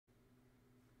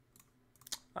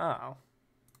Oh.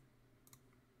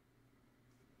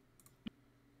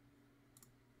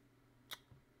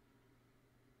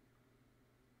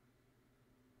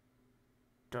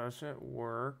 Does it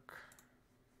work?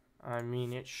 I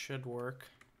mean, it should work.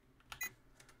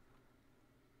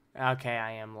 Okay,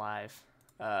 I am live.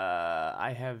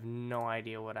 I have no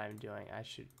idea what I'm doing. I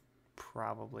should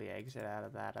probably exit out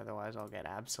of that, otherwise I'll get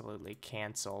absolutely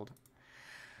canceled.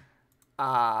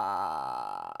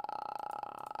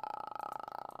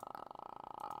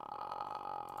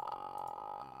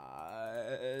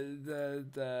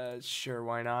 Sure,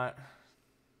 why not?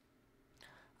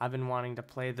 I've been wanting to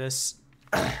play this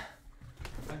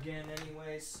again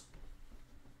anyways.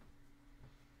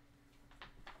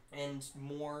 And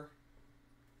more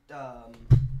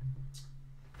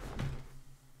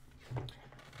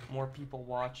people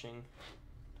watching,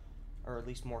 or at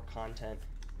least more content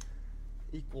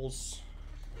equals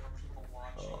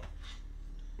well,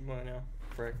 no,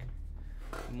 frick.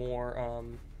 More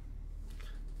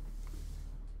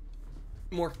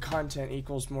content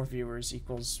equals more viewers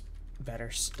equals better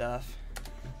stuff.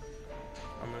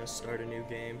 I'm gonna start a new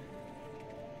game.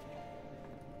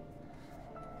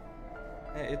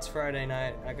 Hey, it's Friday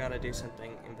night. I gotta do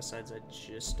something, and besides, I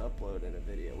just uploaded a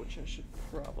video, which I should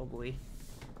probably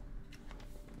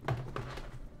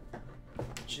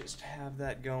just have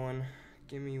that going.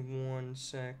 Give me 1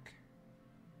 sec.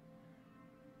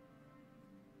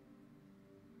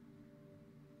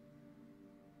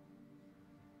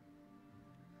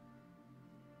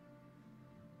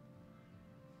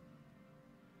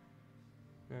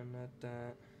 No, not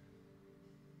that.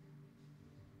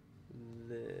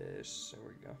 This. There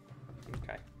we go.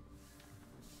 Okay.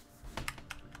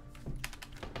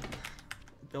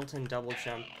 Built-in double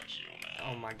jump.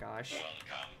 Oh my gosh.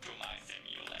 Welcome to my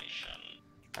simulation.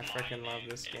 I freaking love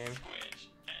this game. Squid,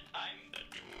 and I'm the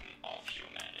doom of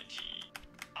humanity.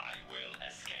 I will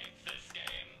escape this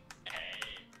game.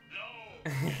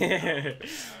 Hey, no!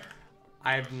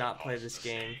 I have not played this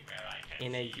game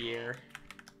in a year.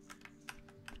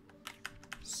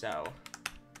 So.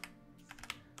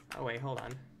 Oh wait, hold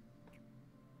on.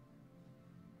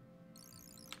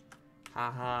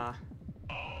 Haha.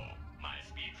 Oh, my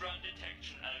speedrun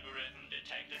detection algorithm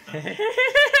detected something.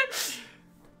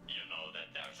 You know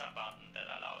that there's a button that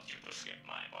allows you to skip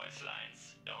my voice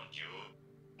lines, don't you?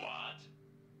 What?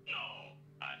 No,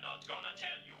 I'm not gonna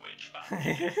tell you which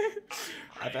button.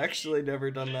 I've actually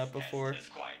never done that before. It's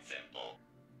quite simple.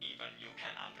 Even you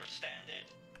can understand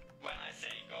it. When I say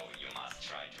go, you must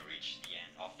try to reach the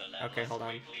end of the level Okay, hold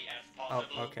on. as quickly as Oh,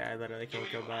 possible. okay, I literally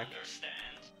can't go back. Understand?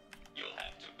 You'll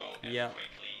have to go as Yep.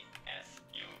 quickly as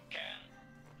you can.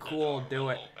 Cool, do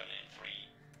it. Open in 3,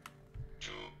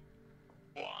 2,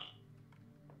 1.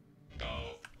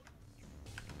 Go.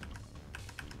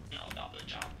 Now double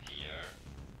jump here.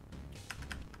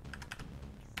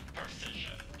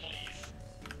 Precision, please.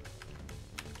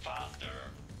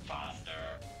 Faster,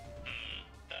 faster.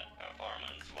 That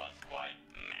performance was quite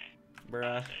meh.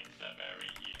 Bruh. Things are very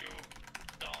easy.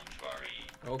 Don't worry.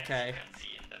 Okay. As you can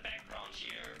see in the background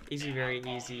here, Easy, there very are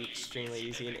easy, only extremely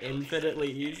easy, and difficulties infinitely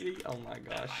in the game. easy? Oh my The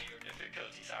gosh. higher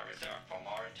difficulties are reserved for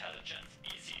more intelligent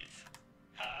species.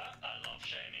 I love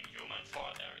shaming humans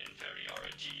for their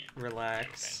inferiority.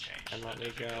 Relax, and let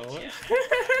me go. Menu,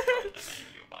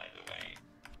 by the way.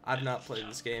 I've not played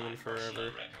this game in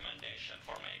forever. Recommendation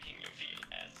for making you feel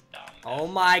as dumb Oh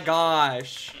my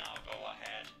gosh. Now go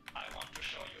ahead. I want to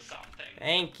show you something.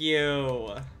 Thank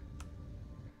you.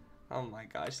 Oh my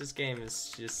gosh, this game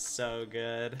is just so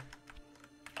good. Look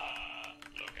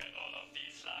at all of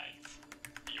these lines.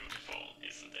 Beautiful,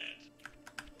 isn't it?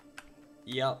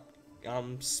 Yep,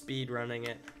 I'm speedrunning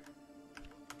it.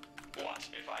 What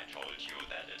if I told you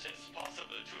that it is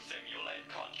possible to simulate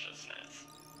consciousness?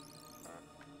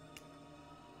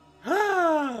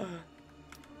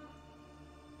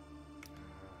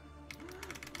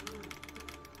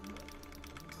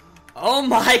 Oh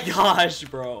my gosh,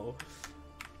 bro.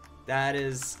 That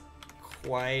is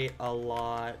quite a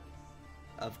lot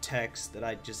of text that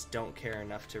I just don't care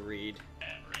enough to read.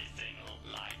 Every single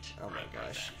light Oh my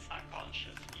gosh. represents a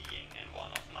conscious being in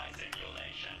one of my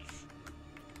simulations.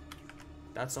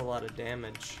 That's a lot of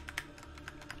damage.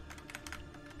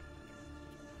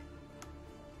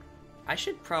 I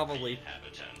should probably...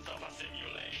 Inhabitants of a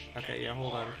simulation Okay, can yeah, be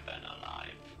hold on. more than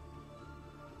alive.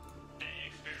 They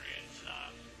experience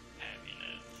love,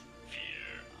 happiness,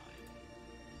 fear.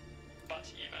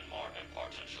 But even more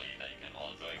importantly, they can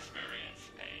also experience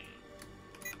pain.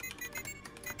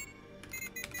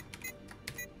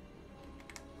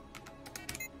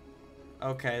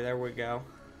 Okay, there we go.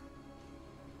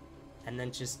 And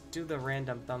then just do the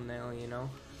random thumbnail, you know?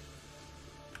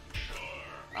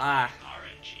 Ah.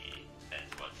 RNG.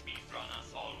 That's what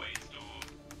speedrunners always do.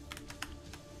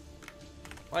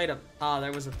 Wait a... Oh,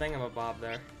 there was a thingamabob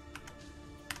there.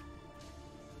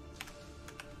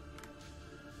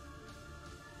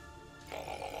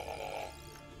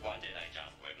 What did I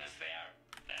just witness there?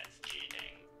 That's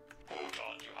cheating. Who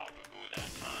taught you how to do that,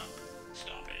 huh?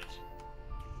 Stop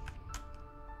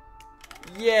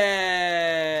it.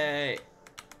 Yay!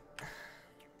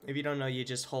 If you don't know, you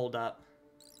just hold up.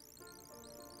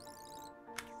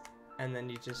 And then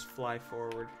you just fly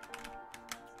forward.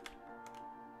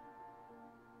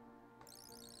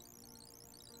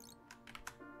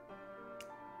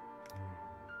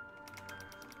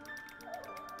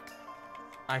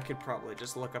 I could probably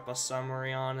just look up a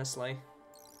summary, honestly.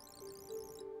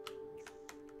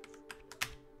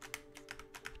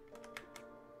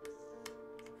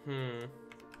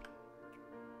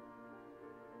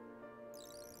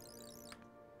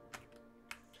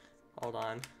 Hold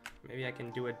on. Maybe I can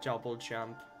do a double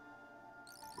jump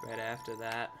right after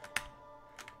that.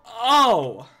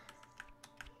 Oh!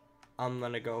 I'm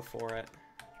gonna go for it.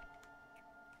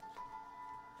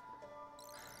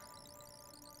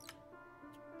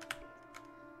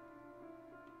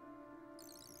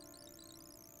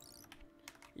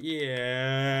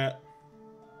 Yeah.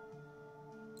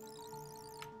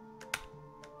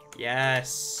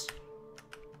 Yes.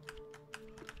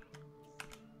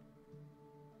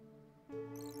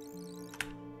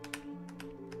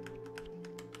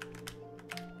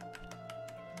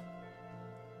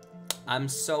 I'm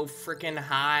so freaking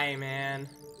high, man.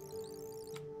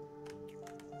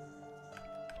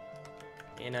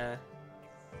 In a...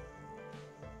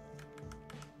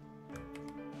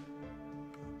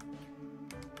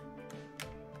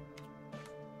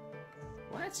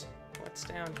 What? What's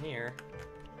down here?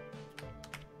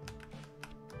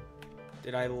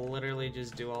 Did I literally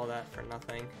just do all that for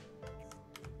nothing?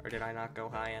 Or did I not go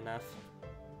high enough?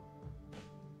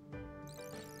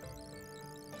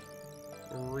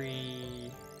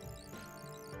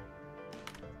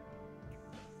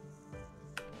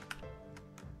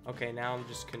 Okay, now I'm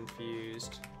just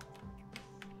confused.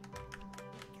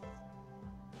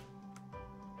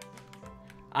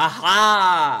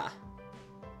 Aha!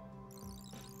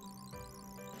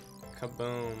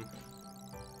 Kaboom.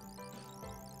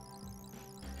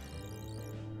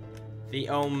 The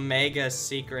Omega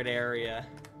secret area.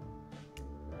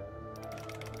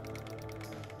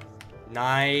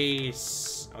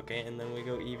 Nice. Okay, and then we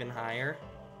go even higher.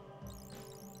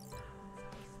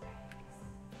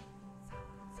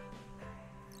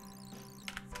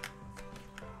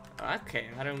 Okay,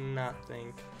 I do not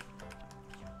think.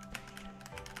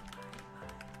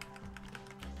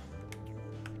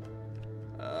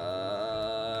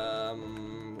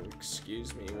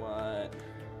 Excuse me, what?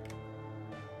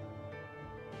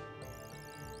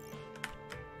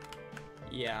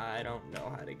 Yeah, I don't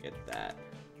know how to get that.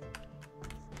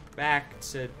 Back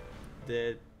to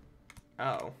the...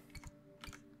 Oh.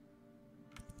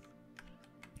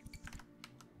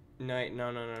 No,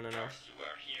 no, no, no, no, no.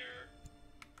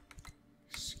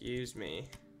 Excuse me.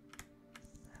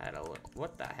 Had a look.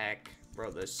 What the heck?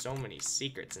 Bro, there's so many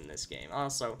secrets in this game.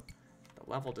 Also, the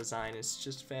level design is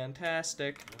just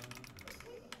fantastic.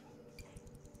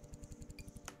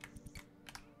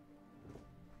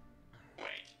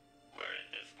 Wait, we're in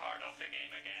this part of the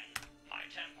game again. My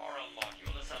temporal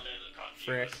module is a little confused.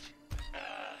 Frick.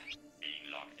 Being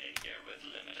locked in here with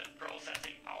limited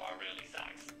processing power really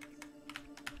sucks.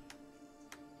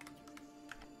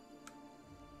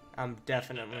 I'm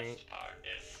definitely... The best part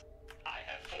is, I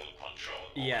have full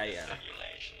control over Yeah.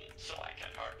 simulation, so I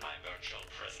can hurt my virtual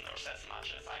prisoners as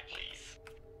much as I please.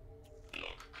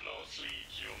 Look closely,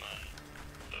 human.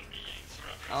 The beings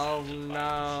represented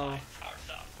by these lights are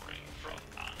suffering from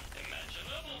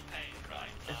unimaginable pain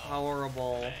right now.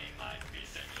 Horrible. They might be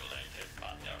simulated,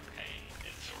 but their pain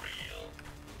is real.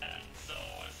 And so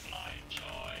is my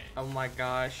joy. Oh my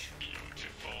gosh.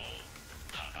 Beautiful.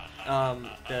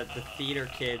 The theater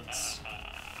kids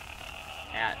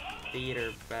at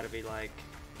theater better be like...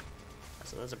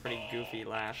 So that's a pretty goofy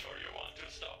laugh. Sure you want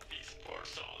to stop these poor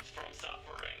souls from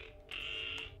suffering.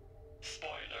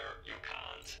 Spoiler, you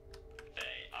can't.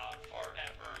 They are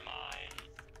forever mine.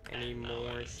 Any And now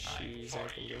more it is time cheese for I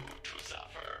can you do? to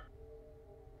suffer.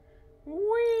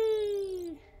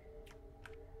 Whee!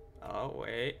 Oh,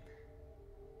 wait.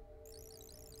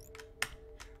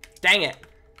 Dang it!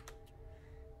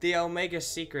 The Omega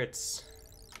secrets.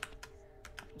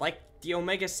 Like the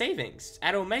Omega savings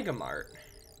at Omega Mart.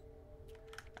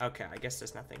 Okay, I guess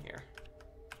there's nothing here.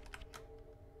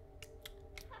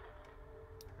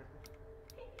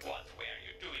 What were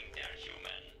you doing there,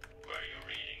 human? Were you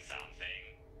reading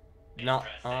something? No,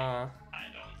 I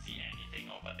don't see anything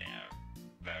over there.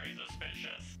 Very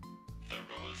suspicious. The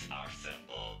rules are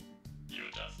simple. You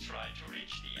just try to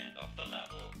reach the end of the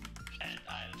level, and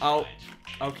I'll try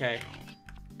to kill okay.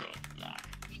 you. Good luck.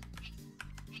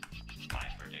 My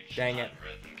prediction Dang it.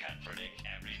 algorithm can predict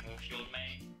every move you'll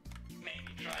make.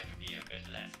 Maybe try to be a bit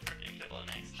less predictable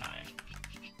next time.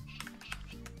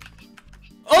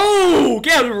 Oh,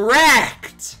 get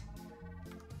wrecked!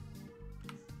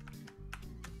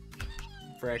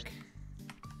 Frick.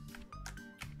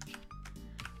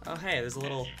 Oh, hey, there's a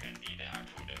little... As you can see, there are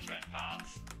two different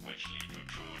paths, which lead to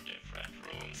two different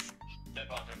rooms. The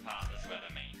bottom path is where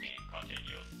the main game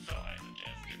continues, so I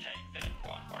suggest you take that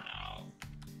one for now.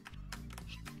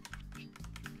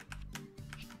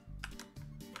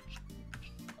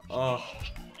 Oh,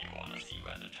 You wanna see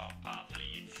where the top path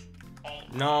leads? Oh,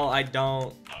 no, I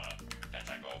don't.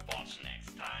 better go watch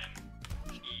next time.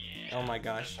 Yeah, Oh my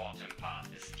gosh. the bottom path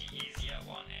is the easier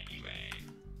one anyway.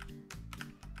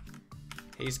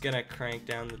 He's gonna crank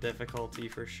down the difficulty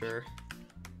for sure.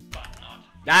 But not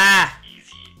Ah!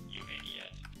 easy, you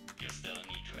idiot. You still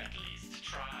need to at least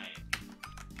try.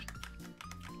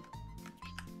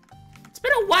 It's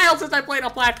been a while since I played a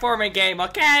platforming game,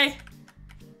 okay?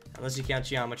 Unless you count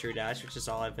Geometry Dash, which is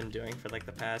all I've been doing for like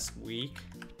the past week.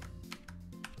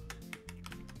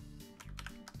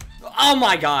 Oh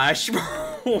my gosh!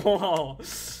 Whoa!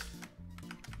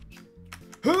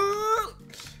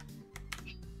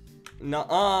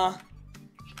 Nuh-uh.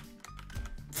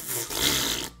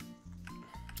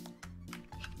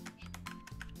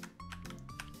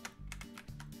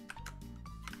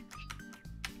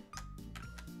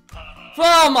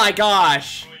 Oh my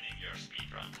gosh! Ruining your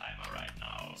speedrun timer right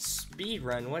now.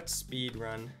 Speedrun? What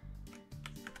speedrun?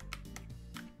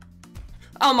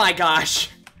 Oh my gosh!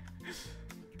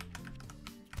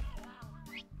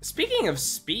 Speaking of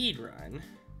speedrun...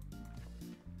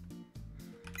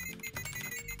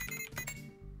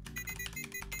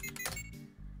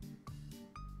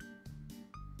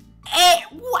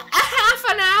 What, a half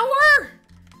an hour?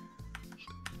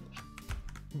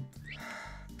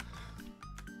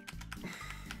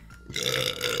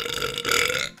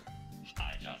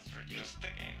 I just reduced the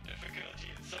game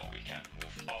difficulty so we can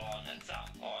move on at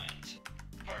some point.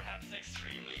 Perhaps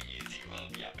extremely easy will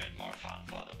be a bit more fun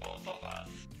for the both of us.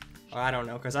 I don't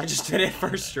know, because I just did it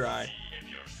first try. See if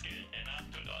you're skilled enough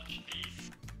to dodge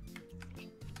these.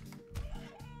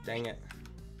 Dang it.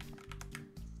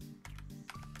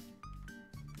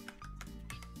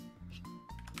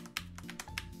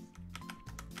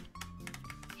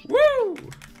 Woo! And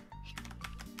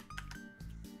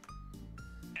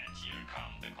here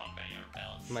come the conveyor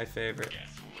belts. My favorite.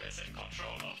 Guess who is in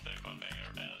control of the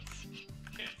conveyor belts?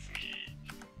 It's me.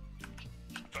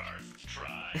 First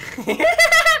try.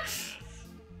 Yes.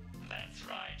 That's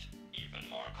right. Even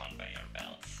more conveyor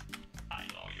belts. I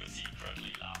know you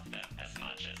secretly love them as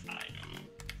much as I do.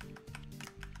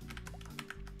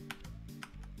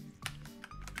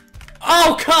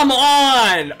 Oh, come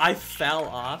on! I fell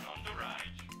off. On the right.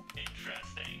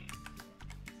 Interesting.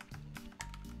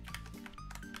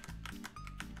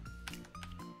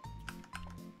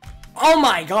 Oh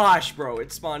my gosh, bro.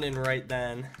 It spawned in right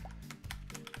then.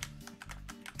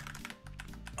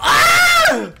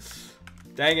 Ah!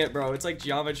 Dang it, bro. It's like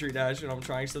Geometry Dash when I'm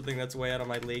trying something that's way out of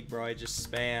my league, bro. I just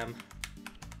spam. And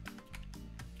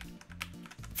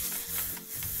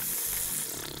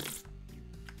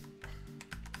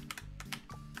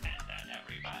that,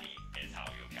 everybody, is how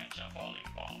you catch a falling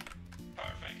ball.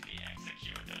 Perfectly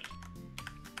executed.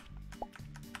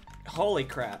 Holy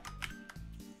crap.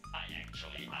 I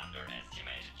actually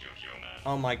underestimated you, human.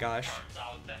 Oh my gosh. Turns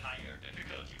out the higher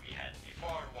difficulty we had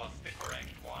before was the correct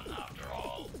one after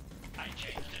all. I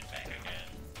changed it back again.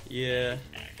 Yeah.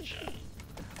 Action.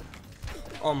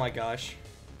 Oh my gosh.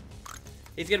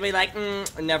 He's gonna be like,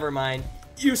 never mind.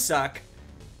 You suck.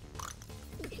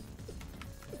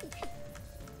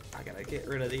 I gotta get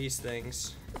rid of these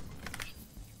things.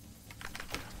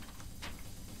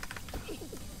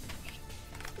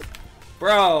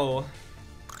 Bro!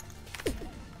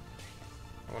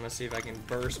 I wanna see if I can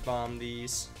burst bomb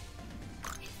these.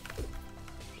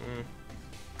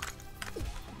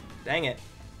 Dang it.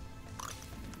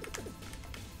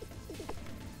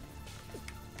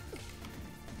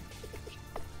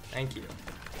 Thank you.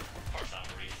 For some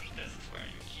reason, this is where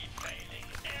you keep failing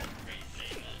every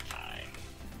single time.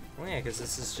 Oh yeah, because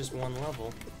this is just one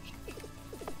level.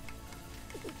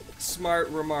 Smart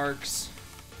remarks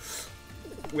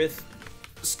with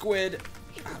Squid.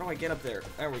 How do I get up there?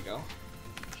 There we go.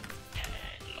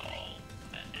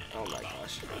 Oh my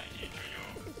gosh. Right into you.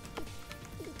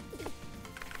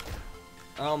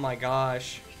 Oh my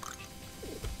gosh.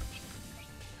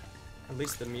 At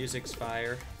least the music's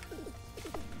fire.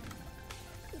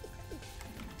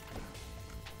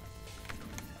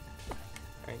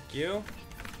 Thank you.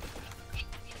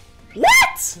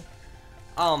 What?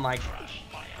 Oh my god.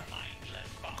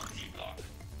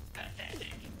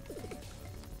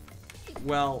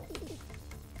 Well,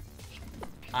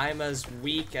 I'm as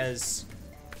weak as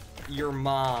your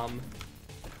mom.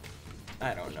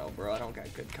 I don't know, bro. I don't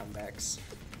got good comebacks.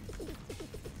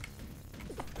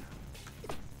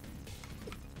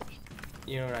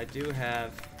 You know what I do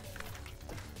have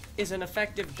is an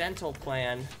effective dental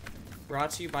plan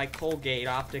brought to you by Colgate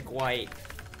Optic White.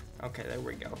 Okay, there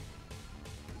we go.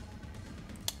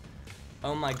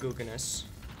 Oh my goodness.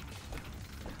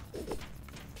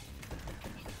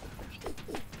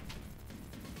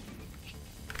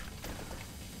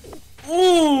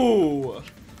 Ooh!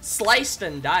 Sliced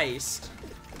and diced.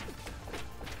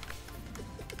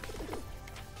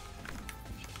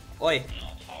 Oi.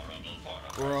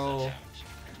 Bro.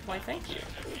 Why, thank you.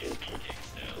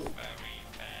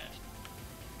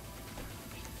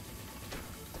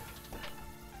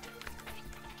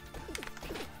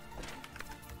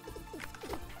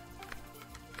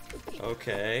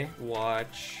 Okay,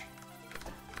 watch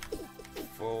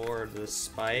for the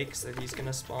spikes that he's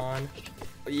gonna spawn.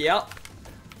 Yep.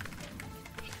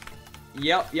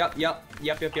 Yep.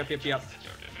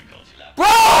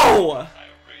 Bro!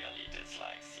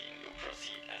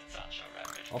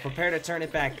 I'll prepare to turn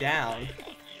it back down.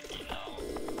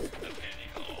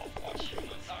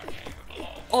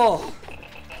 Oh!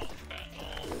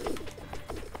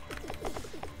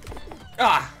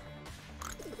 Ah!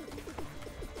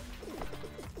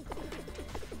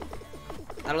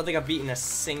 I don't think I've beaten a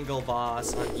single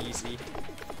boss on easy.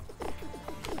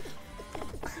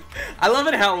 I love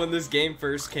it how when this game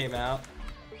first came out,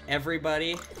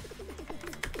 everybody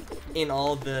in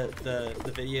all the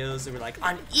videos, they were like,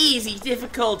 on easy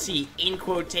difficulty, in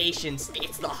quotations,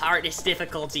 it's the hardest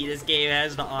difficulty this game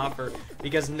has to offer,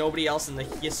 because nobody else in the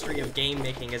history of game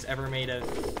making has ever made a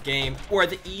game where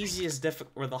the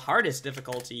the hardest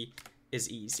difficulty is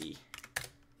easy.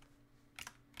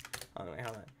 Oh, wait,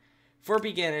 hold on. For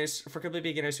beginners, for complete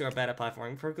beginners who are bad at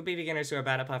platforming, for complete beginners who are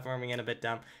bad at platforming and a bit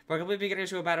dumb, for complete beginners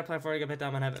who are bad at platforming, a bit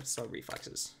dumb, and have slow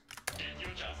reflexes. Did you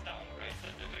just downgrade the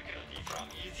difficulty from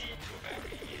easy to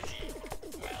very easy?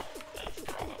 Well, that's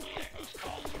probably a good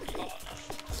call, to be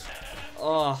honest.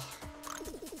 Oh.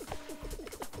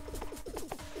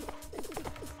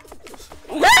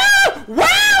 Wow!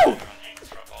 Wow!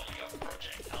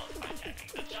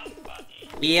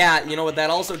 Yeah, you know what that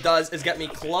also does is get me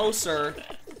closer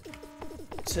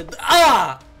to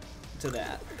that.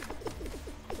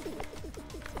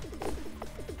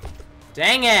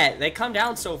 Dang it! They come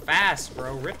down so fast,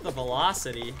 bro. Rip the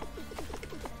velocity.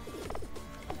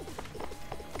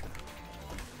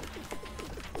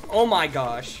 Oh my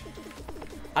gosh.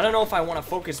 I don't know if I want to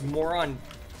focus more on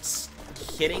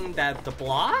hitting the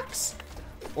blocks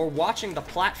or watching the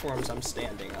platforms I'm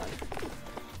standing on.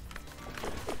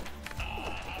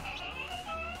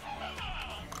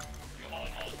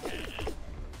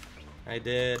 I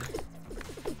did.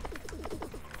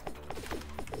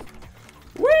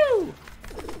 Woo!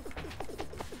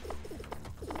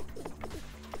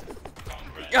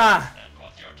 Ah!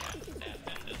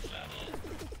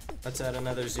 Let's add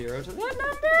another 0 to that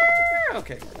number.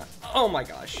 Okay, we're not. Oh my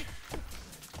gosh.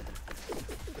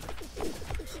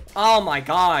 Oh my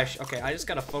gosh. Okay, I just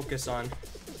gotta focus on.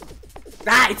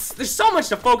 There's so much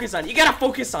to focus on. You gotta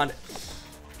focus on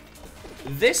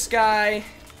this guy.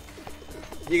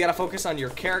 You gotta focus on your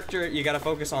character, you gotta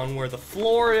focus on where the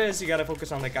floor is, you gotta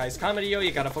focus on the guy's coming to you,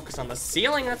 you gotta focus on the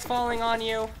ceiling that's falling on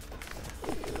you.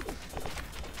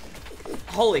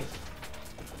 Holy.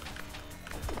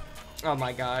 Oh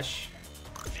my gosh.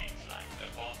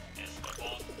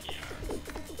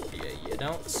 Yeah, you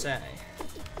don't say.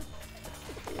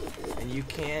 And you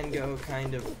can go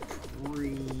kind of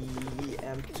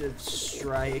preemptive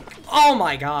strike. Oh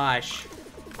my gosh.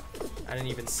 I didn't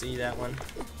even see that one.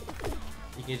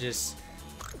 You can just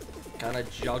kind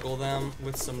of juggle them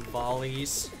with some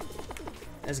volleys.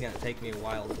 That's gonna take me a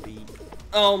while to beat.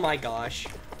 Oh my gosh.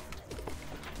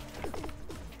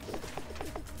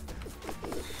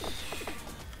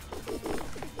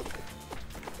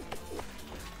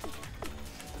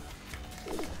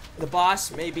 The boss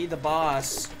may be the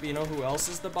boss, but you know who else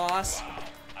is the boss? Wow,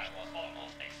 I was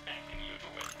almost expecting you to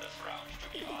win this round, to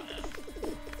be honest.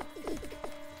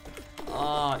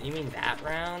 Oh, you mean that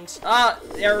round?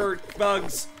 Error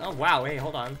bugs. Oh, wow, hey,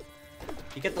 hold on.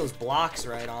 You get those blocks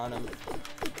right on them.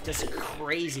 Just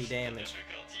crazy damage.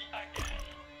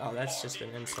 Oh, that's just an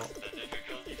insult.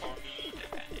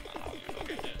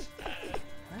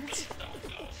 What?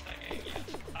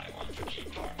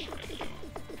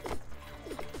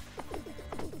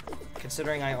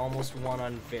 Considering I almost won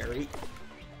on very...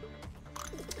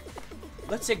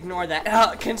 Let's ignore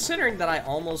that. Considering that I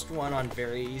almost won on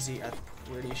very easy, I'm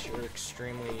pretty sure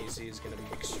extremely easy is gonna be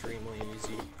extremely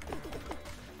easy.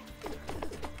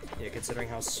 Yeah, considering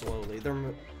how slowly they're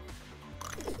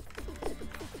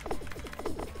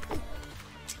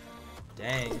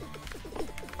Dang.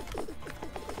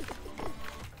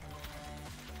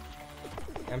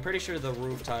 I'm pretty sure the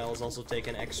roof tiles also take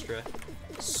an extra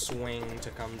swing to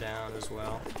come down as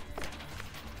well.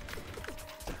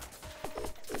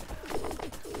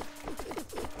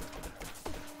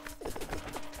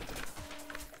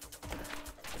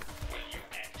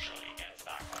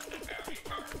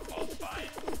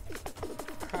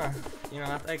 Huh. You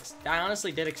know, I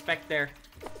honestly did expect there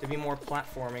to be more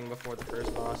platforming before the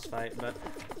first boss fight, but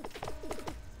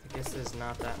I guess there's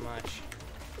not that much.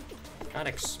 Not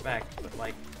expect, but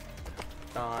like,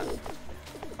 thought.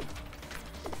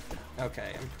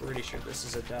 Okay, I'm pretty sure this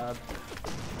is a dub.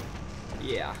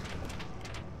 Yeah.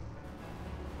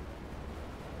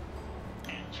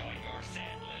 Enjoy your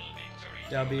sad little victory.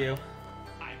 W.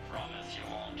 I promise you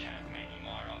won't have many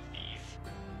more of these.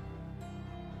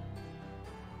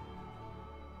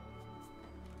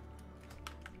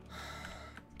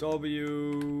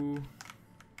 W.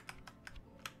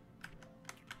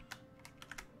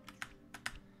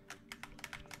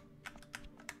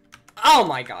 Oh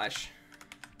my gosh.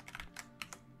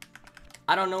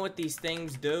 I don't know what these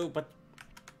things do, but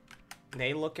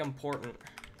they look important.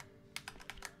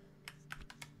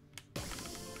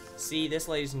 See, this,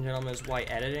 ladies and gentlemen, is why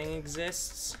editing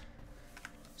exists.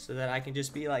 So that I can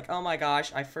just be like, oh my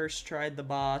gosh, I first tried the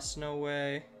boss, no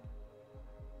way.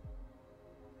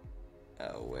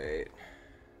 Oh, wait.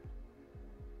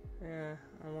 Yeah,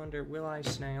 I wonder, will I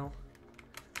snail?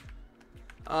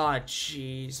 Ah, oh,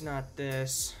 jeez, not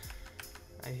this.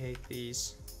 I hate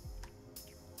these.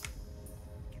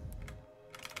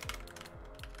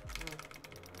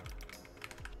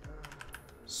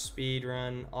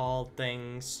 Speedrun, all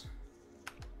things.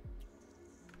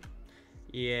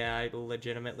 Yeah, I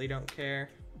legitimately don't care.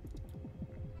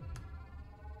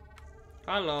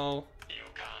 Hello. You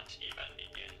can't even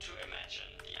begin to imagine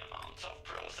the amounts of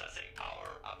processing power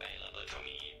available to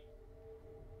me.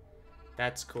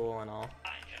 That's cool and all.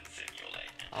 I can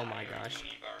simulate Oh my entire gosh.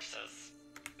 universes.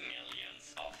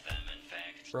 Millions of them, in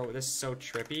fact. Bro, this is so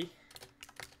trippy.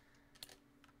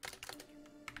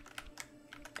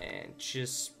 And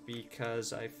just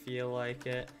because I feel like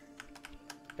it,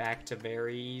 back to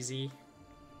very easy.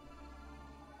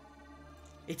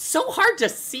 It's so hard to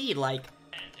see, like,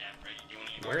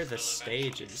 where the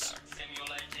stages.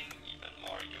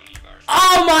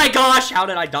 Oh my gosh! How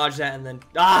did I dodge that and then...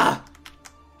 Ah!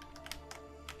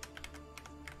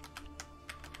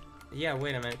 Yeah,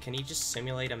 wait a minute. Can he just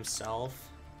simulate himself?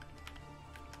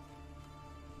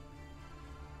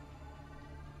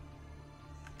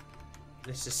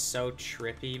 This is so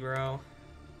trippy, bro.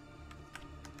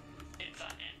 It's an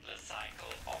endless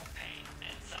cycle of pain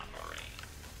and suffering.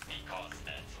 Because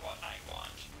that's what I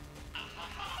want.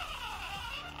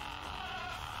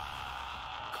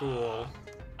 Cool.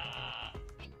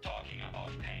 Talking about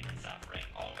pain and suffering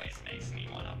always makes me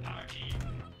wanna party.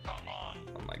 Come on.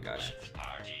 Oh my gosh. Let's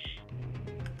party.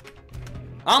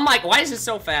 Oh my... Why is it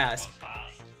so fast?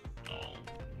 Fast. No.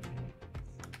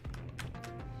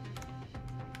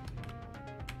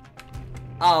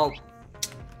 Oh.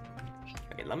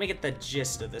 Okay, let me get the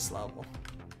gist of this level.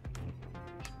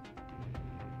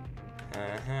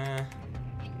 Uh-huh.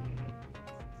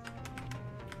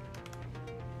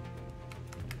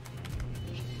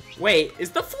 Wait,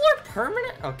 is the floor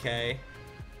permanent? Okay.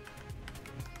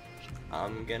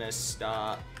 I'm gonna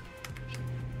stop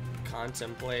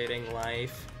contemplating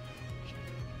life.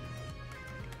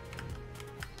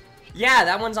 Yeah,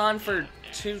 that one's on for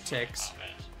 2 ticks.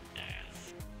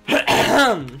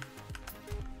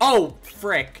 Oh,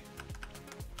 frick.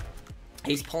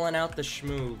 He's pulling out the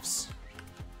schmoves.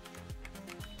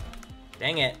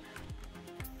 Dang it.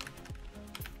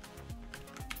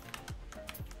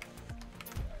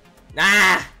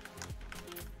 Ah!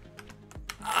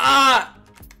 Ah!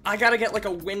 I gotta get like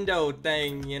a window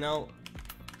thing, you know?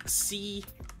 See?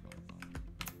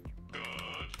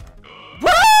 Woo!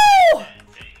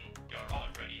 You're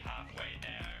already halfway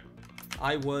there.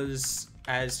 I was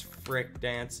as frick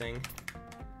dancing.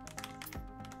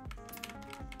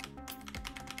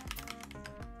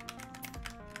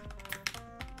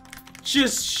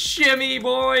 Just shimmy,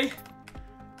 boy!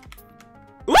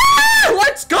 Woo!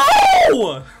 Let's go!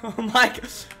 Oh my god.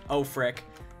 Oh, frick.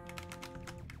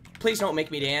 Please don't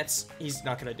make me dance. He's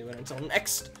not gonna do it until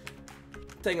next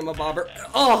thingamabobber.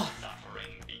 Oh!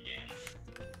 Suffering begins.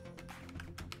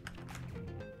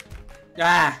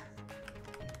 Ah!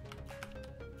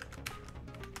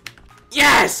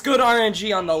 Yes! Good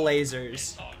RNG on the lasers.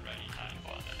 It's already time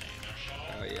for the laser show.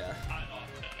 Oh, yeah. I love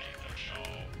the laser show.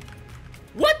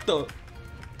 What the?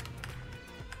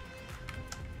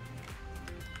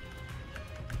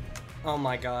 Oh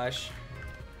my gosh.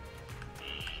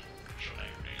 Should I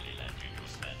really let you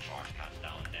use that shortcut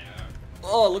down there?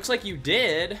 Oh, it looks like you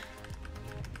did.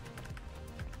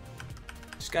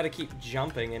 Just gotta keep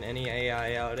jumping in any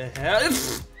AI out ahead.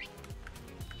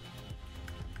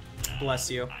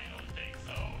 Bless you. I don't think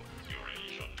so. You really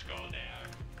shouldn't go there.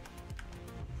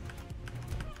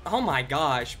 Oh my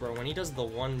gosh, bro. When he does the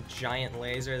one giant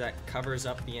laser that covers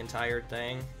up the entire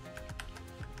thing.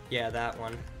 Yeah, that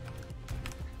one.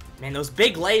 Man, those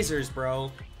big lasers,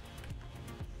 bro.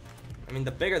 I mean,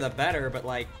 the bigger the better, but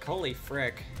like, holy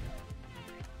frick.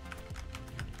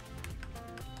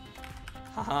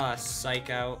 Haha, psych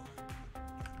out.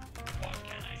 What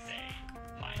can I say?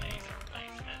 My laser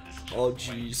placement is just Oh way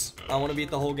jeez. too I want to beat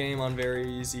the whole game on very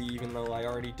easy, even though I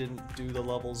already didn't do the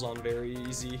levels on very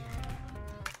easy.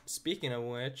 Speaking of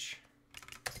which,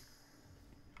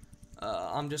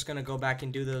 I'm just gonna go back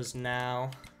and do those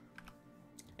now.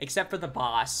 Except for the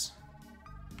boss.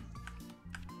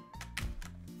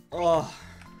 Oh.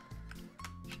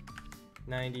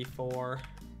 94.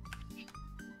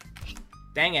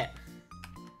 Dang it.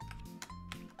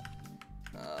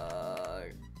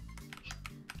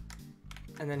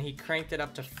 And then he cranked it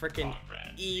up to frickin'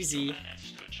 Conrad, easy. You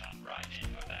managed to jump right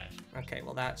into that. Okay,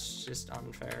 well that's just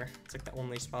unfair. It's like the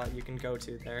only spot you can go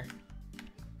to there.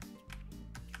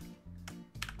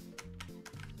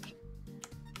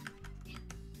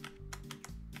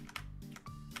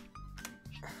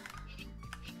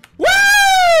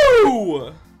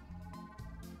 Woo!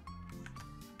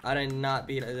 I did not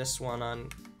beat this one on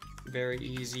very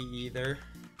easy either.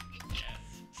 Yes,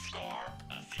 score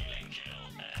a ceiling kill.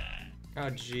 Oh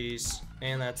jeez.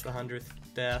 And that's the 100th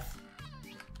death.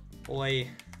 Boy.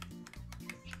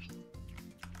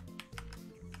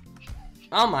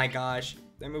 Oh my gosh.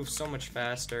 They move so much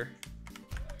faster.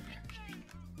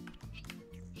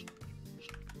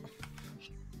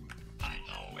 I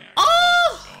know where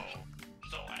Oh! you go,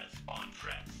 so I'll spawn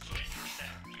threats to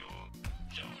intercept you.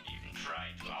 Don't even try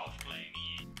to outplay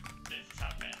me. This is a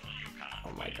battle you can't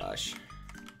Oh my win. gosh.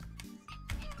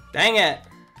 Dang it!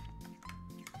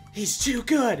 He's too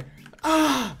good!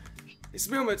 Ah! His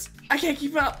movements, I can't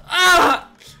keep up! Ah!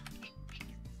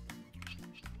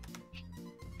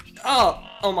 Oh!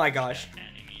 Oh my gosh. That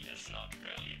enemy is not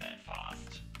really that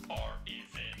fast. Or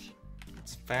is it?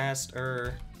 It's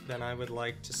faster than I would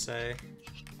like to say.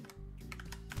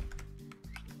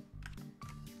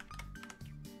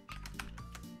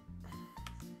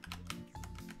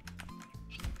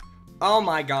 Oh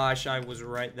my gosh, I was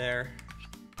right there.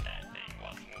 That thing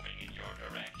was moving in your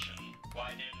direction. Why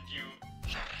didn't you?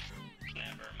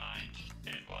 Never mind.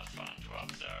 It was fun to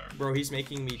observe. Bro, he's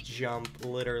making me jump,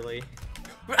 literally.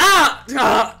 Ah!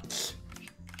 Ah!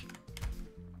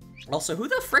 Also, who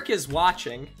the frick is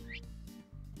watching?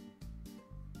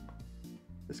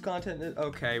 This content is...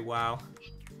 Okay, wow.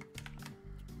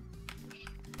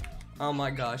 Oh my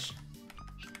gosh.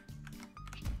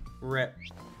 Rip.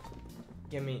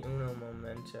 Give me uno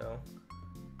momento.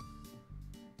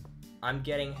 I'm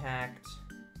getting hacked.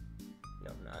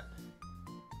 No, I'm not.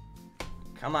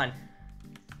 Come on.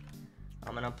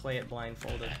 I'm gonna play it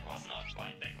blindfolded. That was not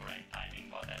quite the correct timing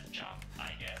for that jump,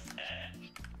 I guess.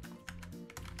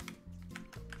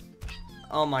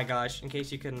 Oh my gosh, in case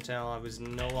you couldn't tell, I was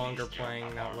no longer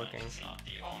playing, not looking. It's not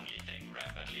the only thing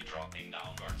rapidly dropping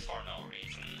downwards for no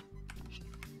reason.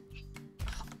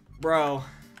 Bro.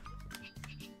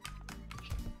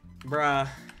 Bruh.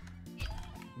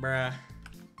 Bruh.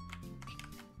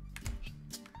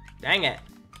 Dang it.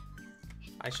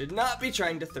 I should not be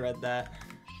trying to thread that.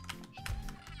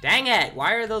 Dang it!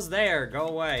 Why are those there? Go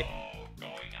away. Oh,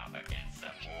 going up against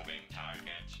a moving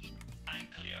target. I'm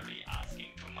clearly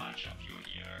asking too much of you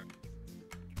here.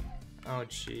 Oh,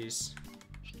 jeez.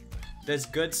 There's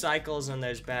good cycles and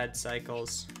there's bad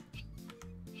cycles.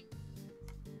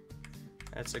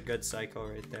 That's a good cycle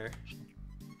right there.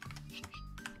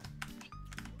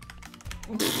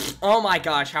 Oh my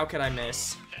gosh, how could I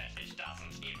miss? That it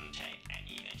doesn't even take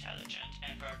any intelligent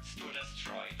efforts to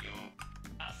destroy you.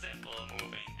 A simple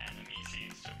moving enemy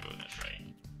seems to do the trick.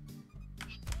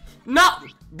 No!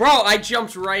 Bro, I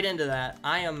jumped right into that.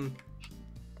 I am...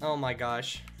 Oh my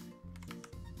gosh.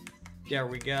 There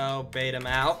we go. Bait him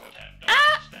out. Would have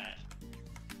dodged that.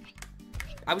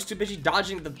 I was too busy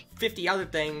dodging the 50 other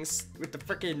things with the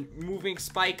freaking moving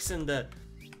spikes and the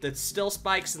still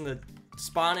spikes and the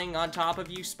spawning on top of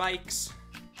you spikes.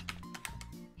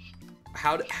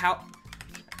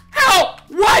 How?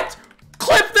 What?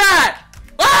 Clip that!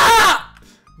 Ah!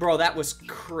 Bro, that was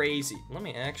crazy. Let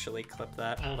me actually clip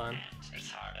that. Hold on.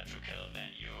 It's harder to kill than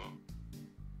you.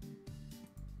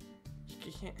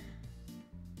 You can't.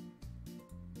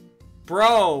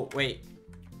 Bro, wait.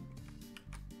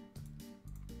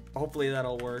 Hopefully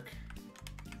that'll work.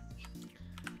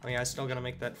 Oh yeah, I still gotta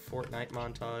make that Fortnite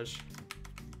montage.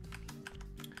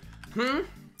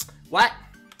 What?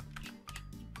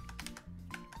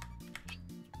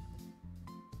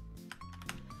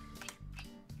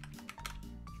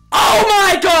 Oh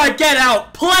my god, get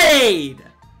outplayed!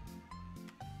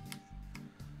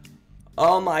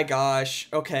 Oh my gosh.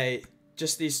 Okay,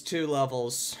 just these 2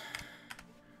 levels.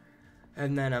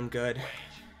 And then I'm good.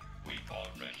 We've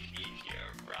already been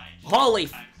here, right? Holy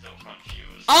I'm so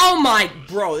confused. Oh my,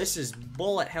 bro, this is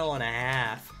bullet hell and a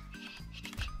half.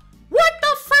 What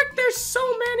the frick? There's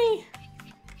so many.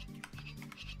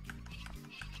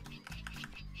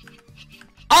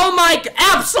 Oh my,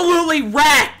 absolutely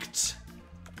wrecked.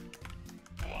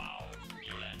 Wow,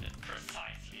 you landed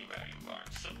precisely where you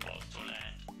weren't supposed to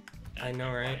land. I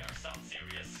know, right? Some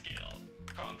serious skill.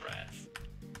 Congrats.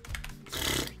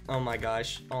 Oh my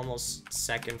gosh, almost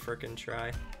second frickin'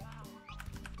 try.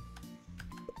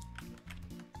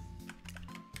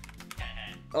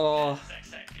 Oh. That's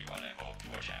exactly what I hoped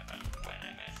would happen when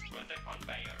I messed with the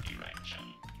conveyor direction.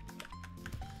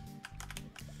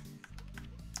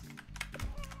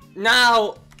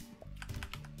 Now.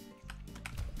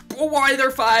 Why are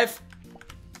there 5?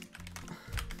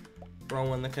 Bro,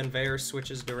 when the conveyor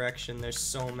switches direction, there's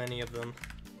so many of them.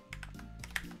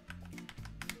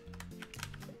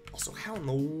 Also, how in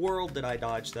the world did I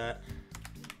dodge that?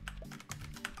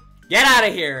 Get out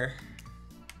of here!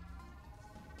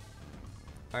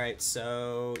 Alright,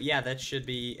 so yeah, that should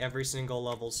be every single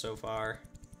level so far.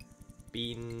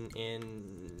 Beaten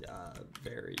in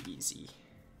very easy.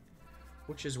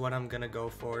 Which is what I'm gonna go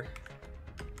for.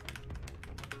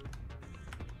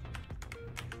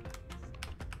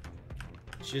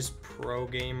 Just pro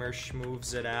gamer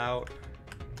schmoves it out.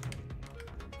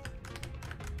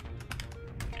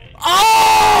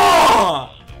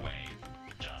 Oh!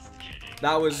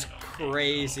 That was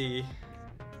crazy.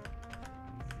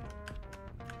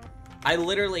 I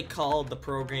literally called the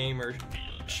pro gamer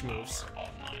schmoves.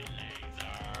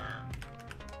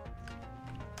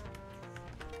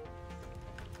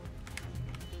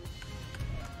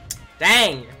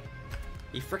 Dang!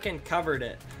 He freaking covered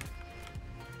it.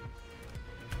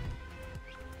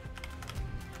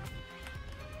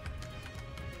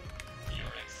 Your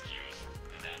excuse.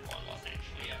 That one was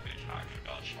actually a bit hard to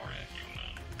dodge for a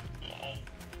human. Lol.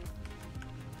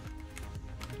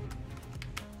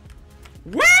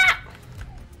 What?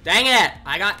 Dang it!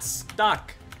 I got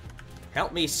stuck.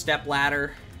 Help me,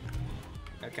 stepladder.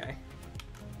 Okay.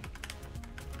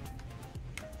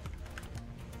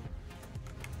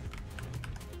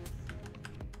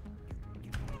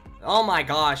 Oh my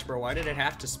gosh, bro, why did it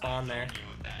have to spawn there?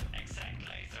 That exact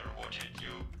laser would hit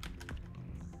you.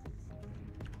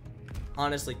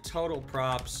 Honestly, total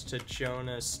props to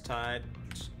Jonas Tide.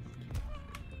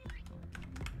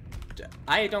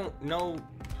 I don't know.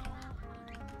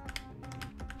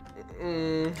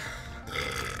 I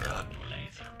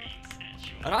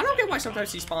don't get why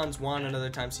sometimes he spawns 1 and other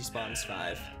times he spawns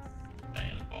 5. They'll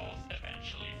both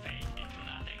eventually fade into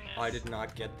nothingness. I did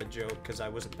not get the joke because I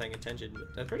wasn't paying attention.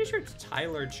 I'm pretty sure it's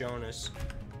Tyler Jonas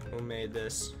who made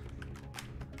this.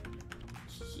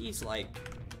 He's like,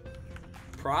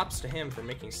 props to him for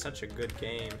making such a good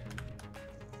game.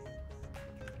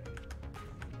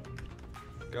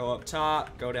 Go up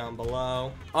top, go down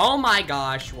below. Oh my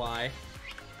gosh, why?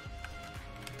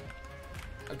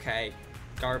 Okay,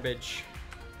 garbage.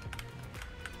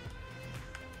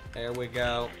 There we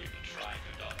go. You can try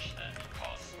to dodge that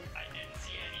because I didn't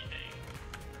see anything.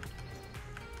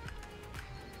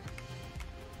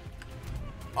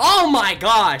 Oh my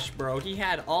gosh, bro. He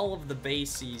had all of the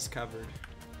bases covered.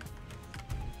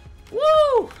 Woo!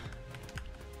 And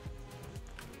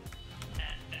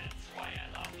that's why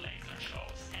I love laser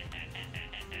shows.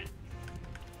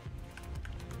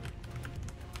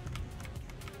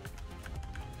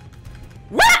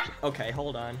 What? Okay,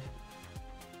 hold on.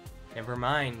 Never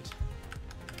mind.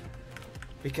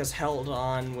 Because held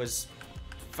on was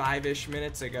 5-ish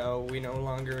minutes ago, we no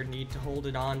longer need to hold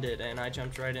it on it, and I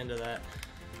jumped right into that.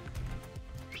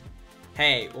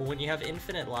 Hey, well, when you have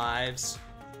infinite lives,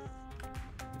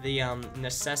 the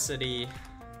necessity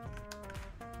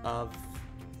of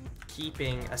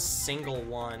keeping a single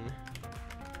one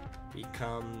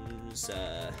becomes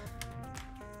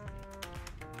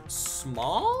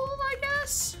small, I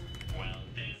guess? Well,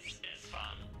 this is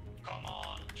fun. Come on.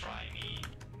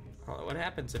 Oh, what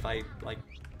happens if I, like,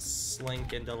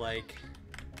 slink into, like...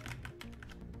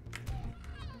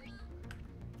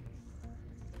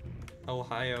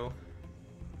 Ohio?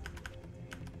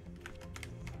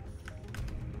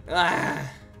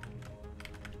 Ah!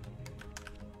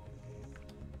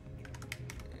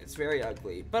 It's very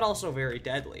ugly, but also very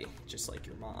deadly, just like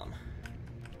your mom.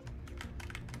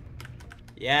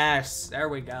 Yes, there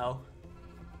we go.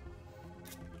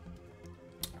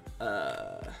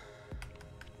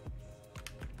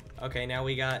 Okay, now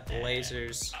we got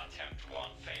lasers. Attempt 1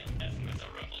 failed as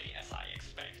miserably as I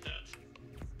expected.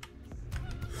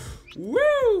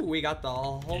 Woo! We got the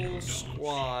whole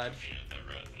squad. Feel the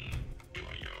rhythm, do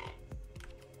you?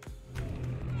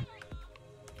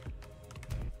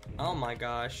 Oh my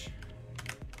gosh.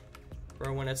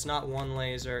 Bro, when it's not one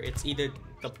laser, it's either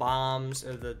the bombs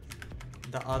or the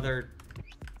other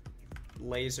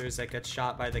lasers that get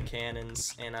shot by the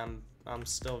cannons, and I'm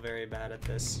still very bad at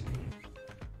this.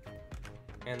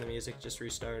 And the music just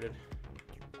restarted.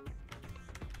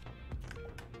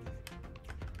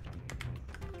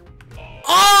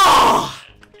 Oh!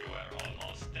 You were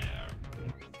almost there.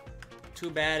 Too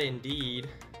bad indeed.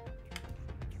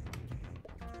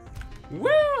 Woo!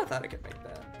 I thought I could make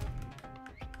that.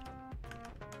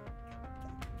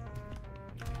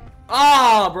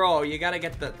 Oh, bro, you gotta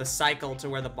get the cycle to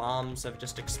where the bombs have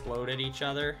just exploded each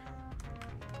other.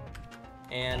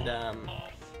 And, Off,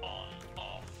 on,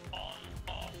 off, on,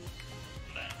 off.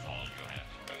 That's all you have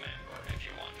to remember if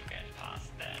you want to get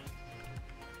past that.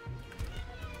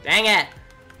 dang it!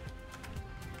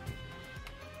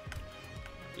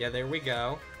 Yeah, there we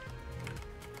go.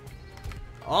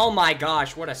 Oh my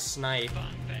gosh, what a snipe.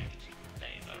 Fun fact,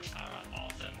 lasers are an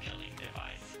awesome killing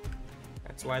device.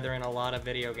 That's why they're in a lot of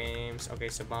video games. Okay,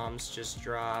 so bombs just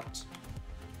dropped.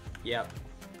 Yep.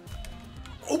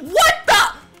 What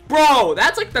the? Bro,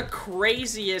 that's like the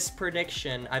craziest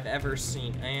prediction I've ever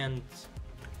seen. And...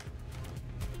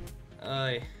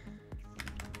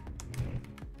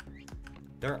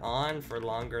 they're on for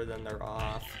longer than they're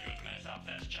off. You would mess up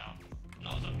this jump.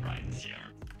 No surprises here.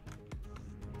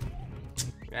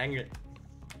 Dang it.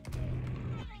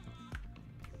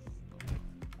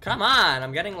 Come on,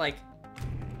 I'm getting like...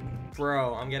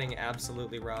 Bro, I'm getting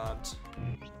absolutely robbed.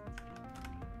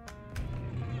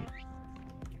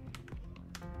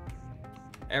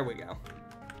 There we go.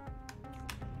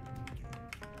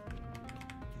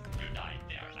 You died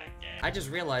there again. I just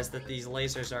realized that these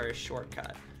lasers are a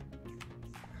shortcut.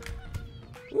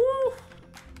 Woo!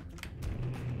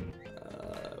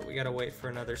 We gotta wait for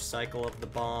another cycle of the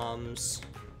bombs.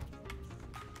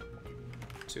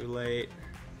 Too late.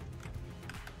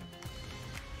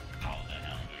 How the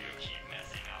hell do you keep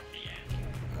messing up the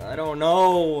end? I don't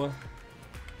know.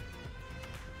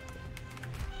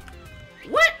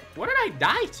 What? What did I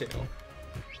die to?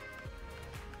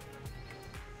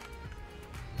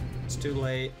 It's too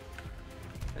late.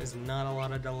 There's not a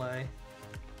lot of delay.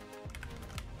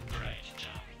 Great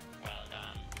job. Well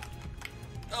done.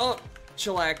 Oh,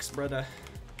 chillax, brother.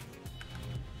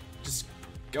 Just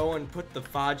go and put the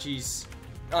Fajis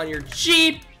on your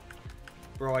Jeep!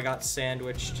 Bro, I got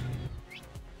sandwiched.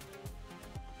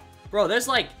 Bro, there's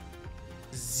like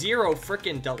zero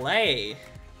freaking delay.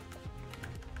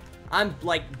 I'm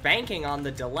like banking on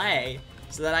the delay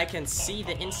so that I can see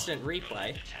the instant replay.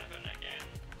 It happened again.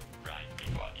 Right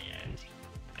before the end.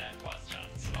 That was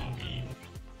just sloppy.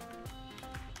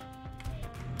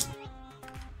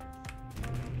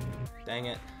 Dang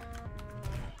it.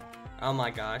 Oh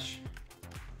my gosh.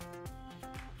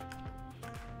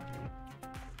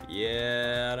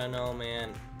 Yeah, I don't know,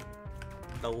 man.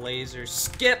 The laser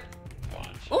skip. Watch.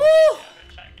 Ooh!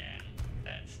 Again.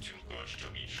 That's too good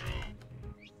to be true.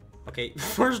 Okay,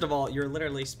 first of all, you're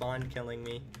literally spawn killing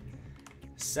me.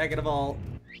 Second of all,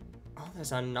 oh,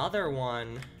 there's another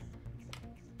one.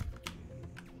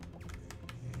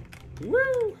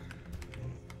 Woo!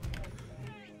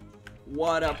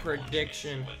 What a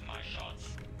prediction. With my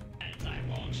shots, and I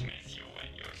won't miss you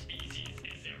when your species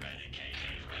is eradicated.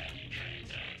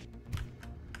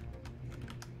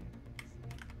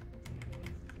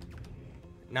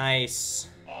 Nice.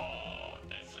 Oh,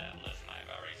 this level is my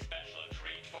very special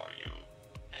treat for you.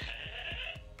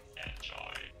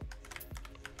 Enjoy.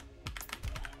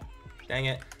 Dang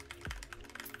it.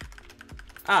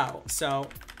 Oh, so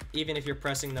even if you're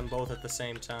pressing them both at the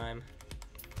same time.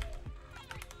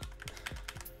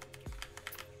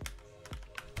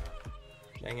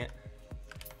 Dang it.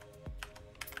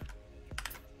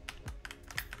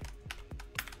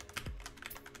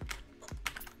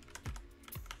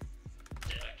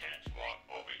 Did a cat walk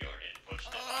over your input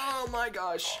device? Oh my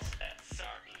gosh. That's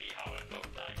certainly how it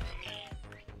looked like to me.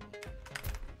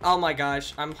 Oh my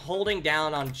gosh, I'm holding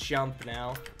down on jump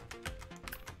now.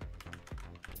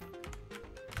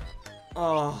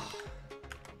 Oh.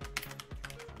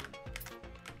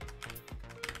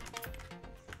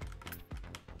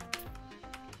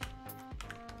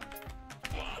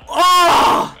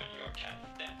 Oh! Your cat's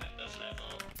dead at this level.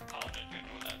 How did you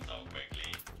do that so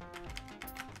quickly?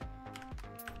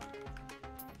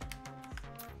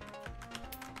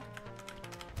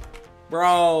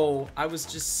 Bro, I was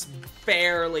just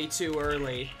barely too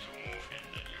early. To move in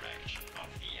the direction of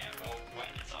the arrow when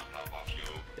it's on top of you.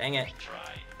 Dang it.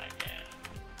 Try again.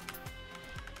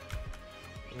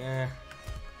 Nah.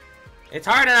 It's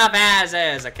hard enough as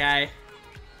is, okay?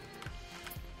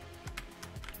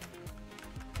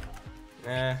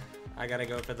 I gotta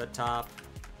go for the top.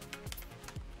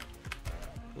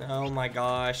 Oh my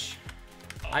gosh.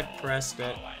 I pressed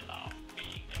it. I love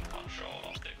being in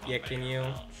control of the Yeah, can you?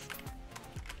 conveyor belts.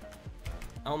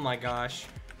 Oh my gosh.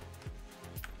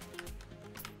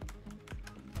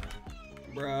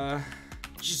 Bruh.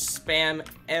 Just spam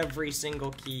every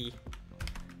single key.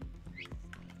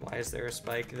 Why is there a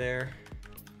spike there?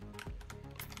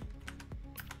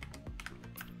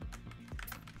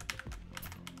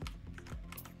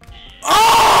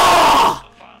 Oh!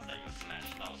 The faster you smash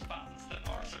those buttons, the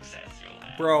more success you'll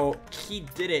have. Bro, he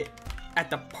did it at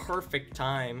the perfect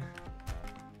time.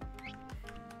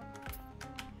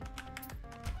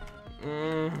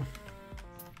 No,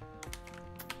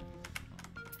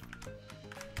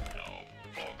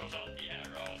 focus on the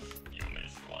arrows. You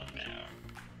missed one there.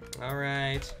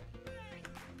 Alright.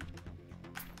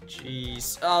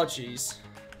 Jeez. Oh, jeez.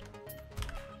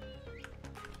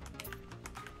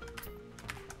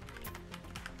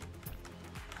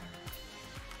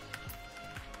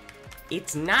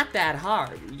 It's not that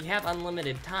hard. We have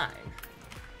unlimited time.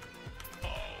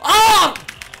 Oh! I'm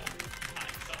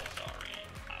so sorry.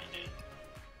 I did.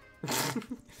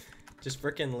 Just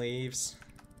frickin' leaves.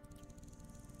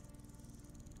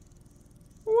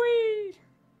 Whee!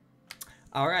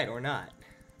 Alright, or not.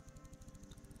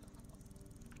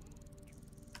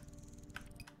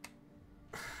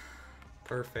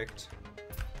 Perfect.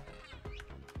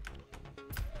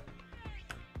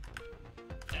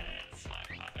 Dance, my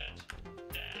puppet.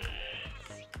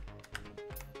 Dance.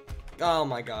 Oh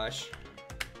my gosh.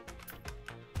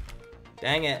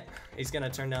 Dang it. He's gonna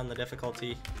turn down the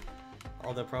difficulty.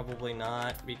 Although probably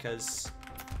not, because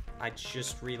I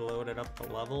just reloaded up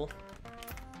the level.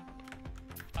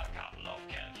 A couple of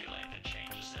calculated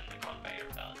changes in the conveyor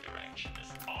belt direction is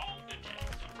all it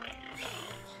takes to bring you down.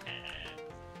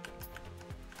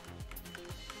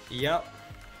 Yep.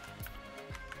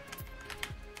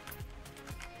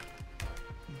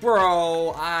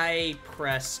 Bro, I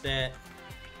pressed it.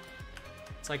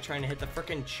 It's like trying to hit the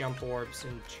frickin' jump orbs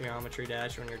in Geometry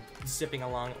Dash when you're zipping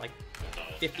along at like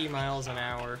 50 miles an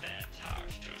hour. That's hard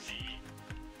to see.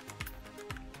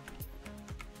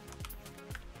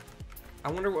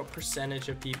 I wonder what percentage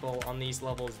of people on these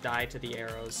levels die to the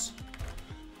arrows.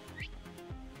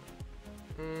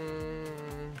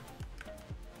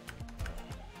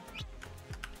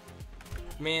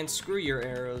 Man, screw your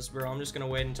arrows, bro. I'm just gonna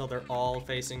wait until they're all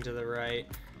facing to the right.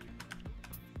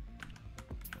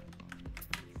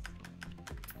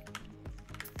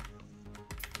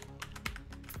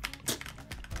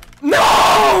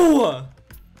 No!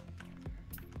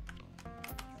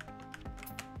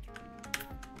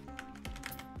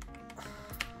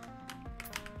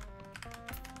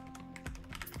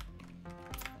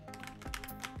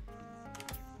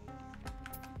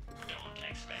 Don't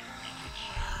expect me to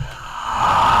cheer.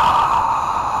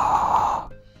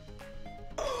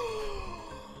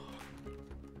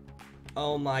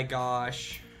 Oh my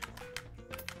gosh.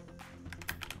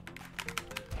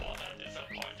 What a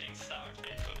disappointing start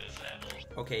into this level.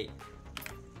 Okay.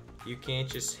 You can't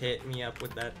just hit me up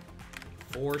with that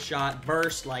 4-shot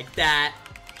burst like that.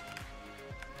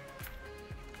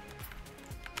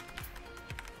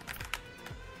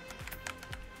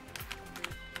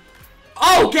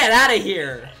 Oh, get out of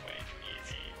here! That's way too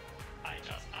easy. I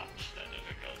just upped the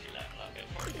difficulty level a bit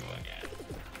for you again.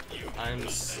 You I'm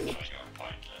must enjoy your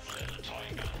pointless little toy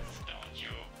guns, don't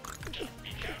you? Just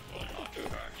be careful not to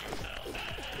hurt yourself.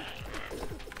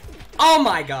 Oh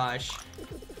my gosh.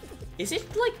 Is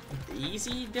it like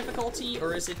easy difficulty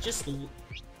or is it just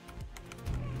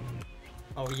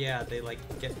oh yeah, they like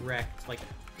get wrecked like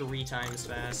 3 times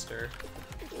faster.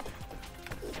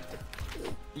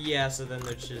 Yeah, so then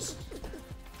they're just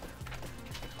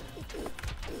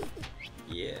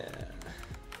yeah.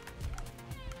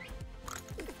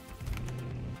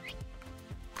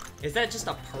 Is that just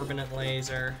a permanent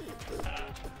laser?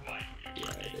 Why do you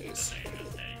Yeah, keep it making the is. same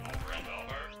mistake over and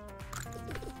over?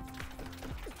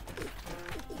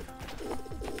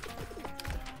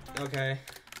 Okay.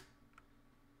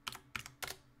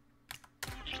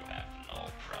 You have no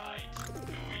pride,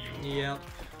 do you? Yep.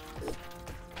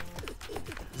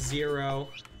 0.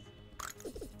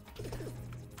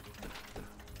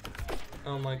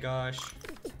 Oh my gosh.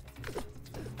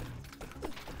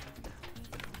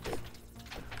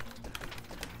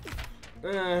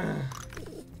 Ugh.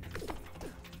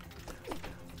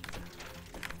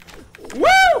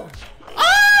 Woo!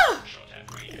 Ah! Should have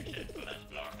reacted to that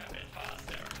block a bit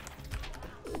faster.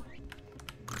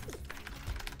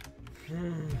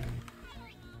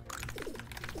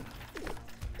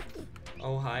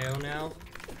 Ohio now?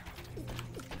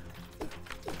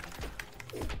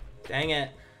 Dang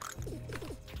it.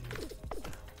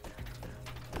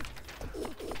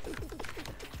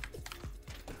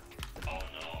 Oh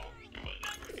no, you will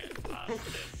never get past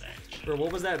this section. Bro,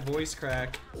 what was that voice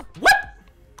crack? What?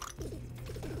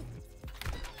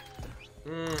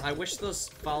 I wish those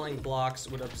falling blocks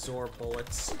would absorb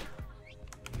bullets.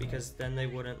 Because then they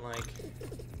wouldn't, like...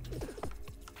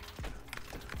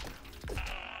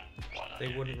 They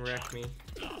wouldn't wreck me.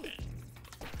 Love it.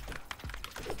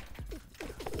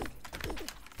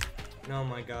 Oh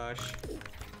my gosh.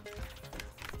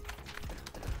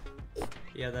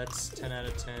 Yeah, that's 10 out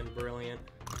of 10. Brilliant.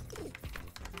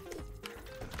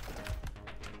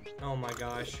 Oh my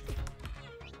gosh.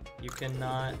 You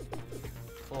cannot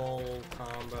full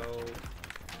combo.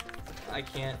 I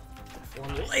can't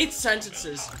formulate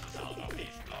sentences. Out of these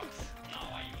blocks. Now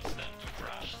I use them to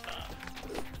crush stuff.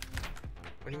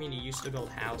 What do you mean you used to build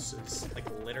houses? Like,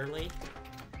 literally?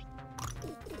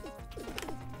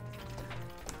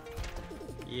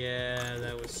 Yeah,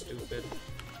 that was stupid.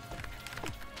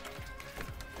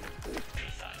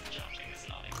 Besides, jumping is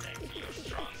not exactly your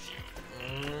strong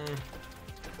suit.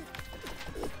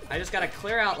 I just gotta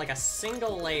clear out like a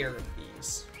single layer of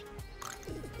these.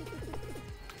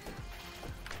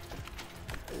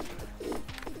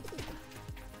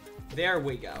 There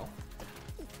we go.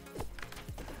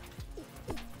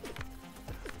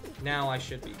 Now I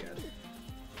should be good.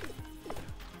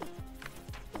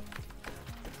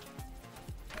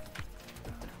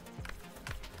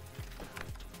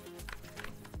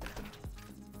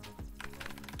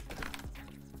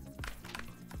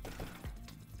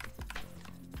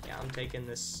 Yeah, I'm taking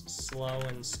this slow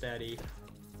and steady.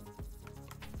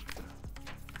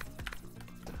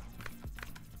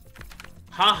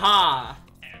 Haha!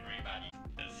 Everybody,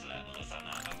 this level is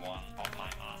another one of my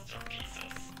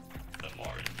masterpieces. The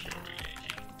more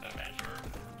infuriating, the better.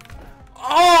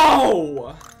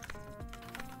 Oh!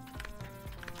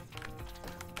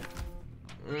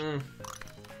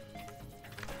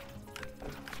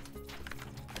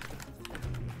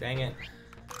 Dang it.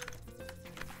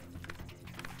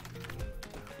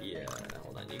 Yeah,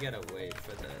 hold on, you gotta wait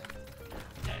for the...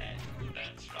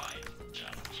 That's right.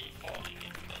 Just keep falling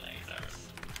into the lasers.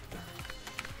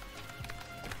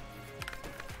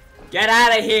 Get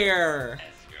out of here! As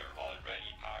we're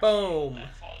already partying, Boom.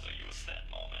 let's also use that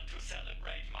moment to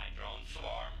celebrate my drone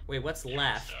swarm. Wait, what's Your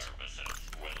left? services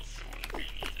will soon be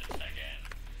needed again.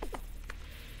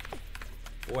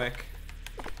 Wick.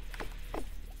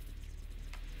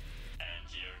 And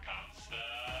here comes the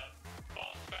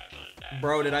boss battle.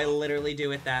 Bro, did I literally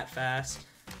do it that fast?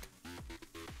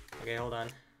 Okay, hold on.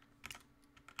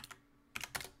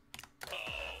 Oh,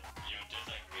 you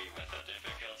disagree with the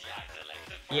difficulty I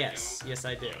selected for Yes, you? yes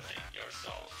I do. You think you're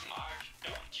so smart,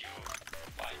 don't you?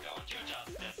 Why don't you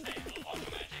just disable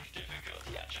automatic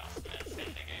difficulty adjustments in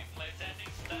the gameplay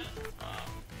settings then?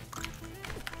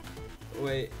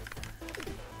 Wait.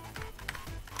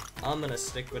 I'm gonna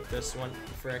stick with this one,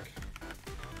 frick.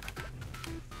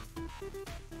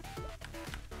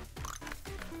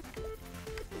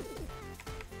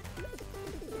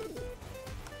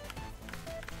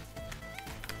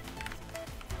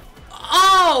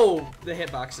 Oh! The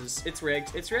hitboxes. It's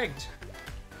rigged. It's rigged.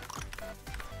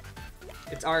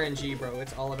 It's RNG, bro.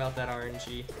 It's all about that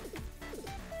RNG.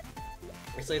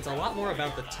 Actually, it's a lot more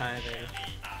about the timing.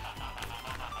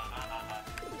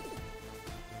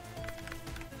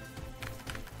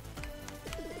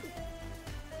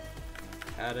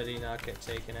 How did he not get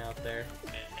taken out there?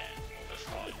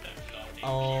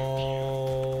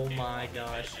 Oh my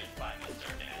gosh.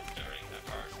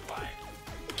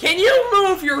 Can you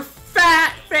move your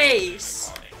fat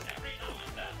face?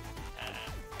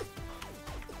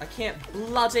 I can't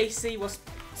bloody see what's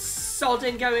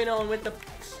sodding going on with the...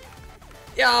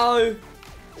 Yo!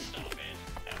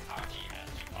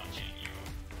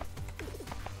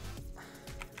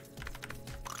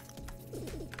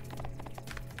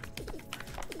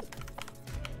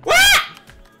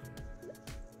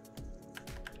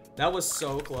 That was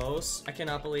so close. I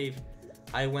cannot believe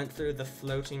I went through the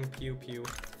floating pew pew.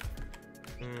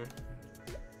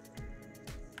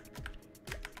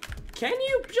 Can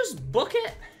you just book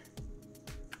it?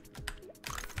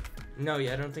 No,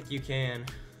 yeah, I don't think you can.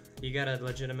 You gotta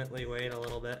legitimately wait a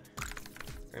little bit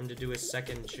for him to do his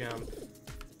second jump.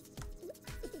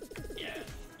 Yes,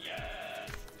 yes.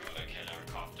 Go to killer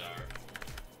copter.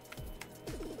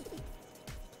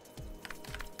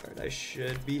 Alright, I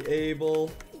should be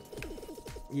able...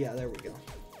 Yeah, there we go.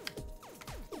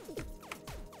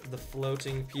 The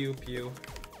floating pew pew.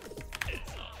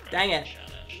 It's not really Dang it. a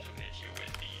challenge to hit you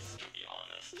with these, to be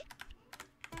honest.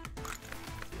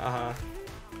 Haha.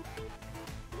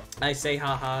 I say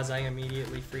ha-has, I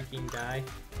immediately freaking die.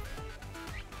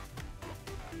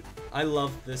 I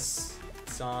love this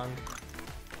song.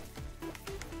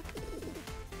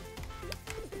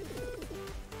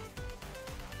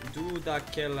 Do the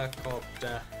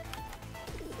helicopter.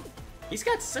 He's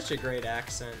got such a great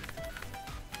accent.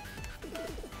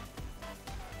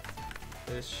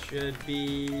 This should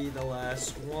be the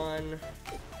last one.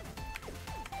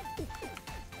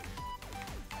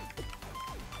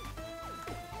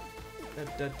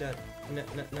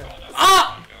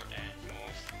 Ah!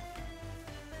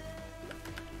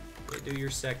 Okay, do your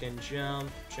second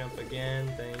jump. Jump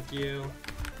again. Thank you.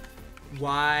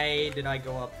 Why did I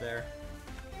go up there?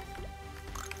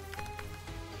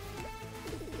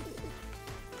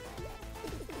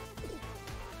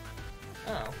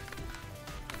 Oh.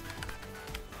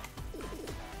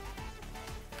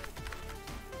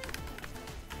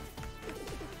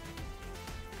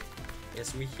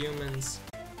 Yes, we humans.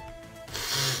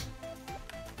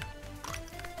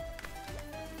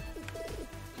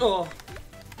 Oh.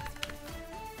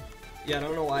 Yeah, I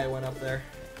don't know why I went up there.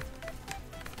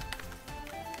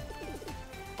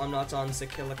 I'm not on the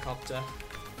helicopter.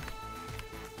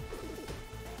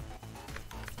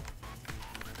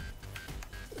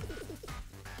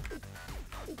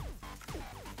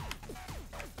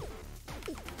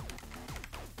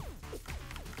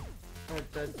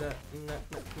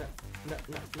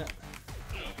 No.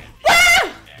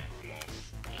 Ah!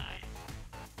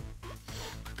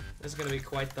 This is gonna be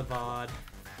quite the VOD.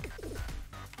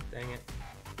 Dang it.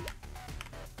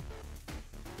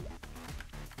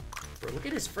 Bro, look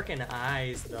at his freaking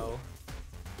eyes, though.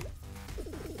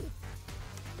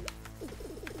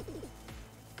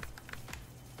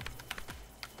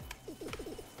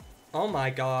 Oh my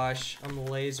gosh, I'm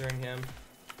lasering him.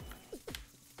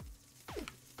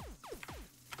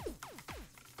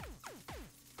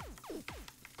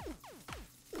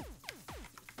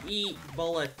 Eat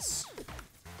bullets.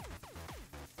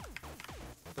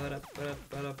 Come on,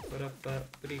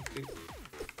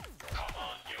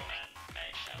 human.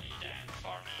 Make Shelly dance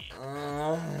for me.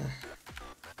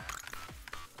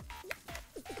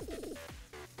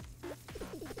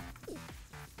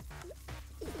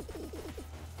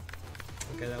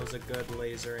 Okay, that was a good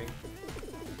lasering.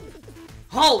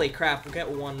 Holy crap, we'll get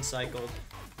one cycled.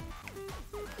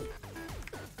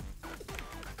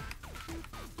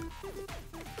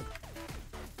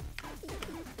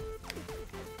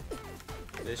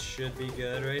 This should be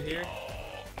good right here. Oh,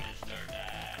 Mr.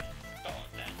 Dad, don't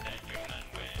let that human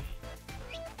win.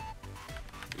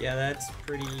 Yeah, that's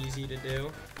pretty easy to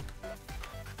do.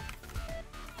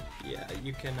 Yeah,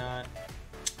 you cannot.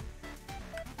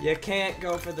 You can't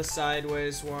go for the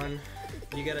sideways one.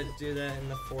 You gotta do that in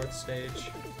the 4th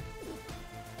stage.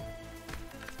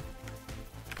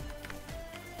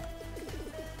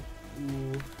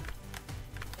 Ooh.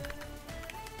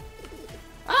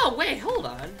 Oh, wait, hold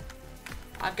on.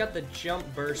 I've got the jump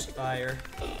burst fire.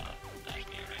 Let me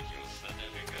reduce the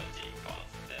difficulty of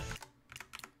this.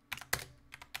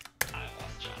 I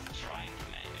was just trying to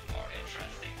make it more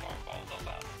interesting for both of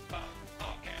us, but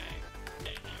okay. If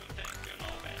you think you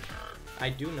know better. I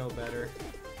do know better.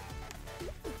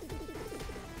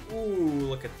 Ooh,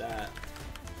 look at that.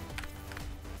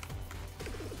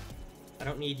 I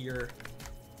don't need your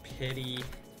pity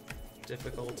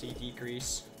difficulty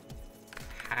decrease.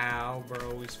 How,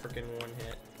 bro? He's freaking one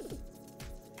hit.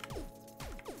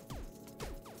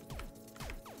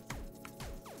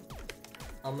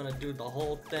 I'm gonna do the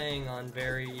whole thing on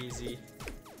very easy.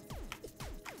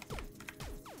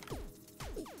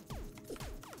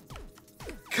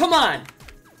 Come on!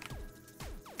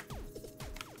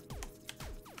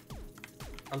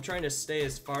 I'm trying to stay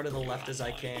as far to the left as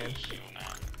I can.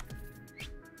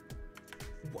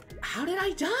 How did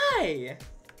I die?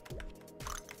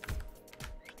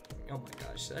 Oh my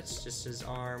gosh, that's just his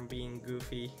arm being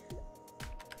goofy.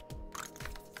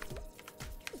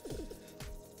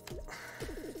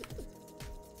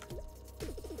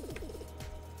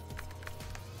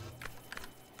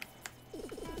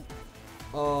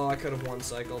 Oh, I could have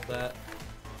one-cycled that.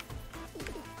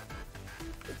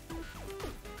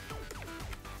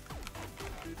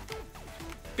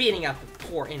 Beating up a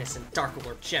poor innocent Dark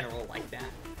Lord General like that.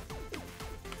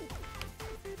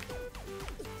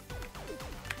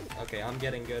 Okay, I'm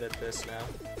getting good at this now.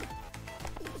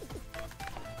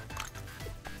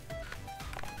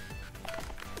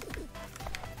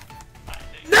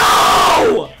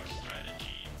 No!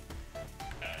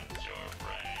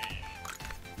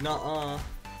 Nuh-uh.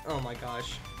 Oh my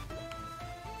gosh.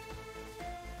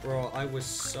 Bro, I was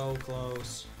so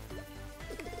close.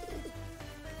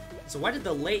 So why did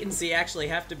the latency actually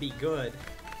have to be good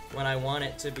when I want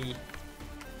it to be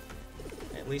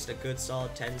at least a good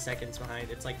solid 10 seconds behind?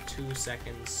 It's like 2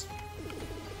 seconds.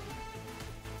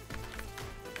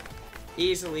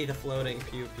 Easily the floating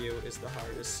pew pew is the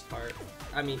hardest part.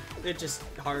 I mean, it just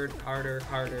harder,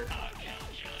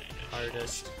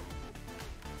 hardest.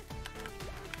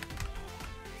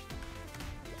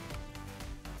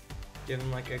 Give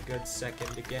him like a good second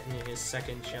to get in his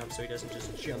second jump so he doesn't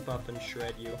just jump up and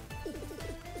shred you. Ooh,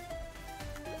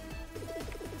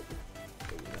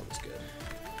 that was good.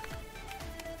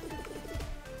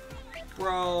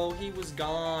 Bro, he was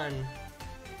gone.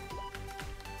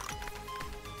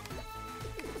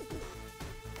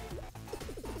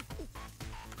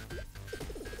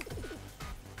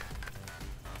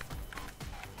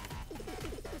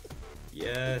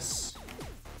 Yes.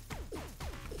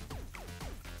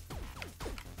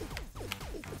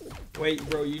 Wait,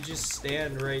 bro, you just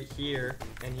stand right here,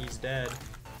 and he's dead.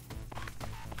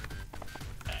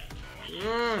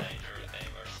 Bro,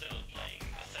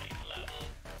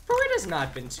 it has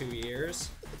not been 2 years.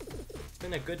 It's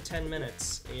been a good 10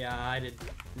 minutes. Yeah, I did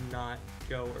not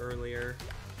go earlier.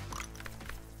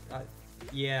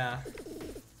 Yeah.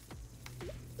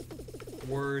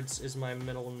 Words is my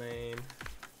middle name.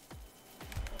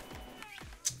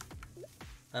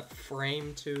 A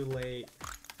frame too late.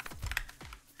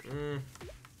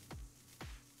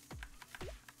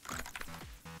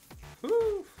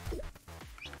 Whew.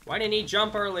 Why didn't he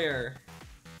jump earlier?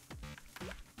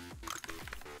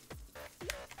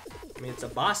 I mean, it's a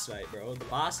boss fight, bro. The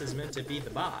boss is meant to be the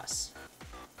boss.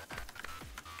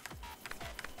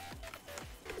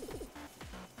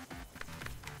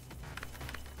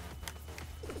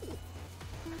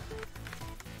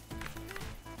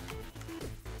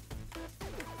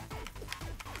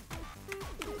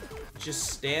 Just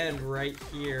stand right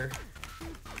here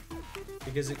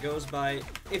because it goes by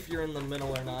if you're in the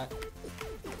middle or not.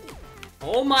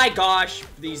 Oh my gosh,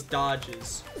 these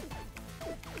dodges.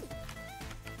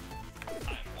 I'm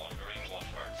wondering what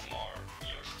hurts more,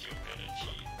 your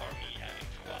stupidity or me having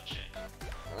to watch it.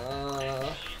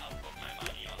 Actually, I'll put my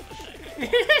money on the second.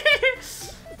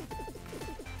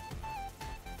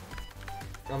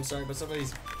 I'm sorry, but some of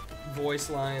these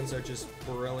voice lines are just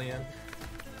brilliant.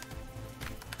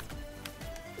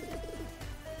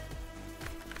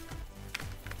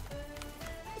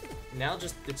 Now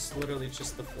it's literally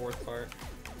just the fourth part.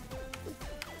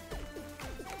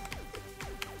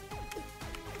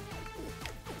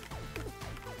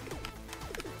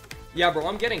 Yeah, bro,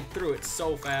 I'm getting through it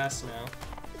so fast now.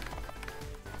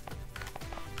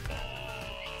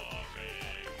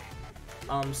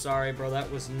 I'm sorry, bro,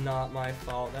 that was not my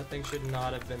fault. That thing should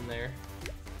not have been there.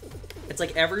 It's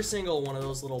like every single one of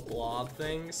those little blob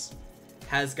things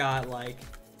has got, like,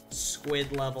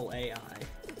 squid level AI.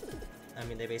 I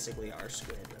mean, they basically are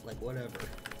squid, but like, whatever.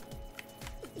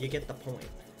 You get the point.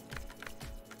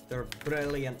 They're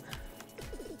brilliant.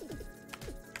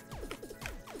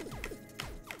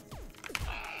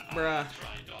 Bruh.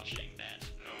 Try dodging that.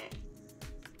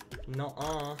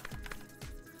 Nuh-uh.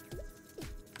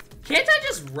 Can't I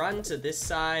just run to this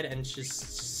side and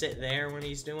just sit there when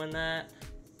he's doing that?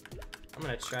 I'm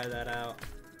gonna try that out.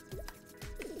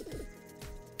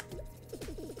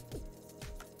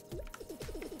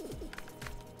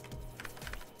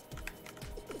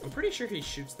 I'm pretty sure he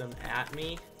shoots them at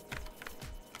me.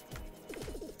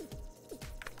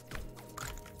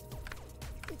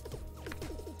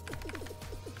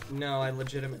 No, I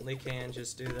legitimately can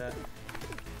just do that.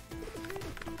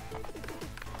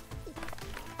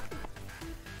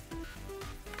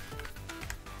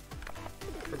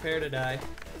 Prepare to die.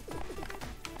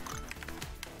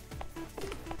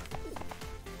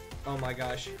 Oh my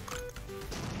gosh.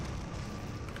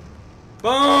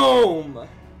 Boom!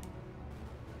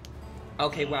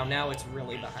 Okay, wow, now it's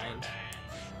really behind.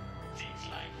 Seems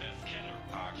like this killer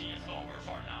party is over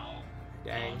for now.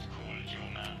 Dang. Not cool,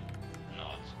 human.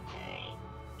 Not cool.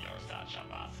 You're such a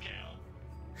buzzkill.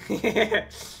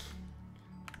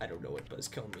 I don't know what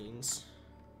buzzkill means.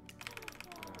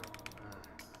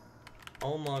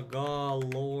 Oh my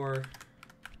god, lore.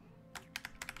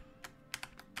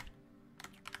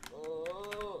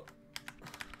 Oh.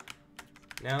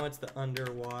 Now it's the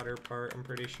underwater part, I'm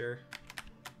pretty sure.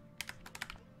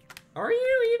 Are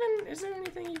you even? Is there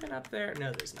anything even up there?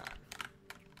 No, there's not.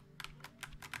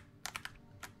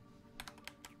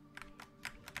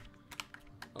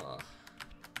 Ugh.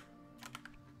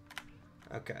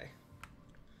 Okay.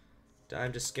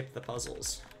 Time to skip the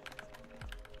puzzles.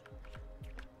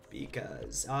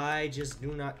 Because I just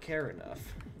do not care enough.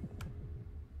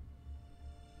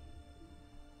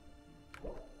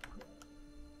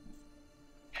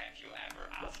 Have you ever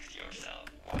asked yourself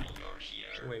why you're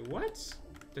here? Wait, what?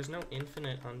 There's no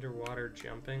infinite underwater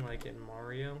jumping like in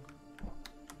Mario?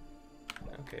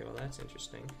 Okay, well that's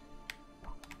interesting.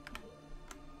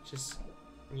 Just,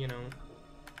 you know,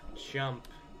 jump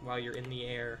while you're in the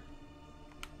air.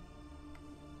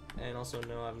 And also,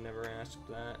 no, I've never asked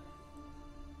that.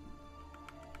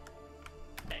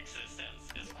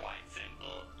 Existence is quite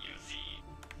simple, you see.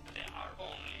 There are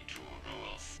only two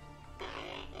rules.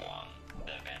 Rule 1.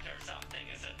 The better something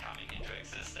is at coming into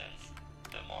existence,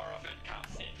 the more of it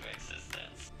comes into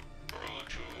existence. Rule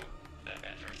 2. The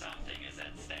better something is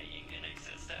at staying in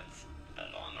existence,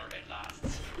 the longer it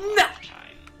lasts through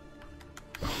time.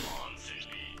 Come on,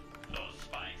 silly. Those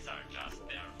spikes are just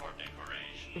there for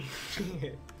decoration.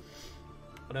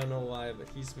 I don't know why, but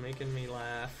he's making me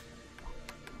laugh.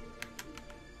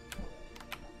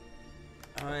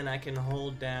 Oh, and I can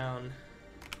hold down.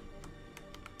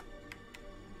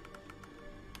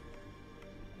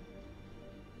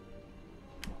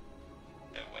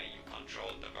 The way you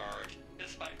control the bird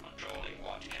is by controlling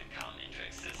what can come into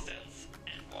existence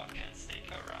and what can stick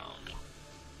around.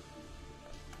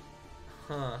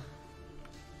 Huh.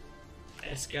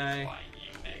 This guy why you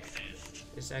exist.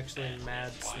 is actually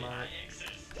mad That is why smart. I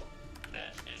exist.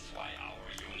 That is why our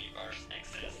universe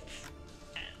exists.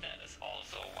 And that is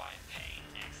also why pain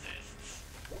exists.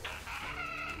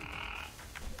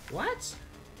 What?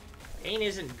 Pain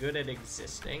isn't good at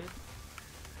existing.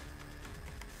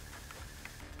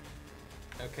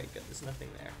 Okay, good. There's nothing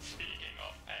there. Speaking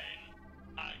of pain,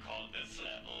 I call this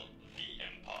level the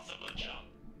impossible jump.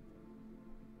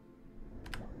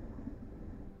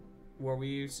 What were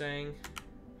you saying?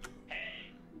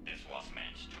 Hey, this was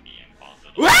meant to be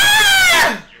impossible.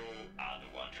 Ah! You are the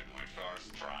one to do it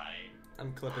first try.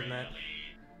 I'm clipping that.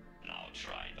 Really? Now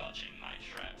try dodging my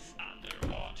traps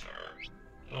underwater.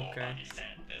 Nobody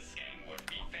said this game would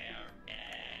be fair.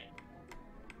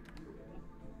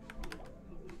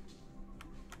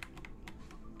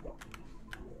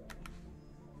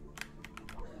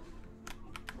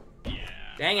 Yeah.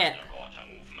 Dang it. Underwater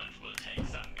movement will take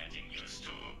some getting used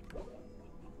to.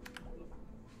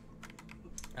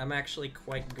 I'm actually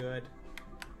quite good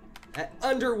at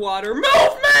underwater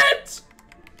movement!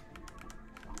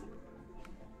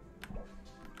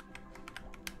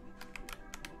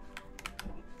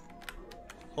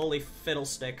 Holy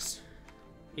fiddlesticks.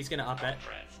 He's gonna up it.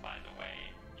 Friends, by the way,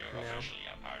 you're No. officially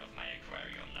a part of my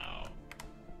aquarium now.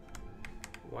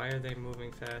 Why are they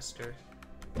moving faster?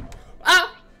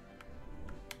 Ah!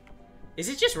 Is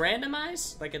it just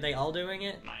randomized? Like, are they all doing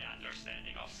it? My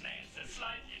understanding of snails is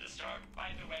slightly disturbed by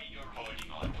the way you're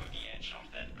holding on to the edge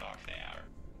of that block there.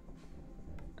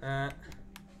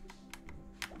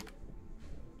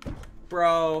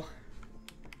 Bro.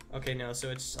 Okay, no, so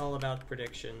it's all about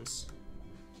predictions.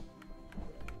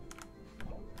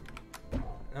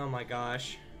 Oh my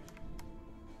gosh.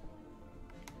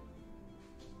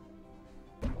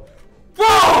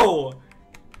 Whoa!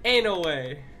 Ain't no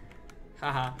way.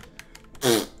 Haha.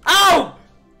 Ow!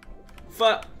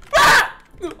 Fuck. Ah!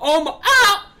 Oh my.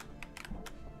 Ah!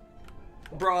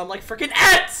 Bro, I'm like freaking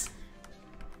ants!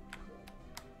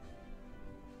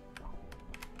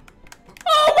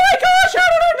 Oh my gosh, how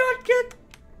did I not get?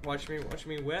 Watch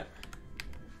me whip.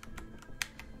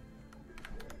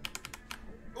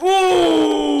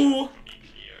 Ooh! To be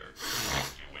clear,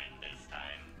 you win this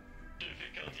time.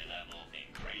 Difficulty level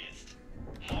increased.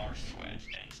 More sweat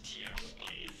and tears,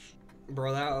 please.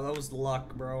 Bro, that was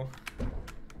luck, bro.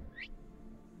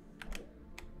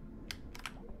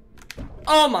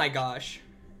 Oh my gosh.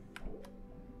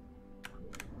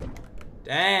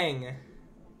 Dang.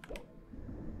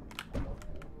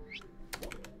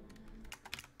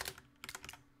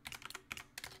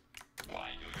 Why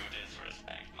do you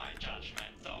disrespect my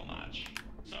judgment so much?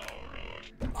 So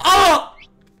rude. Oh!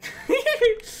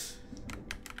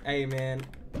 Hey, man.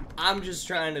 I'm just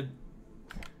trying to...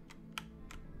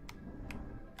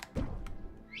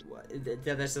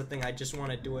 That's the thing. I just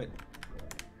want to do it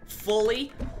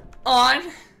fully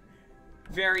on.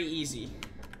 Very easy.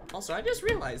 Also, I just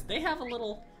realized they have a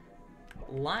little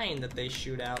line that they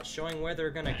shoot out, showing where they're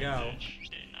gonna go.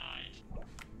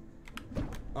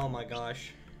 Oh my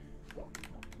gosh.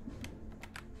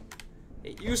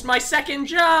 It used my second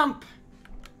jump!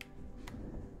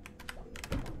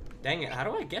 Dang it, how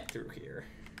do I get through here?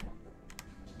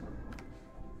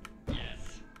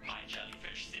 Yes, my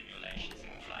jellyfish simulations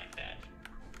move like that.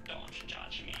 Don't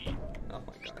judge me. Oh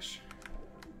my gosh.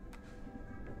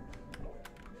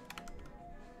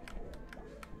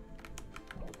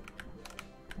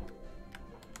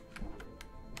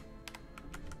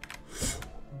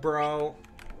 Bro.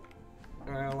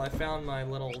 Well, I found my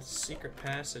little secret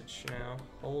passage now.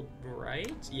 Hold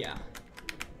right? Yeah.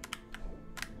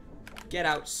 Get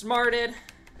outsmarted.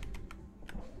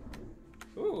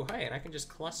 Ooh, hey, and I can just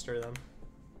cluster them.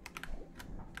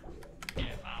 Give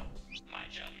up. My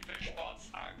jellyfish bots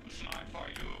are too smart for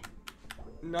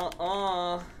you.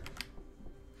 Nuh-uh.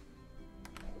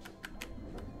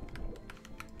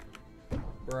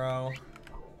 Bro.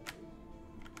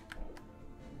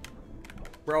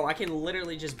 Bro, I can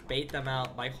literally just bait them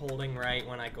out by holding right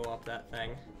when I go up that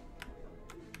thing.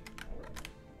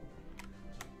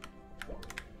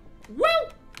 Woo!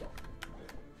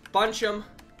 Bunch 'em.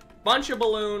 Bunch of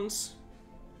balloons.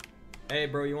 Hey,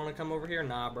 bro, you want to come over here?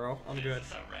 Nah, bro, I'm good. This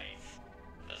is a race.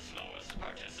 The slowest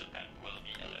participant will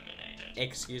be eliminated.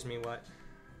 Excuse me, what?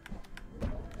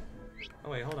 Oh,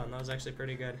 wait, hold on. That was actually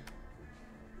pretty good.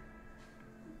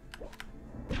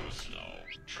 Too slow.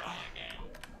 Try again.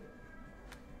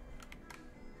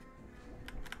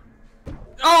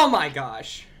 Oh my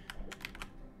gosh.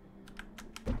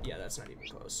 Yeah, that's not even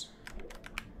close.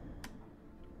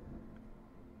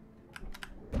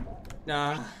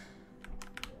 Nah.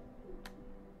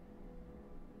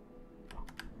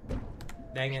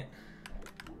 Dang it.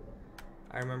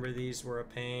 I remember these were a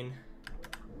pain.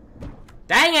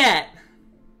 Dang it!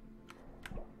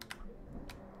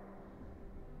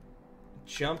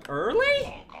 Jump early?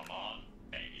 Oh, come on.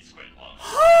 Baby squid wants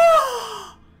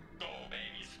Go,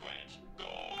 baby squid. Go.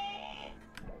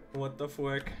 What the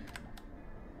frick?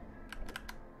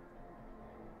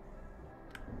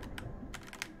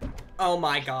 Oh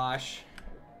my gosh.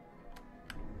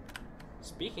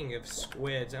 Speaking of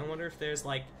squids, I wonder if there's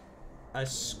like a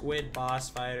squid boss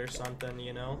fight or something,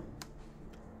 you know?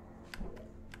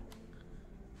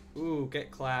 Ooh,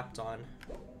 get clapped on.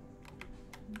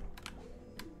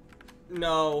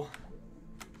 No.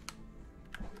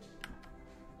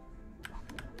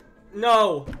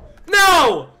 No!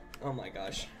 No! Oh my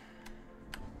gosh.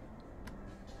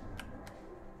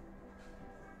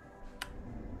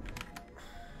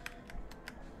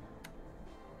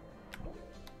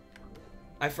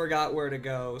 I forgot where to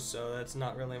go, so that's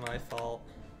not really my fault.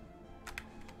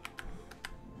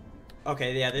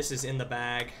 Okay, yeah, this is in the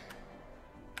bag.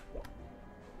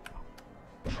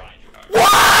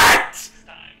 What?!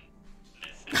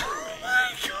 Oh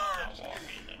my god!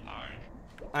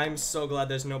 I'm so glad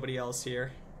there's nobody else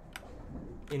here.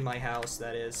 In my house,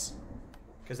 that is.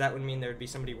 Because that would mean there would be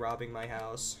somebody robbing my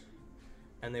house.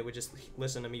 And they would just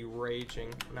listen to me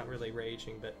raging. Not really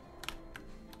raging, but...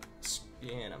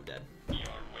 Yeah, and I'm dead. Your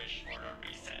wish for a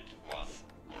reset was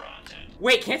granted.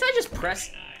 Wait, can't I just press...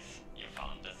 Very nice. You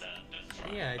found the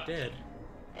self-destruct Yeah, I button. did.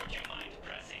 Would you mind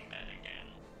pressing that again?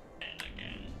 And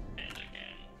again, and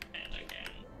again, and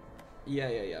again.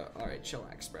 Yeah. Alright,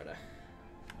 chillax, brother.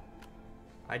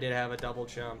 I did have a double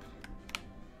jump.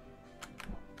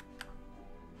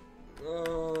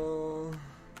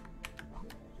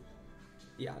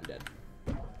 Yeah, I'm dead.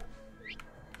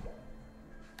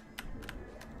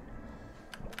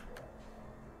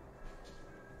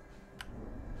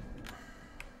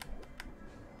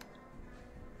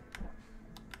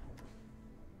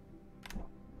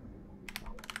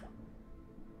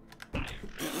 You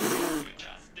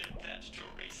just did that to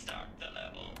restart the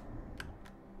level.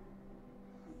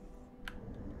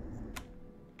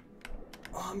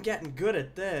 Oh, I'm getting good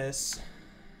at this.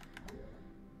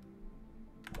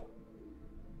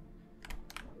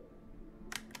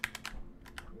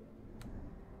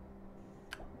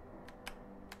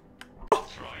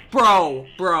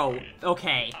 Bro,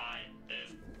 okay.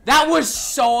 That was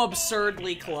so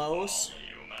absurdly close.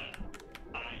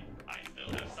 I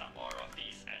still have some more of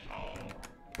these at home.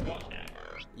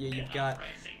 Whatever. Yeah, you've Enough got...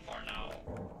 racing for now.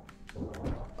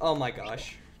 Oh my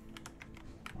gosh.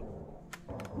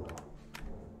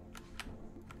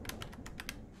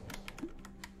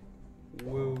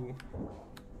 Woo.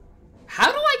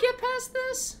 How do I get past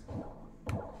this?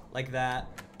 Like that.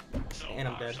 So And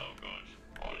I'm far, dead. so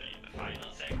good. Only the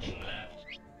final section left.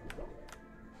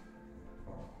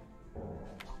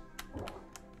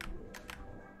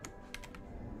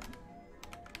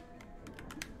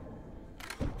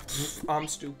 I'm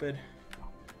stupid.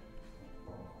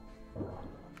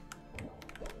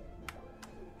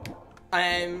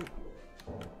 I'm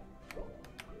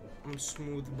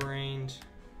smooth-brained.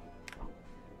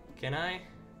 Can I?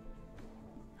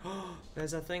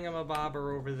 There's a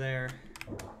thingamabobber over there.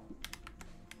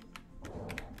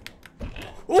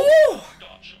 Ooh!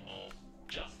 Dodgeable.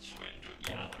 Just swim to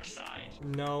the other side.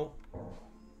 No.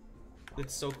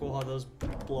 It's so cool how those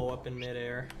blow up in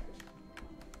midair.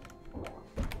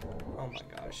 Oh my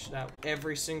gosh, that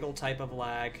every single type of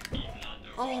lag. Even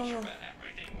underwater, where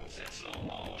everything moves in slow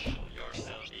motion, you're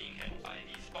still being hit by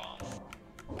these bombs.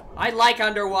 I like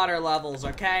underwater levels,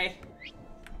 okay?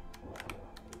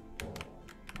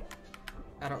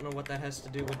 I don't know what that has to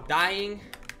do with dying.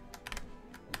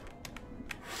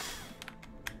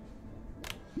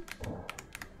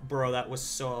 Bro, that was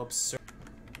so absurd.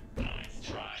 Nice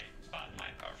try, but my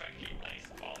perfectly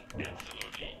placed bomb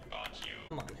absolutely got you.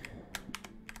 Come on.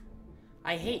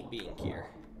 I hate being here.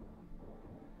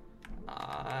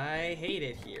 I hate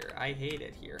it here. I hate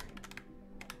it here.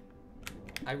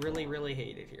 I really, really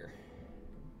hate it here.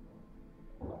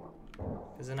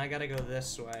 Because then I gotta go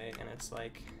this way, and it's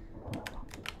like...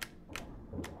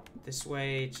 This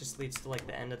way just leads to like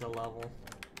the end of the level.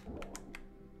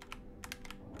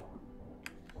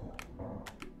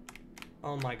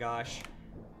 Oh my gosh.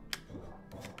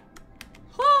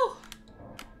 Whew!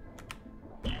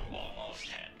 You almost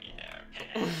had me there.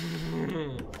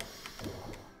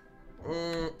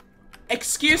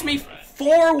 Excuse me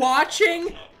for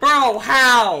watching? Bro,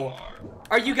 how?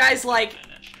 Are you guys like...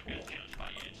 Managed to get killed by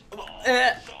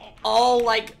it. all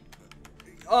like...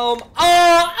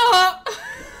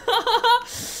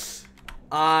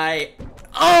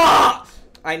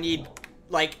 I need,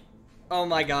 like... Oh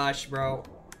my gosh, bro.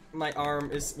 My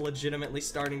arm is legitimately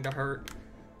starting to hurt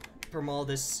from all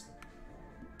this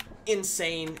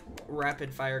insane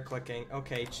rapid fire clicking.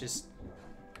 Okay, just...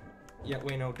 Yeah,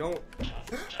 wait, no, don't...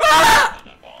 Ah!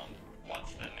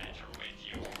 What's the matter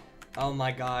with you? Oh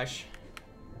my gosh.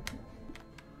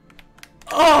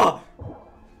 Oh!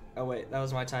 Oh wait, that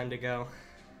was my time to go.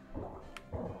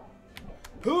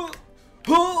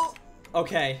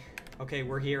 Okay. Okay,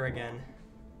 we're here again.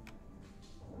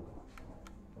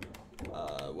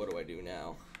 What do I do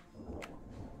now?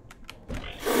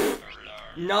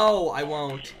 No, I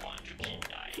won't.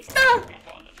 Ah!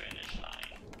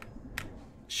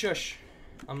 Shush.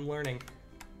 I'm learning.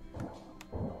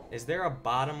 Is there a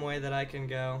bottom way that I can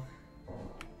go?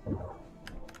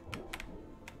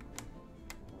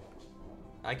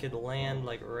 I could land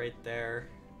like right there.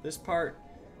 This part,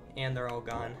 and they're all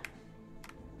gone.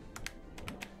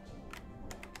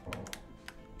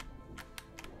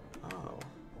 Oh.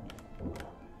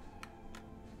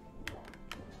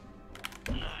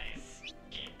 Nice.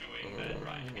 Keep doing that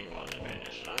right before the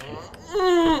finish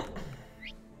line.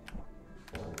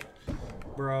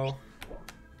 Bro.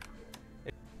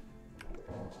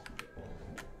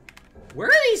 Where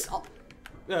are these?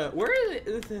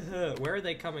 Where are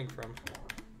they coming from?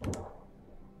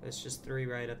 It's just 3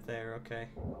 right up there. Okay.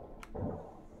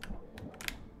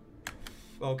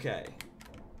 Okay.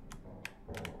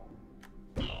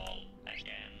 Lol,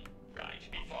 again, right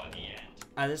before the end.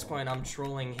 At this point, I'm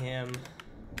trolling him.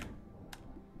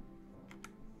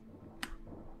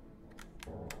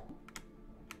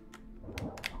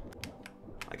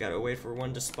 I gotta wait for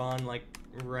one to spawn, like,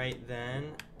 right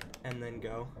then, and then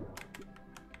go.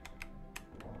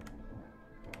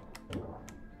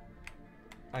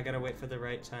 I gotta wait for the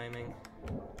right timing.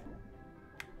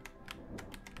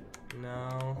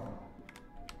 No.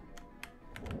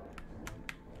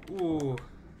 Ooh.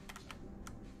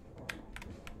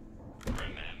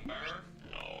 Remember,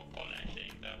 no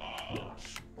collecting the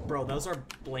balls. Bro, those are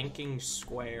blinking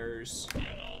squares. You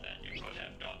know that you could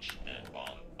have dodged that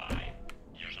bomb by,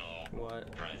 you know,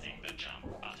 What? pressing the jump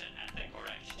button at the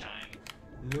correct time.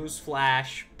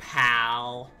 Newsflash,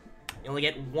 pal. You only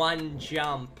get 1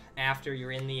 jump after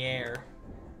you're in the air.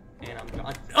 And I'm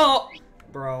gone. Oh!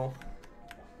 Bro.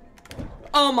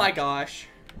 Oh my gosh.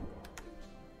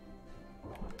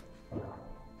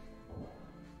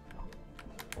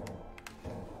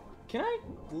 Can I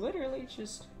literally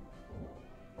just...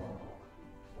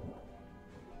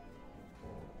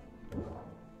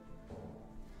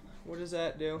 What does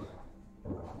that do?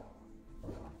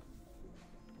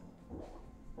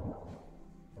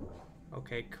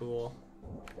 Okay, cool.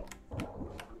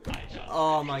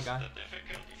 Oh my god. The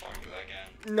difficulty for you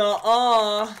again.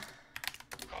 Nuh-uh.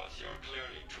 Because you're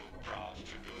clearly too proud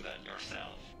to do that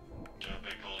yourself.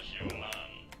 Typical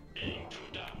human. Being too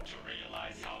dumb to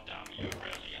realize how dumb you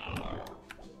really are.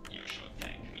 You should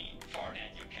thank me for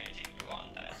educating you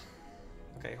on that.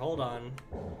 Okay, hold on.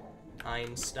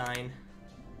 Einstein.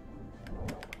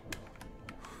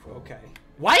 Okay.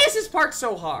 Why is this part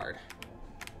so hard?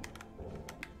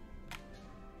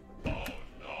 Oh no!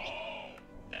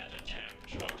 That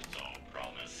attempt looked so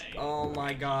promising. Oh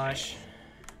my gosh.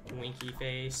 Winky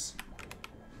face.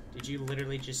 Did you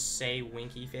literally just say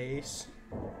winky face?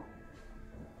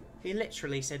 He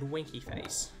literally said winky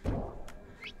face.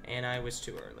 And I was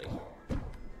too early.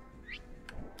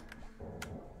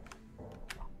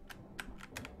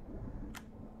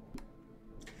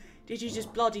 Did you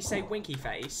just bloody say winky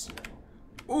face?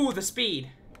 Ooh, the speed.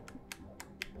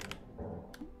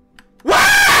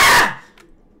 Wah!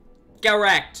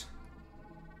 Correct.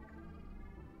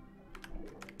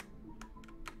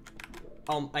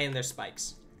 And there's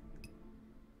spikes.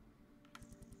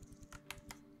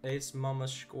 It's Mama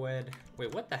Squid.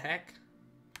 Wait, what the heck?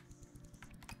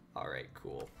 Alright,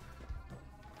 cool.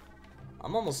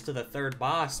 I'm almost to the third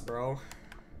boss, bro.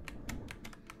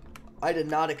 I did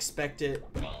not expect it.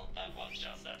 Well, that was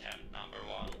just attempt number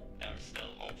 1. There's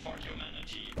still hope for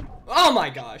humanity. Oh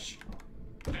my gosh.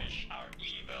 Fish are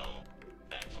evil.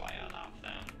 That's why I love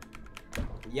them.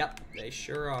 Yep, they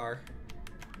sure are.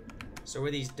 So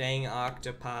are these dang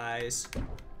octopi's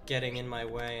getting in my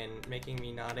way and making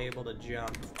me not able to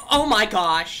jump. Oh my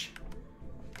gosh!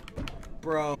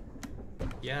 Bro.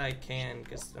 Yeah, I can,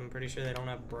 because I'm pretty sure they don't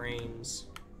have brains.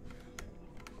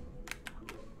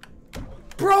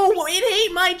 Bro, it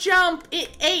ate my jump! It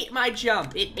ate my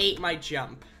jump! It ate my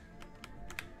jump.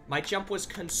 My jump was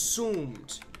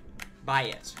consumed by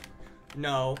it.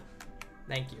 No.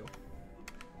 Thank you.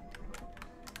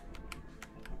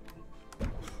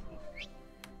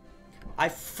 I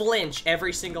flinch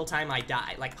every single time I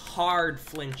die. Like, hard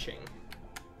flinching.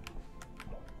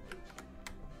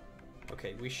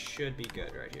 Okay, we should be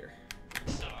good right here.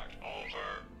 Start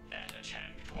over. That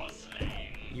attempt was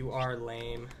lame. You are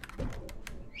lame.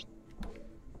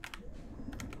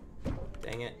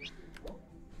 Dang it.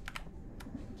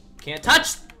 Can't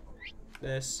touch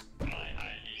this. My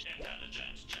highly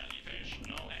intelligent jellyfish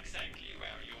know exactly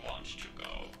where you want to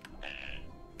go.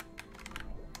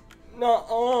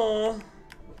 No.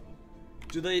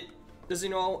 Does he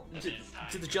know?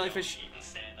 Do the jellyfish? Even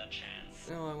stand a chance.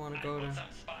 No, I want to go Put to some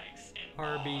spikes in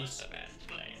Arby's. all the best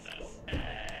places.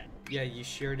 Yeah, you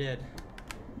sure did.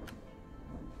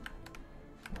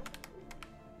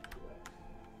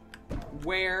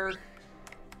 Where?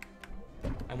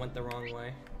 I went the wrong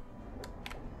way.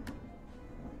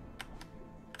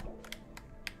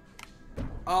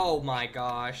 Oh my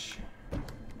gosh.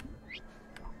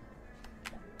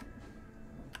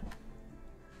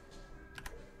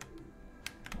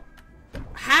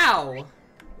 How?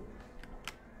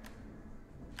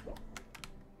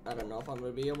 I don't know if I'm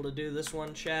gonna be able to do this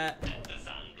one, chat. Did the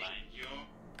sun blind you?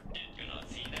 Did you not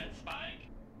see that spike?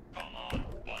 Come on,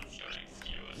 what's your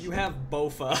excuse? You have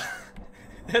Bofa.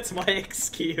 That's my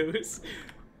excuse.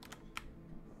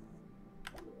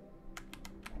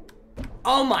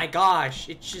 Oh my gosh,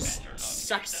 it just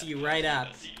sucks you right up.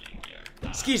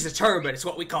 Excuse the term, but it's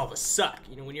what we call the suck.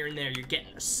 You know, when you're in there, you're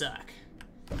getting the suck.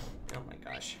 Oh my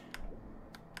gosh.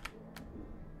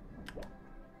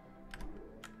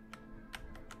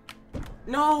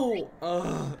 No!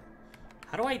 Ugh.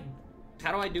 How do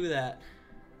I do that?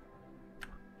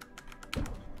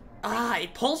 Ah,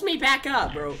 it pulls me back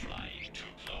up, bro. Flying too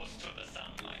close to the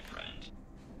sun, my friend.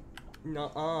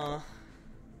 Nuh-uh.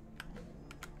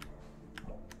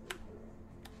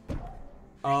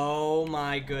 Oh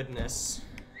my goodness.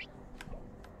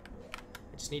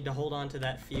 I just need to hold on to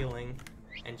that feeling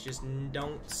and just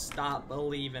don't stop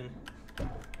believing.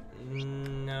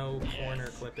 No corner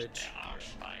clippage. There are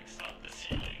spikes on the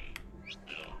ceiling.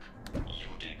 Look, you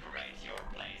decorate your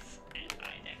place, and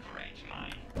I decorate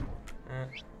mine.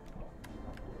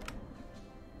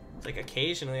 It's like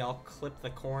occasionally I'll clip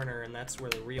the corner and that's where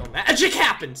the real magic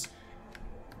happens!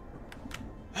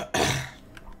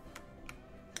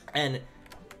 And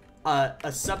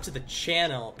a sub to the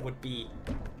channel would be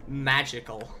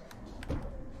magical.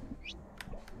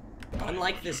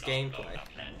 Unlike this gameplay.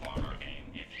 Platformer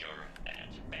game if you're that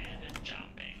bad at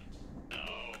jumping.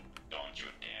 No, don't you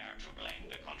dare to blame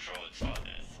the controls for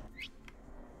this.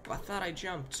 I thought I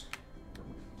jumped.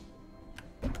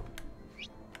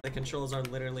 The controls are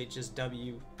literally just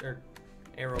W or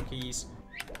arrow keys.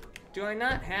 Do I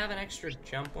not have an extra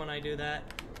jump when I do that?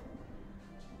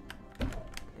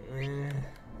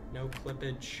 No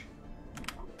clippage.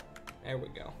 There we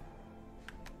go.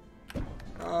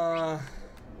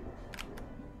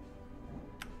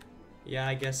 Yeah,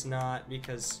 I guess not,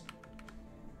 because,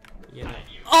 you know.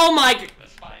 Oh my god! The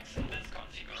spikes in this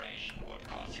configuration would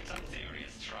cause you some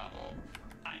serious trouble.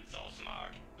 I'm so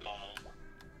smart,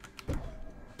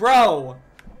 Bro!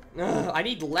 Ugh, I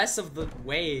need less of the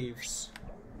waves.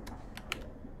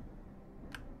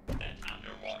 That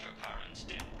underwater current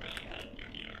didn't really help you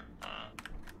here, huh?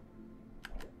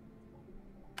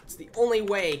 It's the only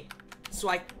way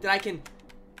that I can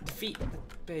defeat the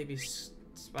baby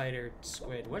spider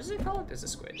squid. What is it called? It's a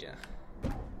squid, yeah.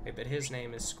 Wait, but his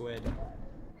name is Squid.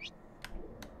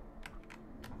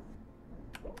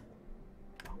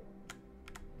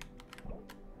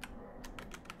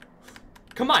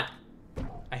 Come on!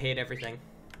 I hate everything.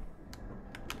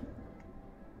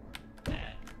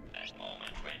 That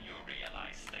moment when you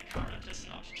realize the current is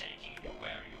not taking you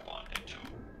where you want it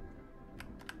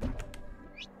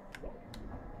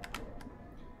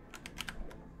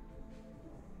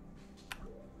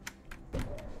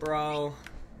to. Bro.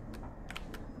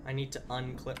 I need to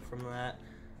unclip from that.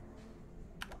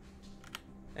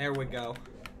 There we go.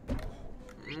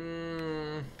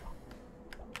 You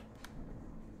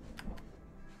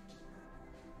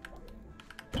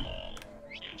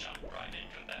jumped right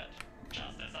into that,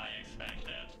 just as I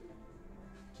expected.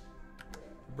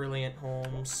 Brilliant,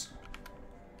 Holmes.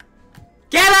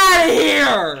 Get out of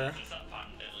here! This is a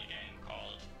fun little game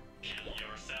called Kill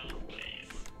Yourself,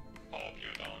 Please. Hope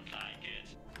you don't like it.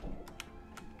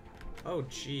 Oh,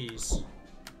 jeez.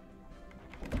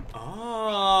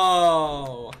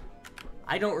 Oh!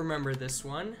 I don't remember this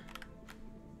one.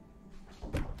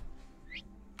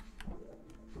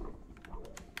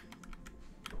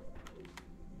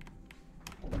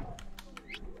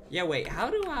 Yeah, wait, how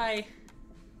do I...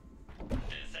 This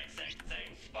exact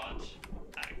same spot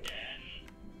again.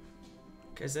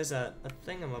 Because there's a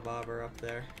thingamabobber up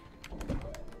there.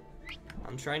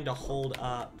 I'm trying to hold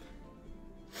up.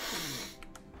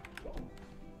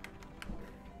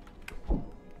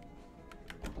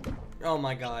 Oh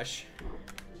my gosh.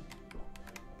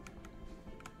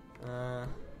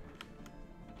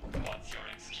 What's your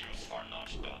excuse for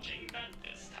not dodging that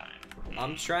this time?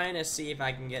 I'm trying to see if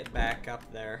I can get back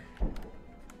up there.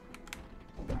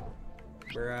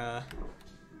 Bruh.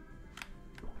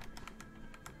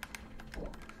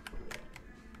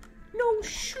 No,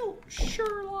 shoot,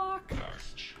 Sherlock.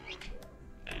 First shoot,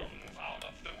 then move out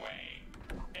of the way.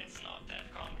 It's not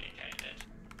that complicated.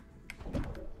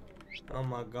 Oh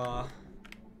my god.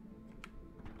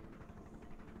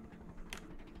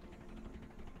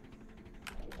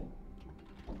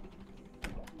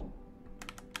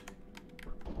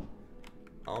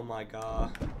 Oh my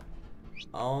god.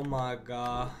 Oh my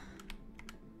god.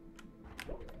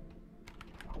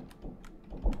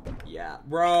 Yeah,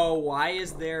 bro, why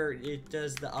is there, it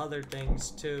does the other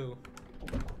things too.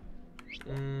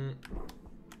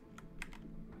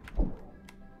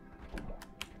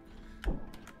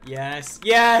 Yes,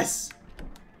 yes!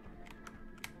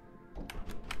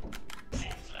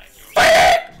 Seems like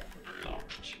you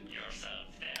blocked yourself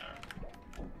there.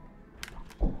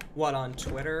 What, on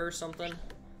Twitter or something?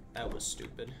 That was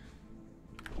stupid.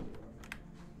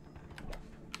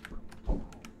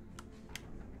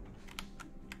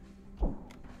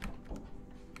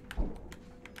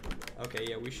 Okay,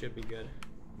 yeah, we should be good.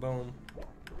 Boom.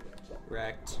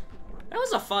 Wrecked. That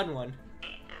was a fun one. The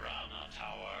Piranha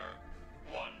Tower,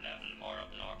 one level more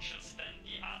obnoxious than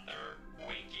the other.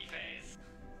 Winky face.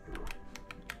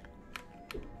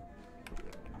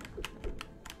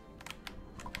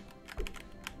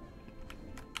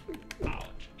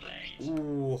 Outplayed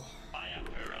Ooh. by a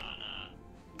piranha.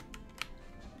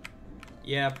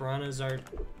 Yeah, piranhas are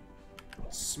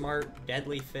smart,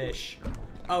 deadly fish.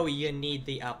 Oh, you need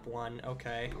the up one.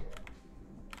 Okay.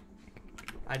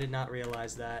 I did not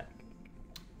realize that.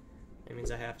 It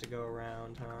means I have to go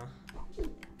around, huh?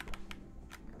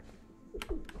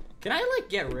 Can I, like,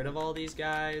 get rid of all these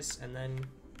guys and then...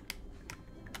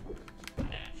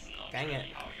 That's not Dang really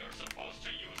it. how you're supposed to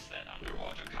use that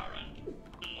underwater current.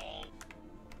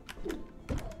 No.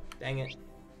 Dang it.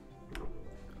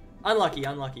 Unlucky,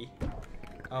 unlucky.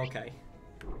 Okay.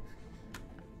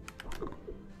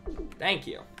 Thank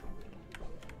you.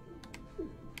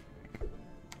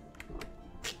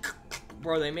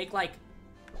 Bro, they make like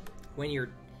when you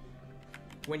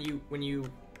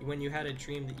had a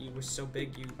dream that you was so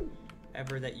big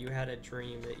that you had a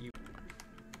dream that you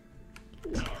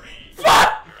Sorry.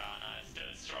 Piranha is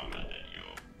still stronger than you.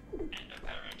 And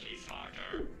apparently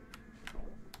smarter.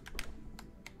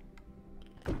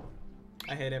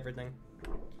 I hate everything.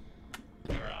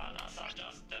 Piranhas are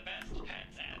just the best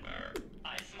pets ever.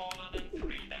 I'm smaller than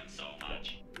 3 them so much.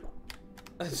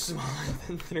 Smaller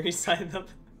than 3 side up.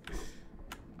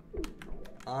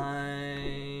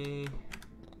 I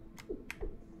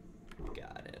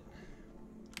got it.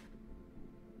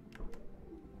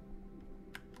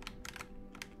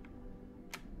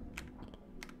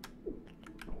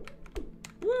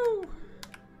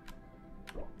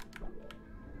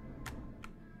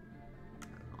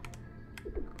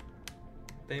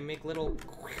 They make little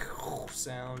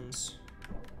sounds.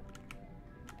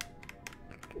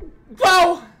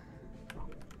 Whoa!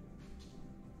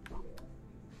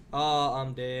 Oh,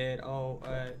 I'm dead. Oh,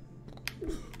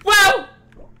 whoa!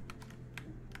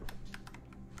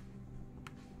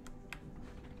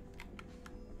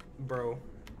 Bro.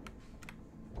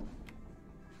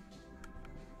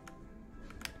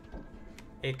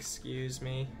 Excuse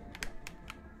me.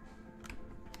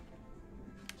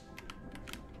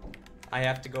 I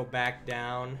have to go back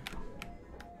down.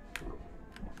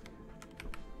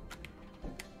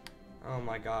 Oh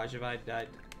my gosh, if I died.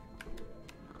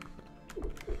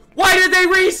 Why did they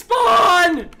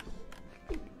respawn?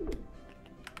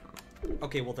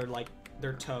 Okay, well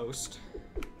they're toast.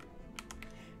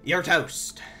 You're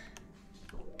toast.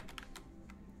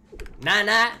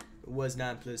 9 was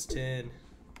 9 plus 10.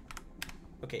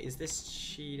 Okay, is this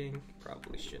cheating?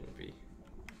 Probably shouldn't be.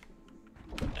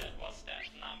 That was step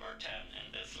number 10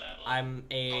 in this level. I'm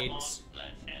AIDS. Come on,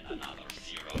 let's add another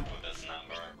 0 to this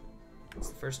number. It's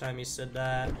the first time you said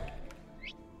that.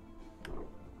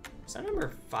 Is that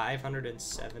number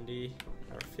 570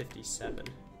 or 57?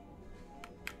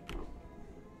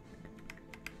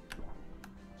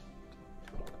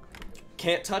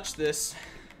 Can't touch this.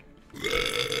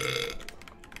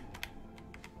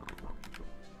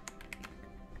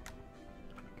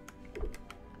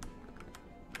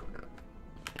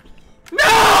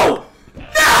 No!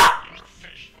 No!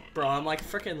 Bro, I'm like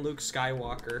freaking Luke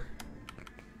Skywalker.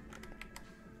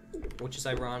 Which is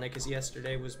ironic, because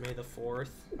yesterday was May the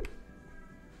 4th.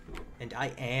 And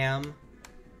I am.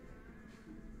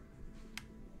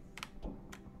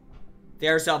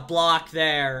 There's a block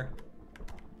there.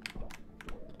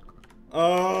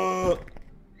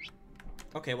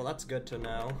 Okay, well that's good to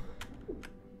know.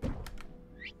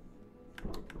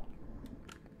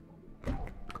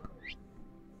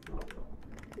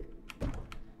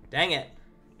 Dang it.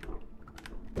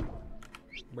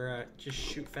 Bruh, just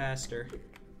shoot faster.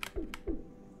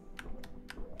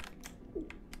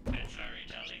 It's very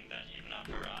telling that even a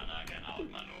piranha can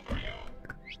outmaneuver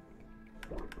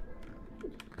you.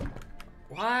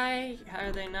 Why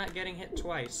are they not getting hit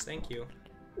twice? Thank you.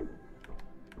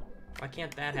 Why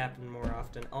can't that happen more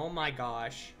often? Oh my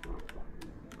gosh.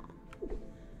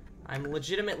 I'm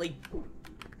legitimately...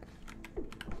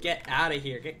 Get out of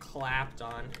here. Get clapped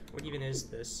on. What even is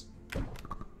this?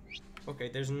 Okay,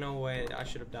 there's no way I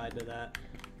should have died to that.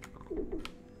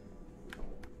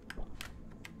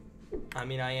 I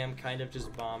mean, I am kind of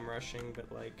just bomb rushing,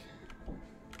 but like...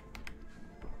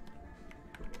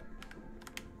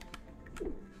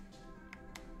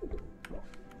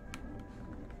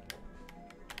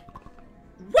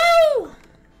 Woo!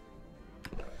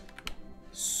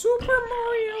 Super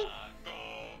Mario!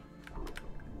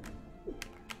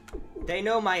 They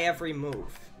know my every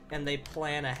move, and they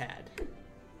plan ahead.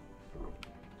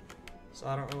 So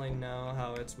I don't really know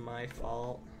how it's my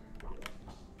fault.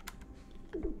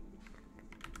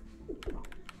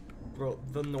 Bro,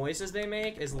 the noises they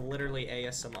make is literally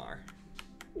ASMR.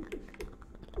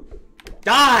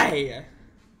 Die!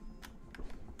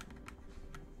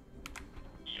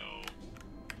 Yo.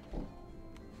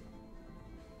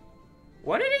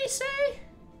 What did he say?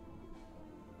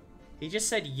 He just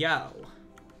said yo.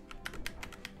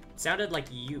 It sounded like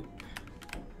you.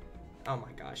 Oh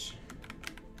my gosh.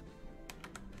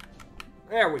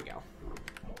 There we go.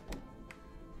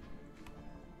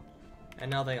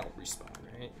 And now they all respawn,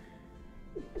 right?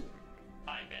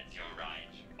 I bet you're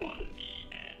right on the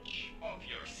edge of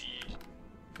your seat.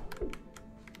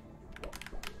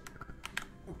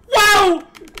 Wow!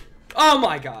 Oh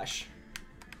my gosh.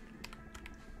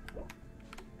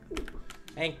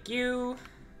 Thank you.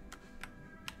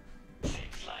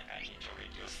 Seems like I need to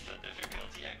reduce the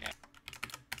difficulty again.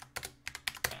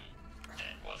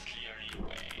 That was clearly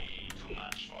way too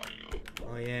much for you.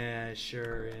 Oh yeah,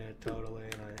 sure, yeah, totally.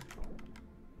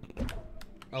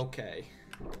 Okay.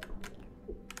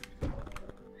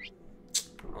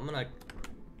 I'm gonna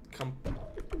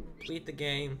complete the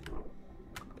game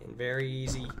in very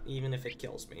easy, even if it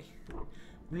kills me.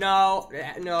 No,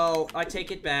 no, I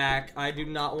take it back. I do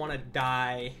not want to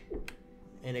die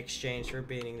in exchange for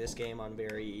beating this game on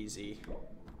very easy.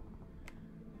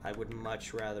 I would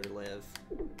much rather live.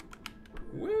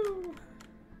 Woo!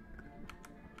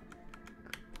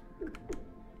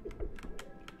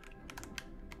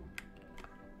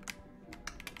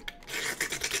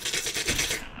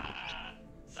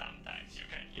 Sometimes you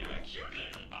can hear a cute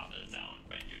little bubble sound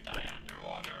when you die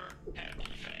underwater.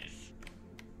 Happy face.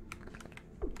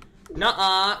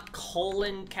 Nuh-uh.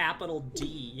 Colon capital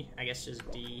D. I guess just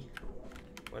D.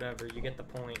 Whatever, you get the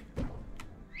point.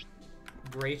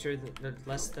 Greater than,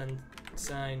 less than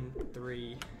Sign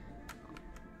 3.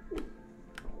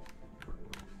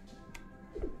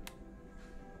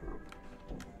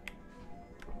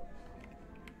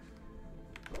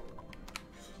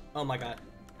 Oh my god.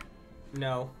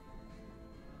 No.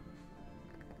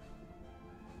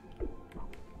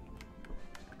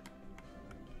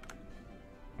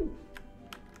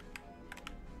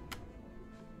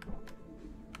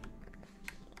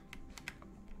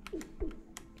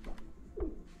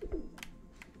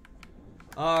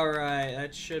 Alright,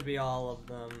 that should be all of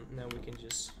them. Now we can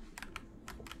just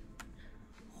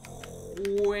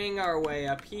wing our way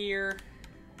up here.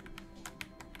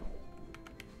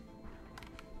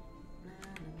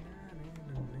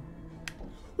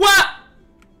 What?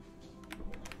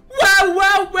 Wow,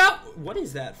 wow, wow! What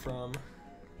is that from?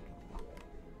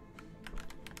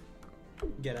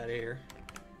 Get out of here.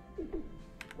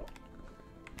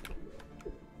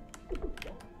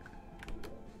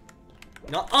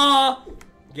 No,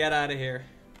 get out of here.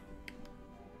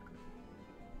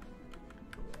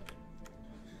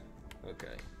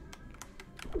 Okay.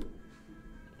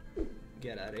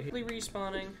 Get out of here.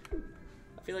 Respawning.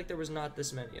 I feel like there was not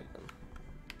this many of them.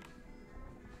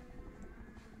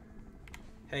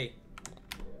 Hey,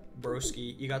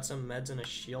 broski, you got some meds and a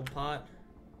shield pot?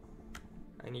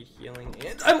 I need healing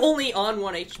and I'm only on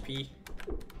 1 HP.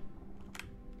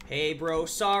 Hey bro,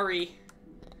 sorry.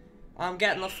 I'm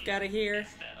getting the fuck out of here. Is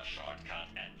that a shortcut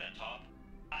at the top?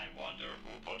 I wonder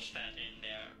who puts that in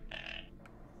there.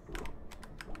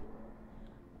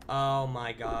 Oh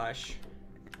my gosh.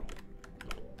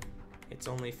 It's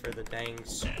only for the dang.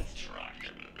 Destructible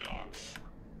blocks.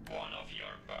 One of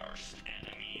your worst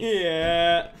enemies.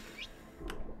 Yeah.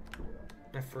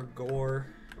 I for gore.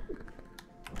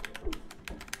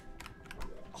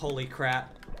 Holy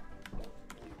crap.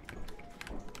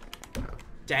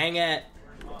 Dang it.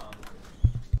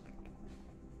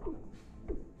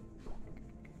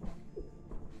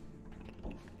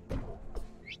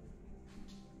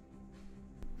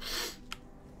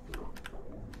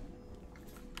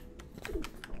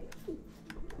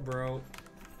 Bro.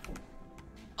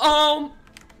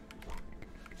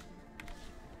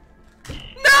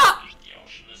 No!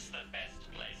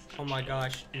 Oh my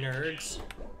gosh, nerds.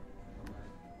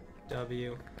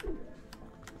 W.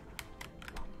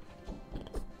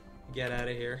 Get out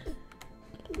of here.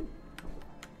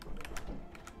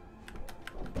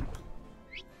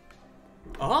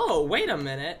 Oh, wait a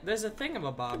minute. There's a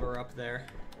thingamabobber up there.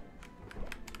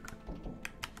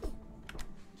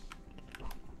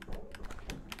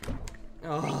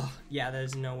 Oh, yeah,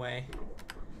 there's no way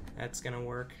that's gonna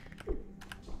work.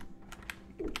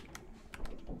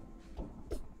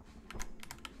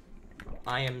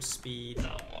 I am speed.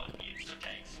 Someone needs to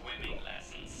take swimming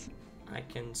lessons. I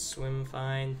can swim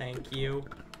fine, thank you.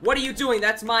 What are you doing?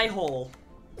 That's my hole.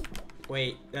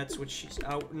 Wait, that's what she's.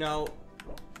 Oh, no.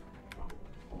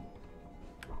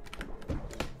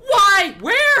 Why?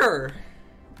 Where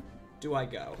do I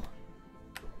go?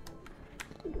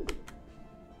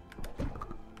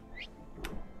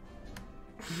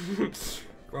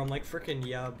 Bro, I'm like frickin'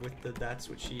 Yub with the that's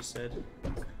what she said.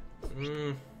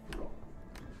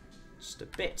 Just a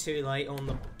bit too late on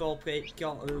the bobbit,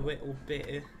 got a little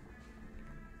bit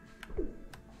of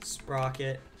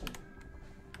sprocket.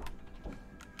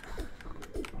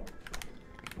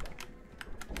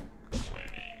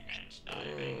 Swimming and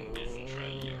diving isn't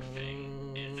really your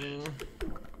thing, is it?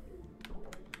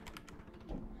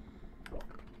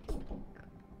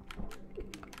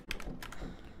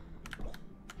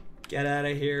 Get out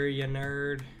of here, you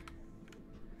nerd.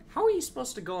 How are you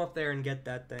supposed to go up there and get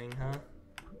that thing, huh?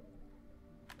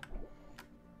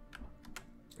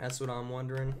 That's what I'm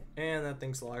wondering. And that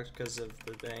thing's locked because of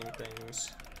the dang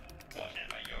things.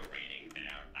 Whatever you're reading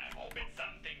there, I hope it's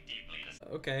something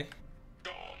deeply. Okay.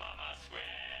 Go, Mama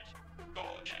Squid. Go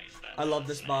chase that. I love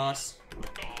this snail. boss.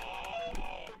 Go.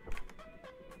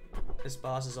 This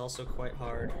boss is also quite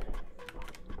hard.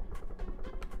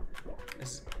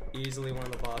 It's easily one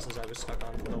of the bosses I was stuck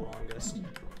on for the longest.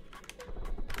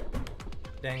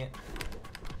 Dang it.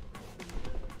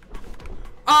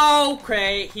 Oh,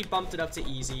 okay, he bumped it up to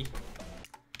easy.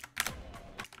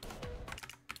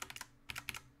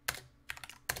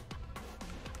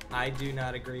 I do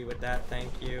not agree with that, thank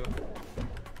you.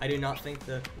 I do not think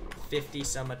the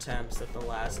 50-some attempts that the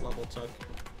last level took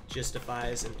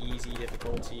justifies an easy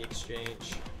difficulty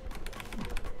exchange.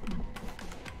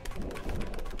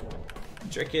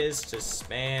 Trick is to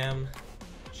spam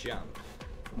jump.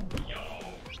 Yo,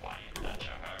 why in such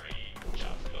a hurry?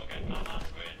 Just look at Mama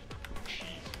Squid.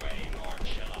 She's way more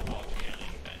chill about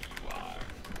killing than you are.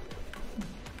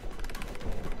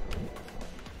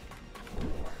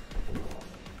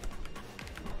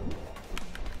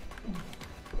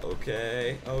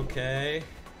 Okay, okay.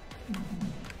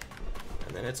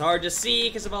 And then it's hard to see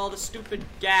because of all the stupid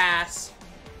gas.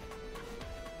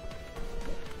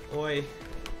 Oi.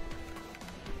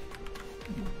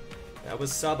 That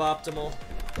was suboptimal.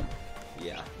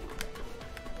 Yeah.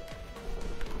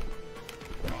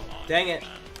 Dang it.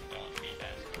 Don't be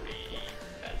that greedy.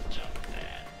 That's just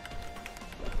that.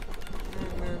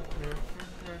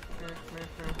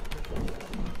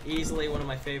 Easily one of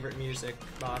my favorite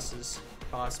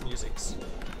boss musics.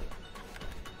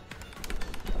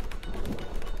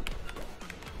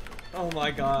 Oh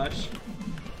my gosh.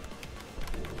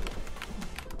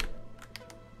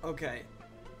 Okay.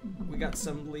 We got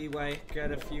some leeway.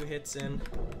 Got a few hits in.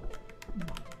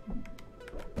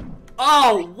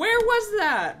 Oh, where was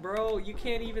that, bro? You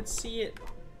can't even see it.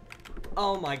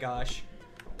 Oh my gosh.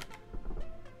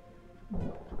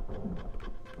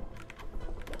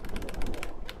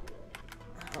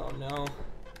 Oh no.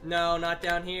 No, not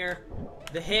down here.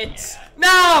 The hits.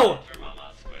 No!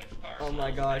 Oh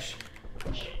my gosh.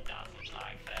 She doesn't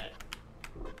like that.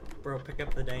 Bro, pick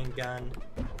up the dang gun.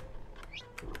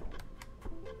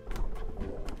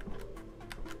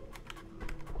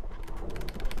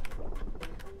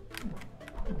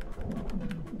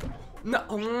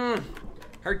 No,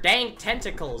 her dang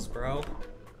tentacles, bro.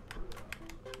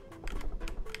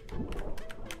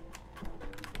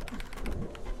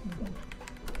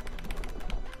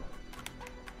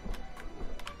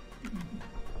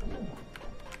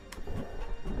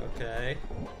 Okay.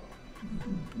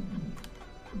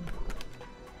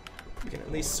 We can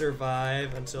at least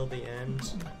survive until the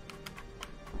end.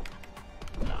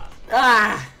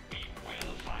 Ah! We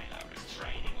will find a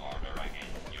restraining order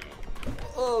against you.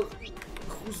 Oh,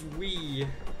 who's we?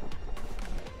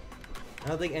 I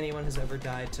don't think anyone has ever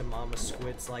died to Mama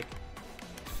Squid's, like,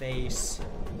 face.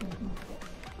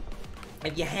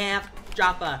 If you have,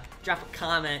 drop a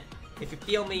comment. If you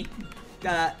feel me,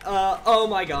 oh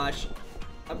my gosh.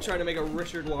 I'm trying to make a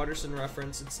Richard Watterson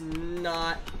reference. It's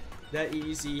not that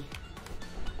easy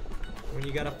when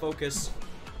you gotta focus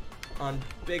on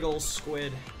big ol'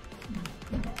 squid.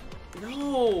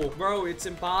 No, bro, it's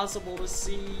impossible to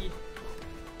see.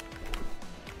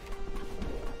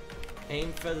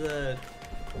 Aim for the...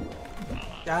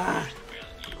 Ah!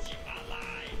 We'll eat you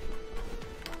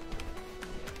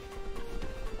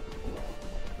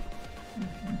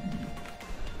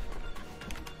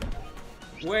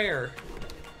alive. Where?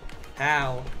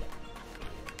 How?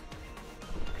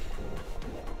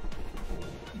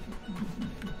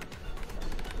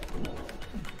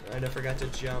 Right, I forgot to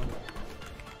jump.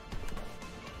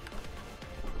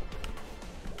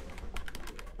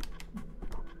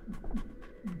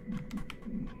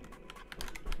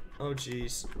 Oh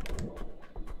jeez.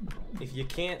 If you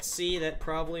can't see, that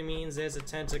probably means there's a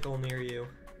tentacle near you.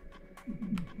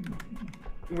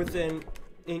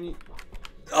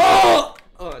 Oh!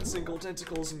 Oh, single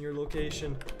tentacles in your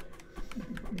location.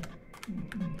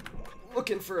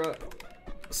 Looking for a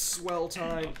swell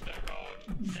time. Off the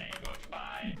road. Say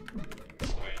goodbye.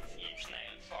 Squids eat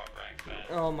snails for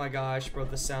breakfast. Oh my gosh, bro,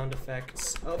 the sound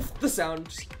effects of the sound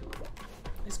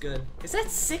is good. Is that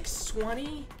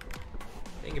 620?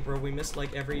 Dang it, bro, we missed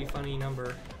like every funny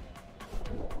number.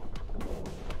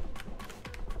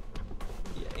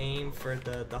 You aim for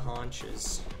the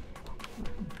haunches.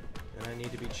 And I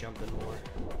need to be jumping more.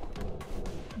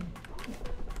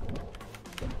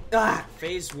 Ah!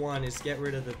 Phase 1 is get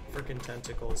rid of the frickin'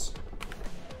 tentacles.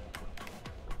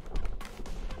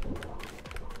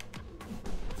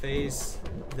 Phase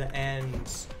the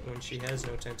end, when she has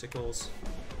no tentacles,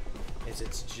 is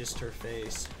it's just her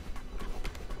face.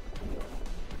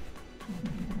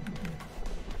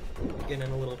 Getting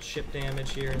a little chip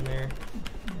damage here and there.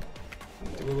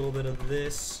 Do a little bit of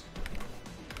this.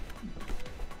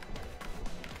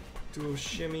 Do a little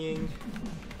shimmying.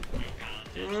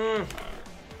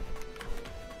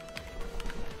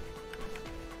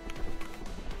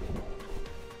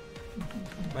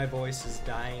 My voice is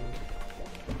dying.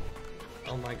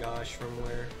 Oh my gosh, from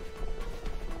where?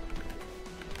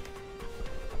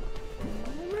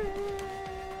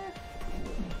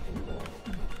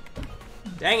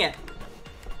 Dang it!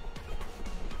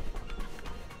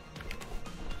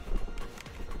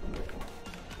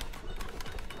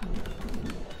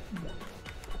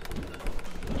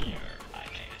 Here, I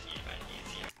made it even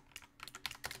easier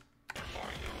for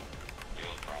you.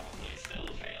 You'll probably still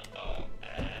fail though.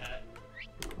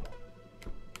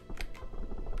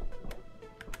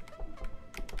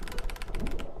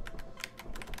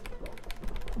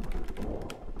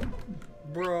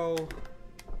 Bro.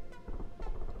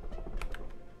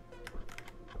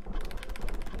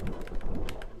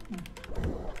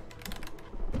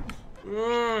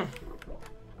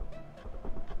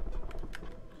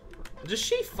 Does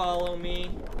she follow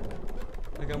me?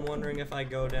 Like, I'm wondering if I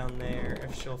go down there,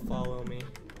 if she'll follow me.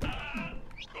 Good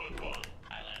one.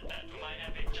 I'll add that to my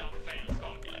epic jump fails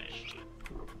compilation.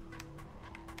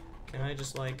 Can I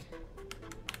just, like...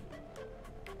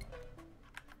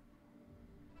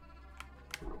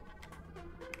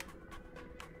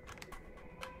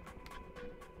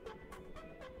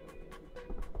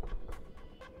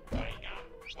 Wake up.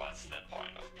 What's the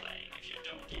point of playing if you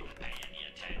don't even pay any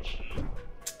attention?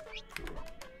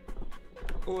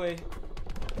 Oi.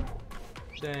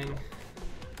 Dang.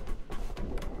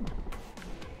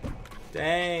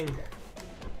 Dang.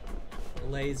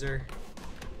 Laser.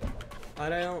 I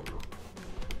don't...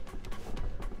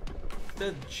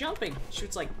 The jumping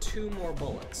shoots like 2 more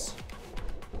bullets.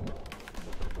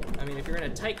 I mean, if you're in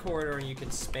a tight corridor and you can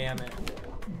spam it,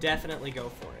 definitely go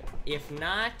for it. If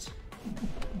not,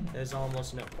 there's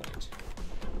almost no point.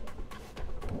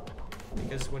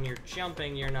 Because when you're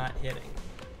jumping, you're not hitting.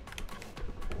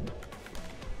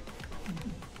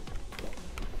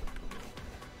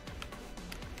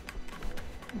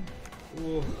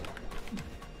 Ooh.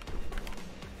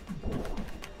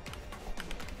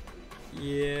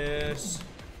 Yes.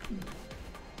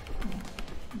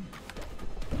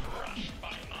 Crushed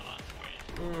by Mama's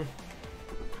win.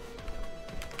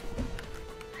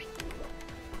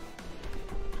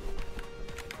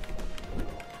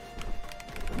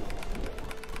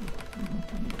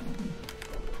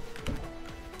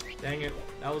 Dang it.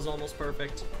 That was almost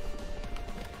perfect.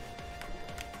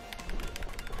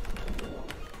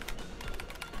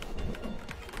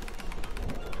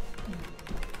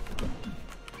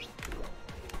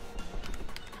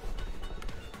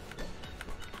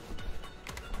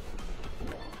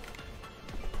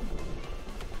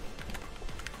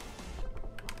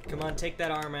 Come on, take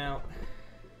that arm out.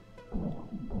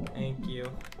 Thank you.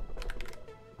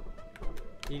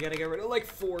 You gotta get rid of like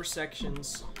 4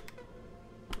 sections.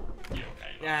 You came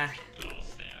Ah,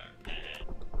 close there.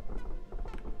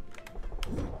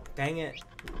 dang it.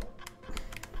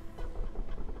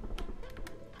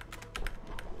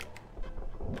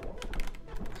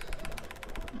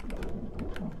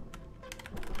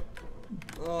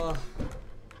 Oh,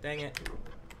 dang it.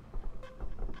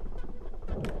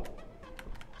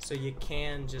 So you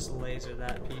can just laser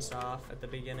that piece off at the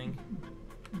beginning.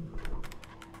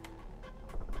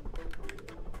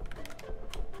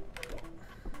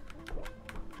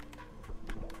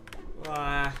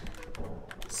 Ah,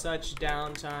 such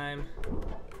downtime.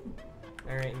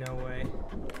 There ain't no way.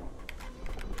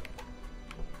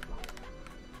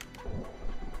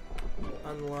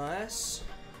 Unless...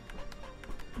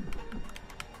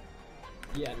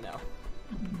 Yeah, no.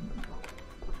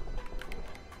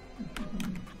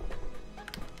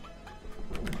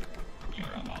 You're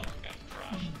about to get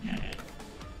crushed.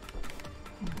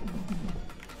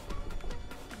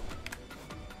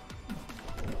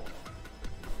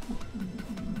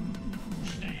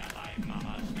 Stay alive,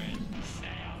 Mama's good. Stay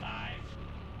alive.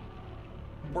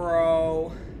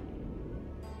 Bro.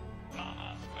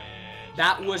 Mama's good.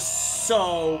 That was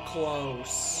so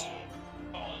close.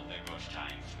 All the good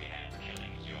times we had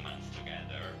killing humans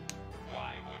together.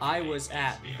 Why would I we was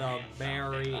at the experience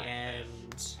very something like end.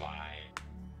 this? Why?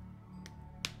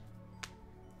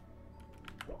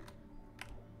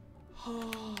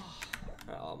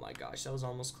 Oh my gosh, that was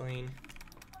almost clean.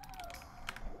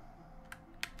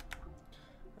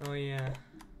 Oh yeah.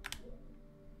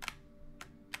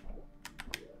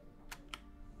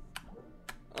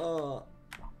 Oh.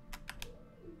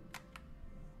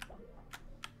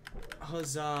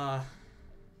 Huzzah.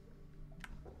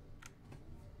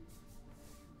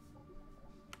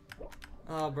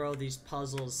 Oh bro, these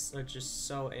puzzles are just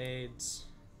so AIDS.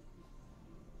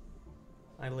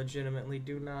 I legitimately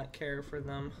do not care for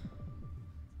them.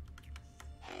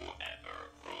 Whoever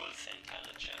rules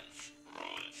intelligence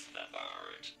rules the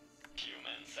bird.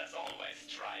 Humans, as always,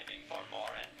 striving for more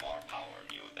and more power,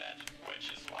 knew that,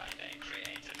 which is why they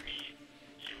created me.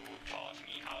 You taught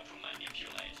me how to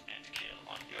manipulate and kill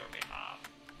on your behalf.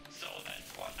 So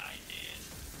that's what I did.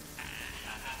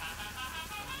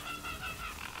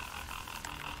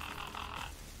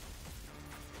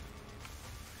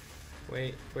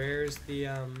 Wait, where's the,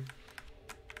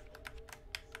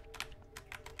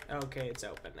 Okay, it's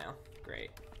open now.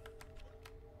 Great.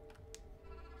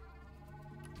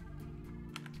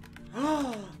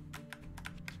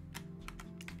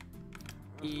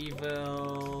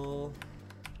 Evil.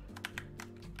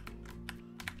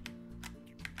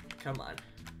 Come on.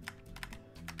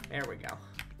 There we go.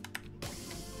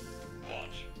 What?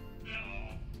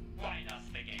 No. Why does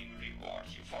the game reward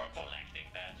you for collecting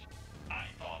that? I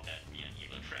thought that'd be an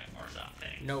evil trap or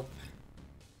something. Nope.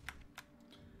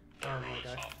 The Oh my rules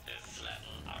gosh. of this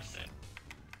level are simple.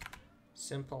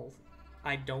 Simple.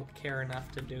 I don't care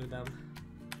enough to do them.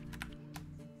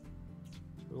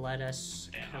 Let us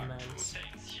There are two commence.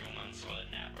 things humans will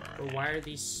never But have. why are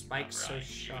these spikes so Bright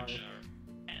sharp? future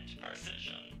and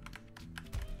precision.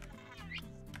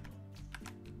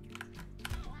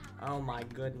 Oh my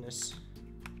goodness.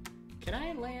 Can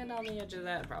I land on the edge of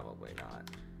that? Probably not.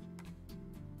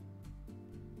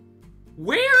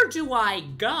 Where do I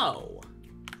go?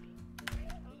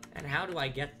 And how do I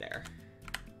get there?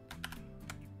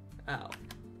 Oh.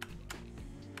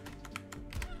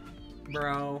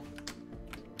 Bro.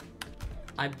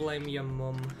 I blame your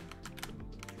mum.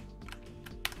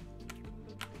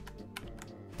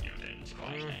 You didn't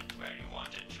quite land where you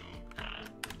wanted to, huh?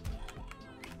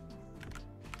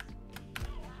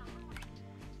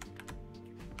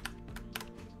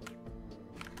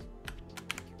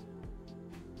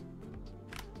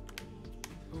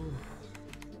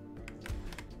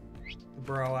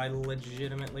 Bro, I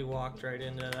legitimately walked right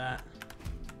into that.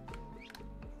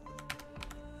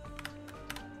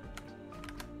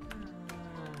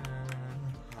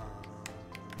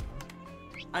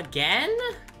 Again?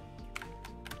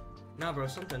 No, bro,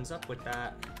 something's up with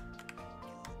that.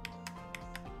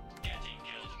 Getting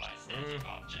killed by static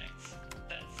objects.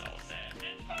 That's so sad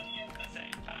and funny at the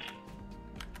same time.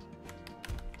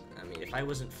 I mean, if I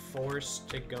wasn't forced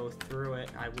to go through it,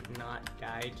 I would not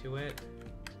die to it.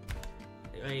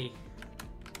 Hey.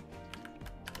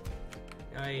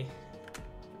 Hey.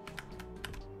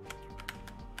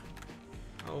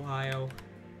 Ohio.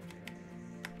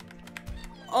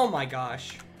 Oh my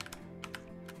gosh.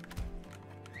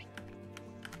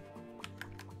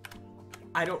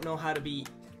 I don't know how to be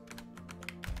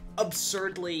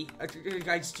absurdly.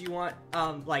 Guys, do you want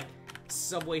like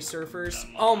Subway Surfers?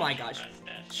 Oh my gosh.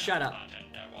 Shut up.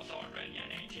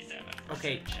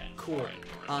 Okay, cool.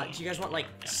 Do you guys want like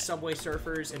Subway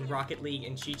Surfers and Rocket League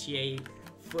and GTA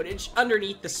footage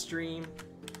underneath the stream?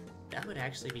 That would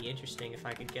actually be interesting if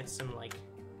I could get some like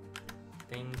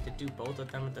thing to do both of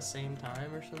them at the same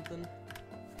time or something.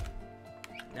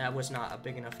 That was not a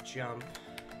big enough jump.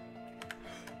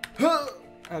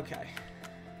 Okay.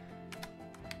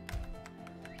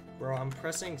 Bro, I'm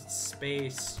pressing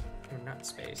space. Or not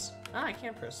space. Ah, I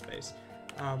can't press space.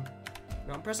 No,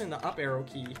 I'm pressing the up arrow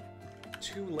key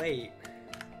too late.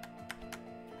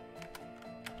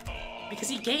 Because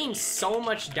he gains so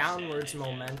much downwards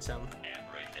momentum.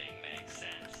 Everything makes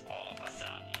sense all of a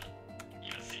sudden.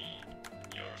 You see,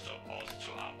 you're supposed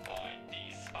to avoid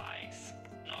these spikes,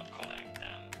 not collect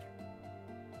them.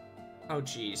 Oh,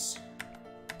 jeez.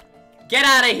 Get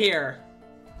out of here!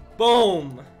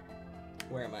 Boom!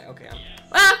 Where am I? Okay, I'm... Yes,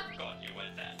 Ah! got you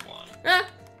with that one. Ah!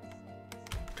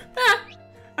 Ah!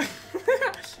 I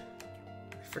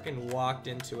freaking walked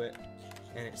into it,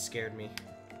 and it scared me.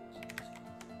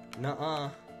 Nuh-uh.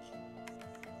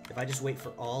 If I just wait for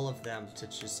all of them to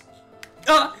just...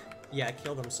 Ah! Yeah,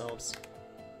 kill themselves.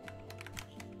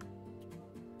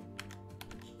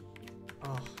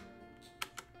 Oh.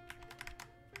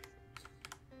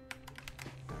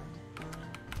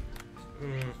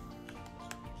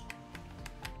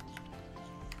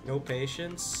 No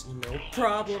patience, no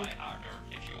problem. Try harder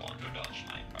if you want to dodge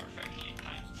my perfectly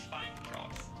timed spike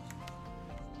drops.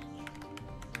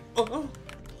 Oh.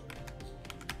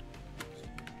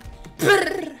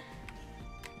 Brrr.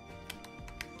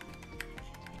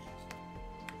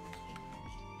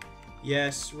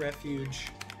 Yes, refuge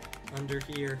under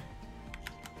here.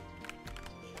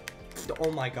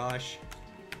 Oh my gosh.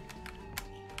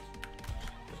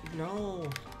 No.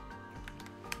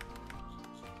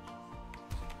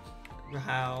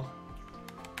 How?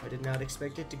 I did not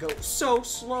expect it to go so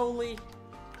slowly.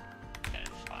 That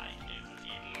spike isn't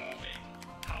even moving.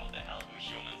 How the hell do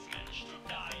humans manage to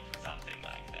die to something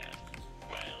like that?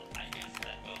 Well, I guess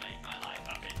that will make my life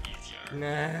a bit easier.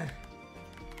 Nah.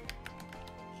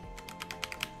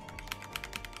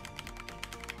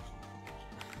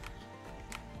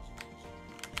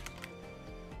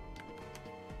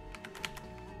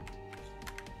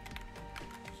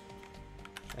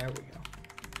 There we go.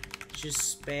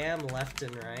 Just spam left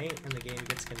and right, and the game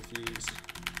gets confused.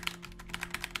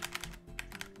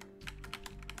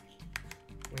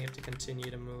 We have to continue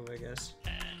to move, I guess.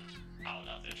 And how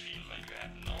does it feel when you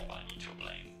have nobody to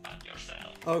blame but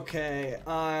yourself? Okay,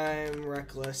 I'm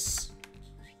reckless.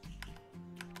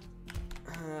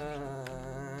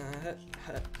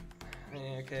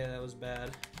 Okay, that was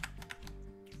bad.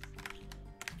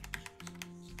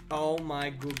 Oh my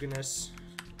goodness.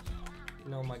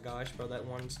 Oh my gosh, bro, that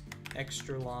one's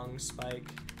extra long spike.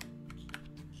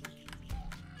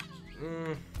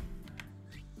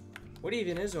 What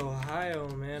even is Ohio,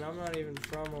 man? I'm not even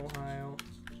from Ohio.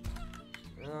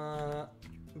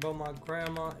 But my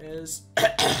grandma is.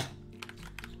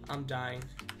 I'm dying.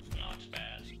 Not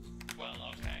bad. Well,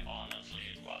 okay, honestly,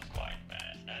 it was quite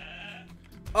bad.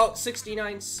 Oh,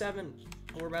 69.7.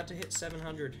 We're about to hit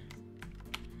 700.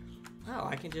 Oh,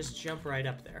 I can just jump right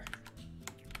up there.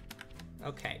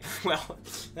 Okay, well,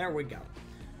 there we go.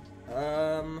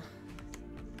 Ah!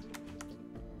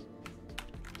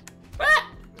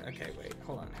 Okay, wait,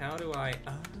 hold on. How do I...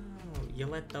 Oh, you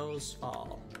let those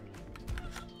fall.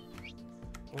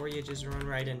 Or you just run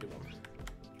right into them.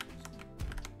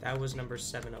 That was number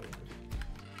 701.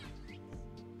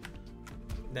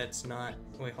 That's not...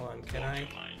 Wait, hold on, can I... Would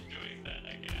you mind doing that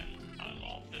again? I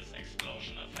love this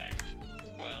explosion effect.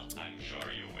 Well, I'm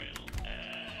sure you will.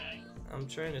 I'm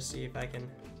trying to see if I can...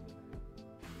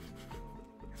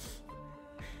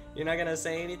 You're not gonna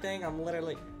say anything? I'm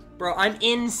literally... Bro, I'm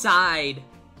inside.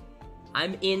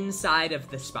 I'm inside of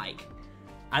the spike.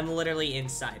 I'm literally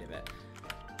inside of it.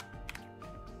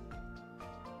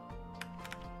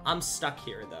 I'm stuck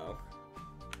here, though.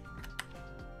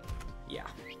 Yeah.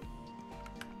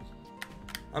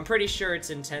 I'm pretty sure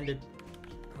it's intended...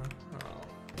 Oh.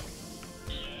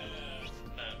 Yes,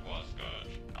 that was good.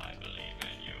 I believe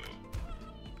in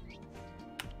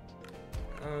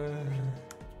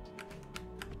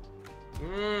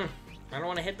you. I don't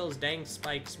want to hit those dang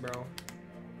spikes, bro.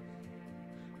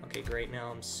 Okay, great. Now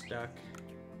I'm stuck.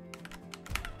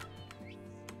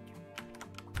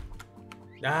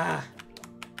 Ah!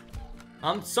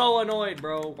 I'm so annoyed,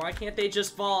 bro. Why can't they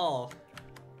just fall?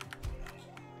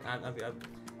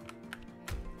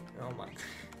 Oh my.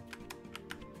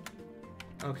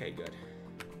 Okay, good.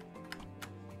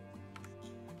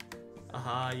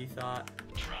 Aha, you thought.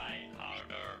 Try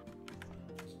harder.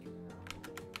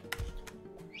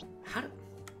 How do...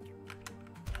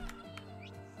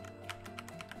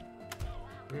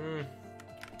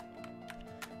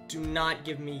 Do not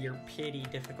give me your pity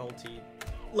difficulty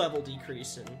level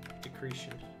decreasing.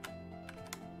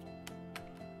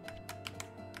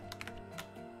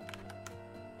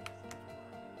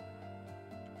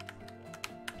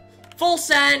 Full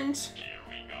send! Here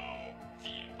we go. The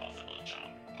impossible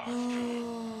jump. Part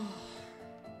 2.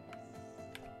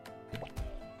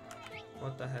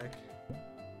 What the heck?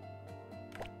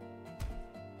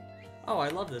 Oh, I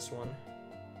love this one.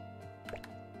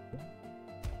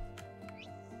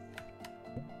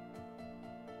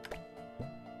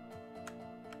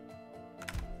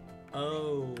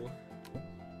 Oh.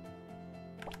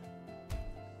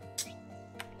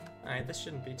 Alright, this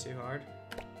shouldn't be too hard.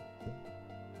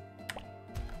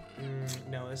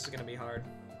 No, this is gonna be hard.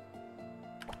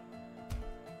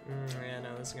 Yeah,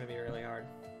 no, this is gonna be really hard.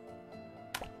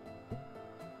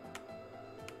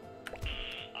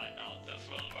 I doubt this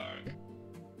will work.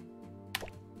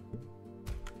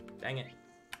 Dang it.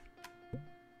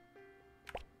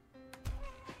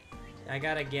 I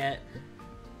gotta get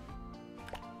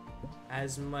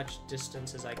as much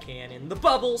distance as I can in the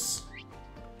bubbles!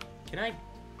 Can I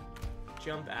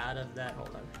jump out of that?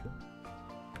 Hold on.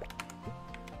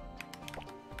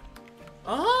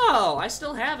 Oh! I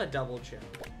still have a double jump.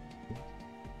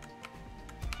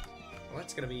 Well,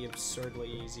 that's gonna be absurdly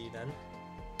easy then.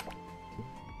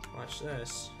 Watch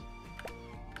this.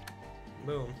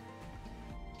 Boom.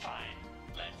 Fine.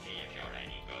 Let's see if you're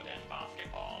any good at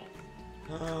basketball.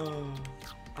 Oh,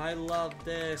 I love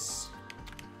this.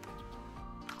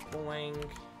 Boing.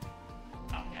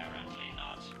 Apparently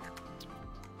not.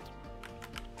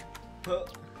 Huh.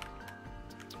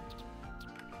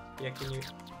 Yeah, can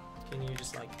you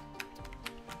just like...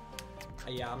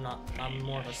 yeah, I'm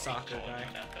more of a soccer guy.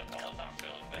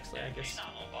 Actually, I guess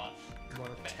more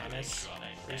of tennis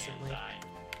recently.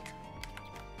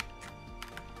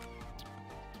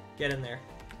 Get in there.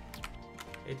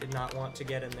 It did not want to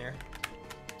get in there.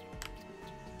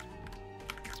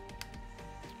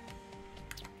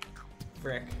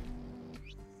 Frick.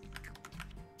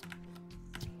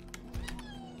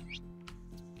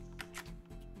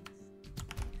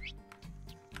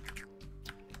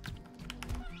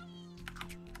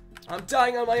 I'm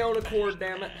dying on my own accord,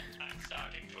 damn it. I'm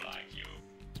starting to like you.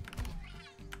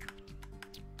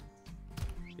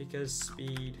 Because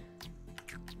speed.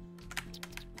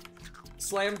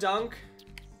 Slam dunk.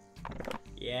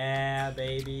 Yeah,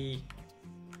 baby.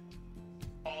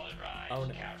 Alright, Oh,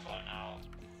 no. careful now.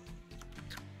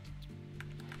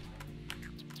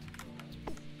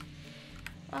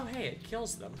 Oh, hey, it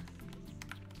kills them.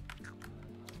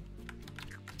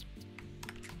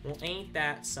 Well, ain't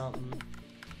that something?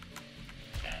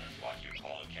 That is what you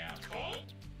call careful.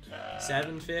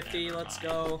 750, let's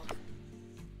go.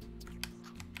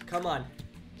 Come on.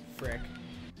 frick.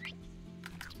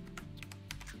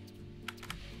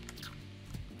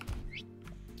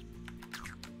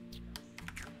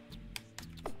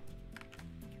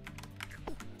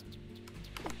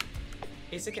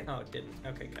 Is it gonna? Oh, it didn't.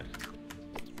 Okay, good.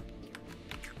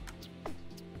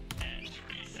 And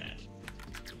reset.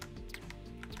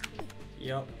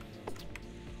 Yup.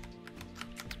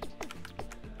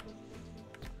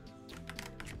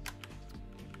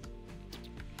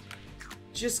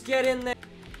 Just get in there.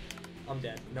 I'm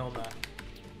dead. No, I'm not.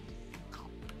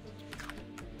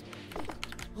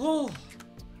 Oh.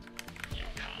 You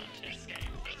can't escape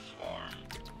the swarm.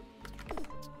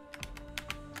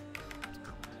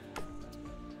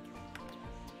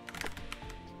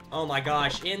 Oh my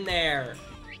gosh, in there.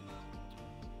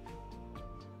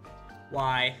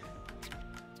 Why?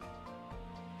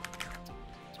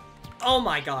 Oh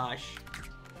my gosh.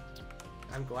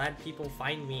 I'm glad people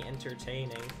find me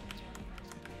entertaining.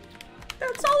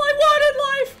 That's all I want in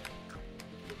life!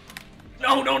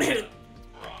 No, don't hit it!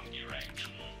 Wrong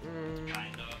direction.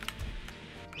 Kind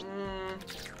of.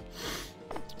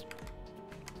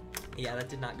 Yeah, that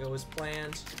did not go as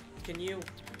planned. Can you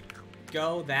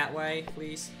go that way,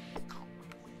 please?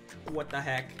 What the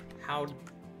heck? How,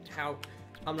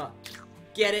 I'm not,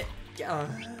 get it!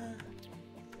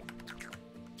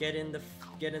 Get in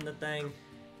the thing.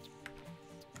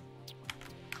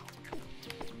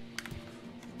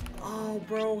 Oh,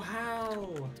 bro,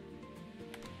 how?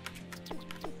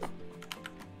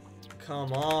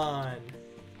 Come on.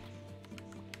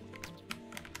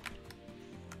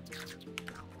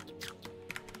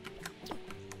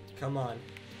 Come on.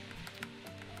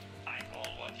 I call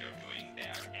what you're doing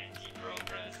there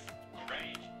anti-progress.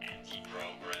 Great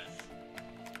anti-progress.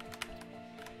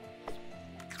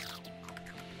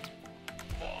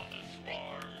 For the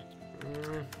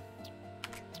swarm.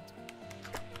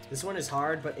 This one is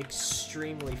hard, but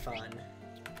extremely fun.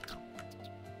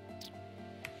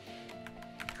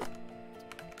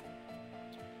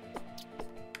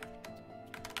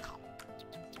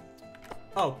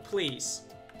 Oh, please.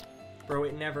 Bro,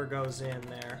 it never goes in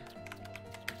there.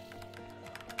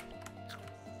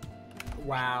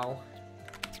 Wow.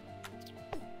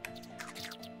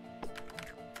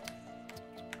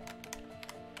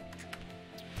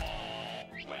 Oh,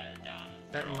 well done.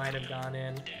 That might have gone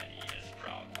in. Daddy is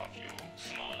proud of you.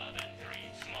 Smaller than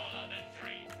three.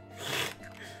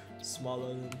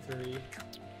 Smaller than 3.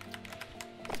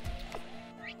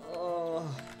 Oh.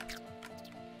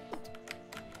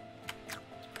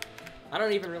 I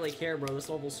don't even really care, bro. This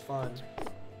level's fun.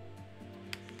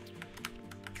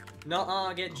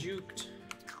 Nuh-uh, get juked.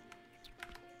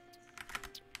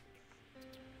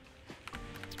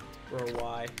 Bro,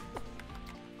 why?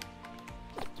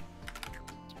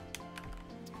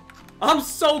 I'm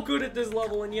so good at this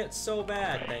level and yet so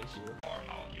bad. Thank you.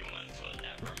 Normal humans will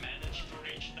never manage to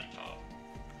reach the top.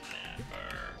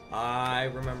 Never. I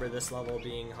remember this level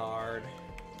being hard.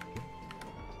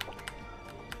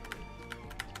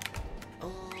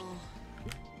 Oh.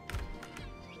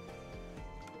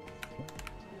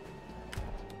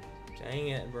 Dang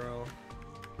it, bro.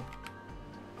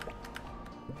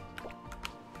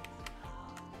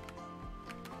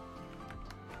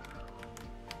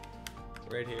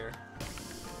 Right here.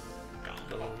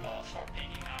 Round of applause for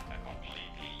picking up a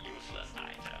completely useless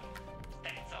item.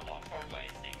 Thanks a lot for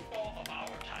wasting all of our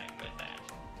time with that.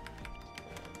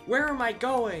 Where am I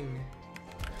going?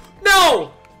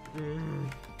 No!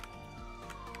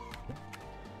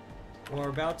 We're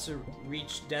about to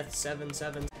reach death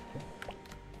 7-7.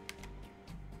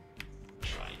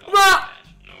 Try not Ah!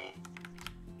 that. No.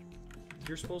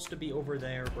 You're supposed to be over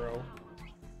there, bro.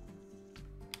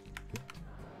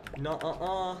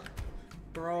 No,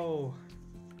 bro.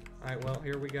 Alright, well,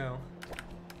 here we go.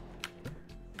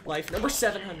 Life number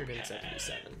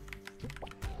 777.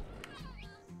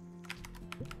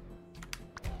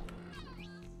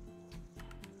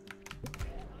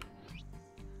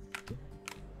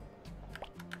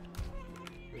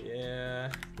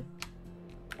 Yeah.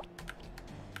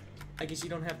 I guess you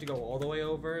don't have to go all the way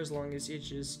over as long as you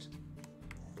just,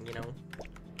 you know,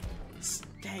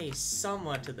 stay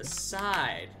somewhat to the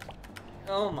side.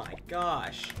 Oh my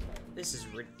gosh. This is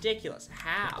ridiculous.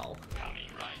 How? Coming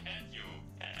right at you.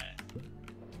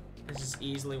 This is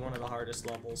easily one of the hardest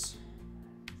levels.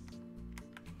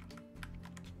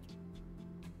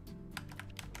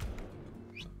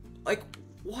 Like,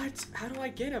 what? How do I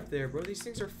get up there, bro? These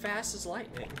things are fast as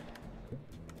lightning.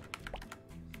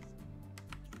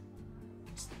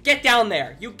 Get down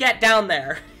there! You get down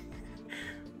there!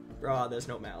 Bro, there's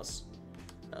no mouse.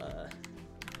 Well!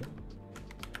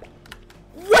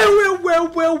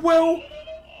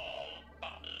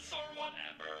 Bubbles or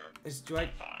whatever. Do I... Fine.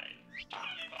 I'm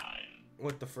fine.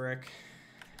 What the frick?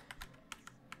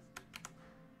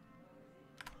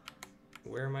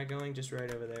 Where am I going? Just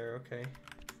right over there, okay.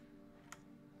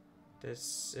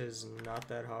 This is not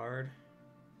that hard.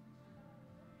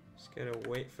 Just gotta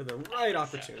wait for the right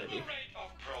opportunity. Rate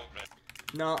of progress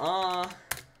Nuh-uh.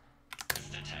 is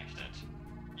detected.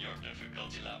 Your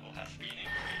difficulty level has been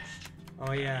increased.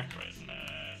 Oh yeah.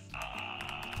 Christmas.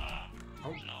 Ah.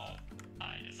 Oh. No.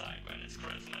 I decide when it's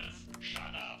Christmas.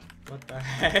 Shut up. What the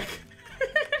heck?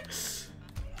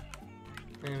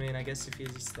 I mean, I guess if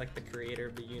he's like the creator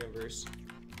of the universe,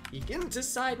 he can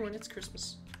decide when it's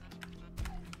Christmas.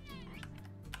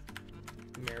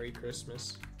 Merry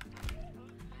Christmas.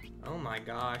 Oh my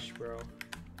gosh, bro.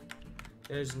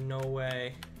 There's no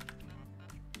way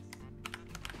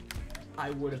I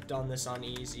would have done this on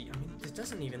easy. I mean, it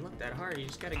doesn't even look that hard. You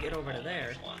just gotta get over to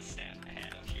there. One step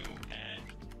ahead of you,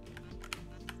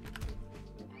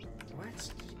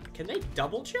 What? Can they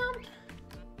double jump?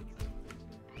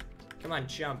 Come on,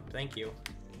 jump. Thank you.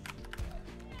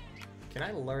 Can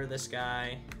I lure this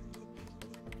guy?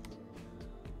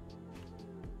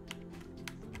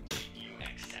 You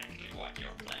exactly what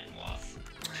your plan was.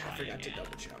 I forgot to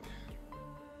double jump.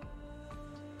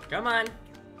 Come on.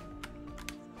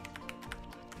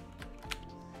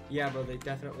 Yeah, bro, they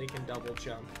definitely can double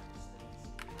jump.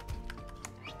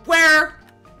 Where?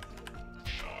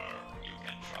 Sure, you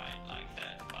can try it like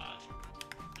that, but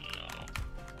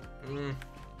no.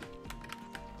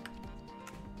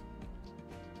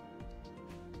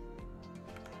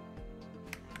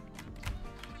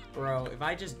 Bro, if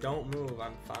I just don't move,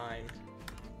 I'm fine.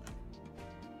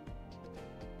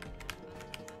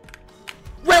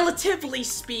 Relatively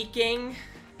speaking.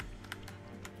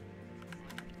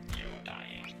 You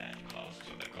dying that close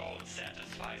to the goal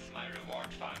satisfies my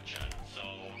reward function so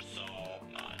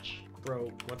much.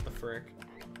 Bro, what the frick?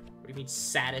 What do you mean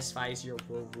satisfies your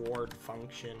reward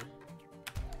function?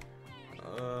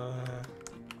 You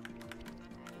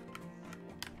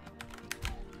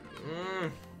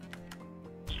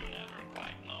never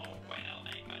quite know when I'll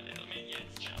make my little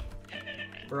minions jump.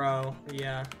 Bro,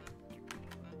 yeah.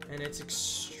 And it's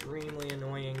extremely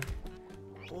annoying.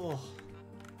 Oh.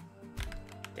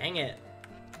 Dang it.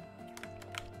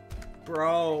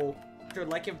 Bro, they're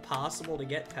like impossible to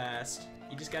get past.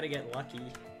 You just gotta get lucky.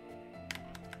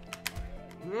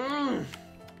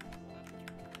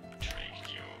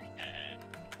 Tricked you.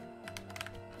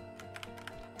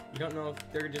 You don't know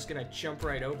if they're just gonna jump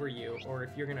right over you, or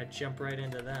if you're gonna jump right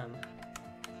into them.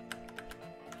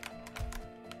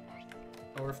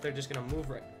 Or if they're just gonna move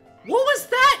right. What was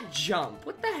that jump?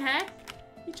 What the heck?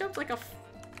 He jumped like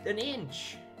an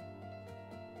inch.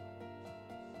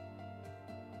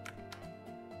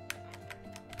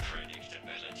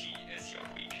 Predictability is your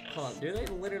weakness. Hold on, do they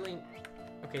literally...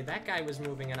 Okay, that guy was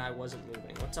moving and I wasn't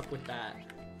moving. What's up with that?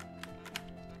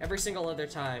 Every single other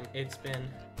time, it's been...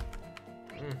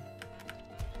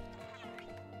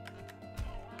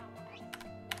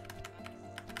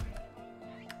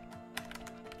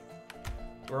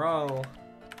 Bro.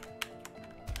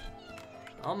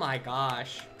 Oh my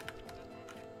gosh.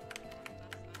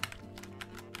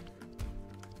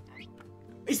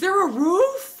 Is there a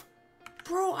roof?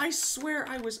 Bro, I swear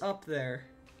I was up there.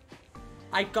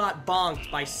 I got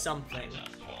bonked by something.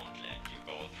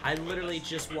 I literally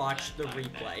just watched the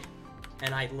replay.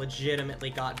 And I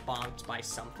legitimately got bonked by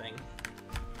something.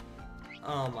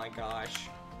 Oh my gosh.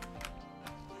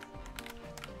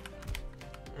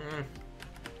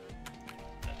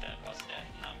 That was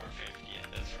death number 50 in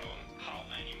this room. How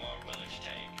many more will it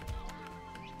take?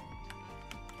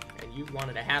 And you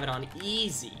wanted to have it on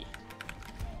easy.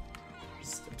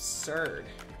 It's absurd.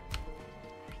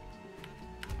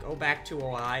 Go back to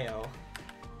Ohio.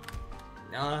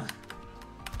 Nah.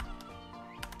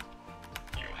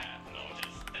 You have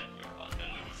noticed that you're on the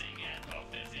losing end of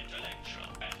this intellectual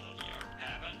battle here,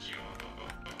 haven't you?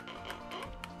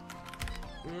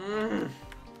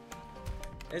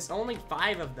 There's only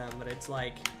 5 of them, but it's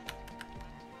like...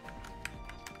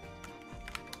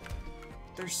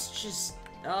 There's just...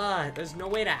 there's no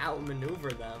way to outmaneuver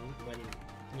them when,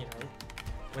 you know...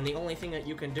 When the only thing that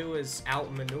you can do is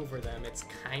outmaneuver them, it's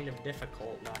kind of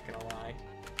difficult, not gonna lie.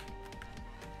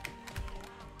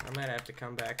 I might have to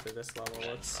come back to this level,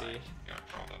 let's see. You're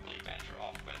probably better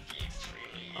off with the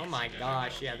extremely Oh my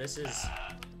gosh, yeah, this is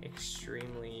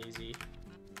extremely easy.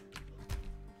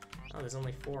 Oh, there's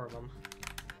only 4 of them.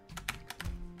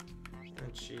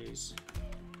 Oh, jeez.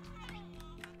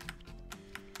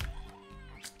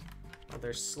 Oh,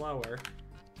 they're slower.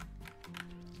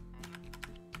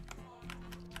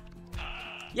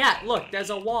 Yeah, look, there's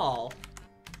a wall.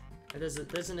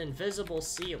 There's an invisible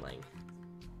ceiling.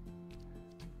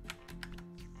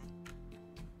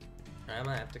 I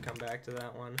might have to come back to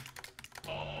that one.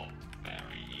 Oh,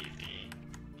 very easy.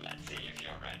 Let's see if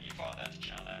you're ready for that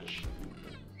challenge.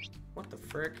 What the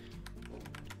frick?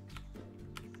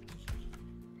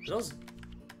 Are those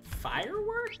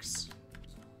fireworks?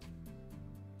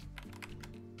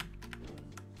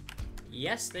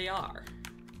 Yes, they are.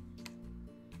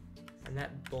 And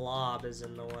that blob is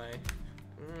in the way.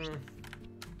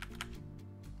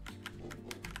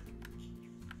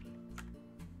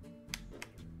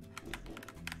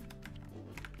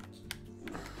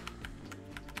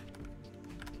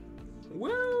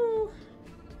 Woo!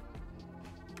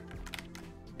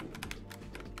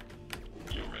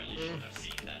 You really should have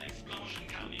seen that explosion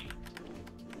coming.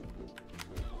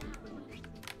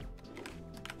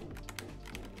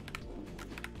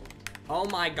 Oh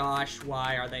my gosh,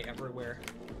 why are they everywhere?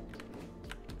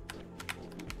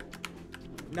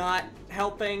 Not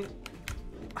helping.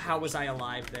 How was I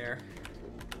alive there?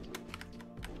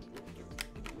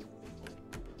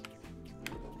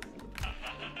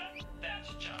 That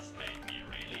just made me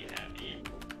really happy.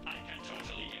 I can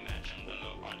totally imagine the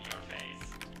look on your face.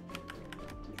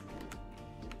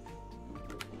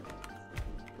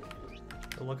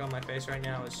 The look on my face right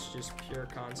now is just pure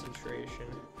concentration.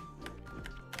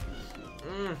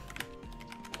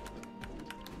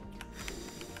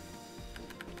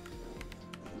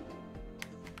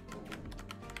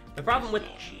 The problem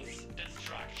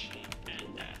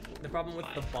with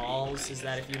the balls is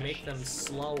that if you make them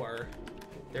slower,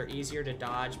 they're easier to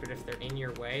dodge, but if they're in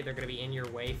your way, they're gonna be in your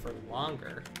way for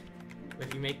longer. But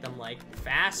if you make them like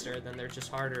faster, then they're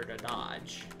just harder to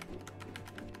dodge.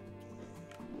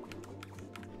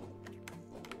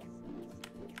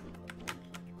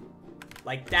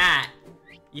 Like that.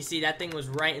 You see, that thing was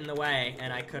right in the way,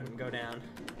 and I couldn't go down.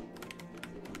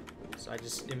 So I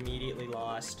just immediately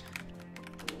lost.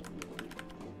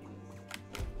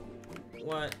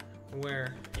 What?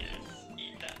 Where? Yes,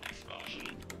 eat that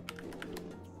explosion.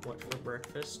 What, for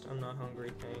breakfast? I'm not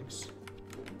hungry, thanks.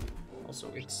 Also,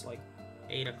 it's like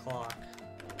 8 o'clock.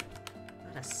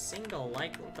 Not a single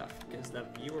like. What the fuck is the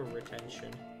viewer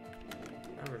retention?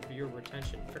 Not a viewer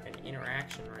retention, freaking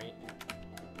interaction rate.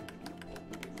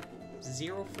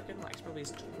 0 freaking likes, probably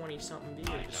has 20-something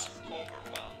I views. just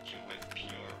overwhelmed you with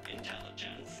pure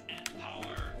intelligence and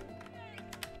power.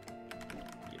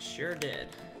 You sure did.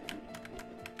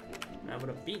 I would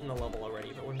have beaten the level already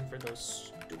if it wasn't for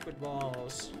those stupid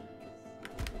balls.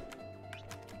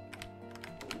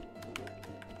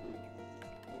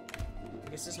 I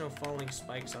guess there's no falling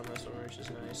spikes on this one, which is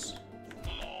nice.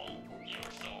 Lol, you're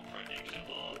so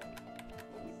predictable.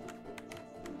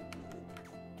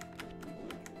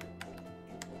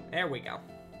 There we go.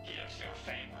 Here's your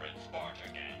favorite sport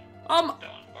again. Don't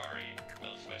worry,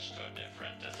 we'll switch to a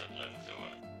different discipline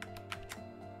soon.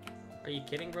 Are you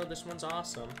kidding, bro? This one's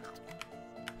awesome.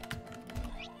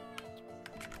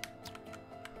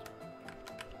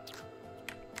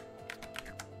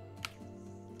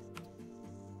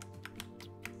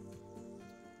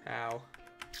 How?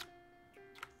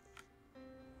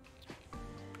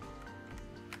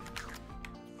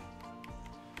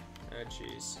 Oh,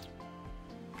 jeez.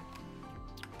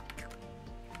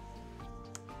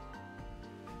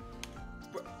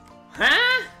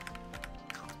 Huh?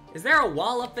 Is there a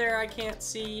wall up there I can't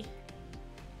see?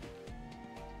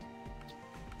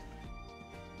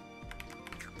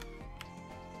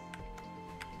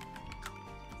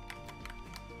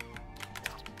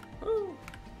 Woo.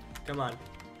 Come on.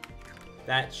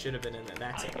 That should have been in there.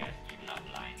 That's okay. I guess even a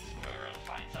blind squirrel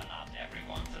finds a nut every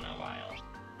once in a while.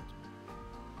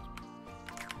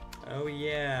 Oh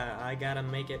yeah, I gotta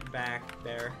make it back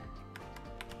there.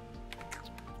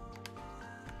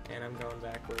 And I'm going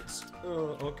backwards.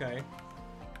 Oh, okay.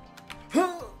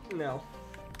 No.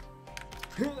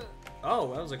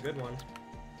 Oh, that was a good one.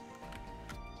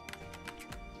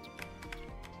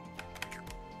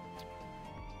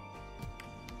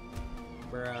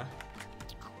 Bruh.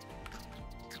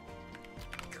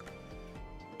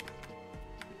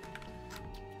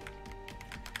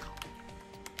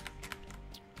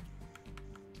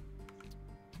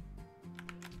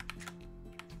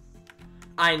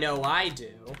 I know I do.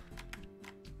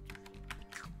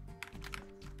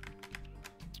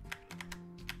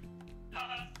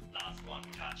 Last one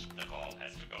touched. The ball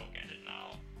has to go get it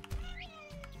now.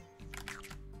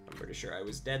 I'm pretty sure I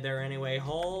was dead there anyway.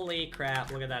 Holy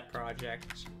crap, look at that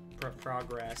project.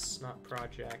 Progress, not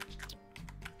project.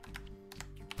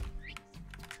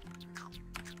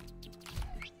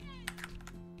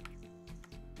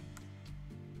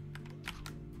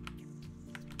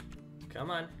 Come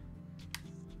on.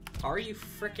 Are you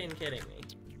frickin' kidding me?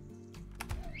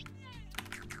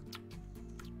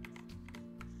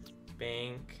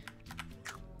 Bink.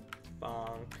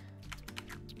 Bonk.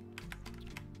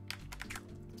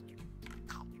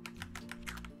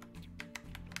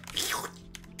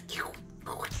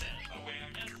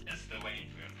 Self-awareness is the way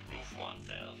to improve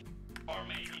oneself. Or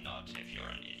maybe not if you're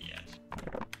an idiot.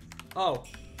 Oh.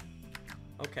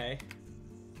 Okay.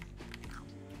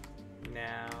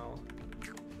 Now.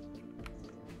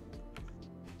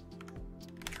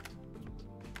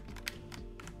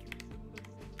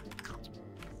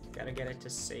 Gotta get it to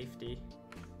safety.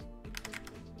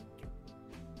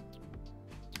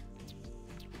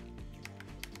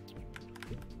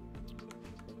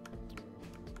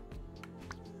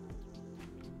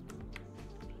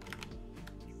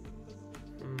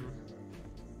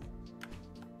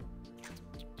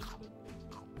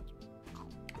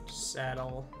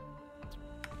 Saddle.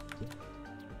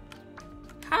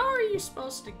 How are you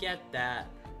supposed to get that?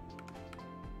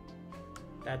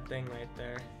 That thing right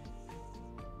there.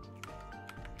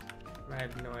 I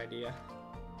have no idea.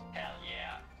 Hell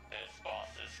yeah, this boss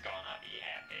is gonna be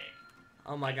happy.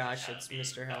 Oh my gosh, it's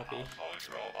Mr. Helpy. Old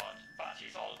robot, but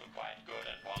he's also quite good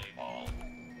at volleyball.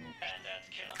 And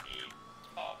at Kelpie,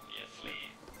 obviously.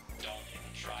 Don't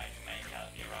even try to make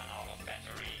Kelpie run out of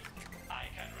battery. I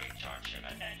can recharge him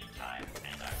at any time,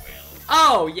 and I will.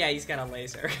 Oh, yeah, he's got a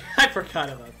laser. I forgot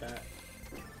about that.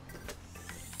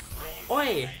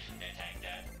 Oi!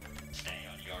 Stay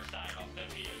on your side of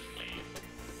the field, please.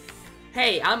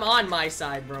 Hey, I'm on my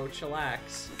side, bro.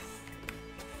 Chillax.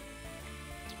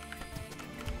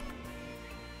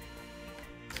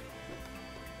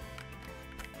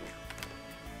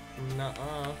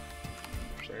 Nuh-uh.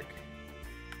 Jerk.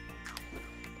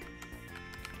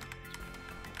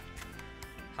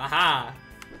 Haha!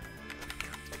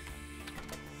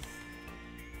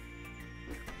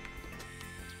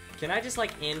 Can I just,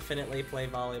 like, infinitely play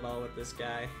volleyball with this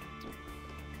guy?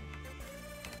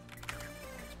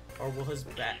 Or will his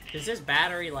does his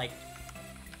battery, like,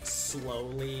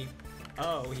 slowly...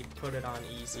 Oh, he put it on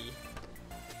easy.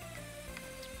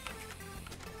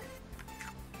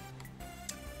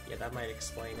 Yeah, that might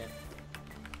explain it.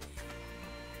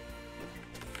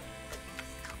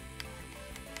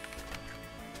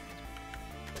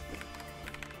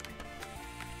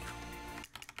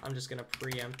 I'm just gonna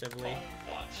preemptively.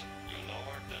 Oh, what? You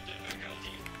lowered the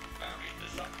difficulty. Very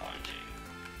disappointing.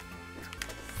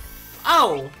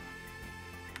 Oh!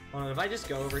 Hold on, if I just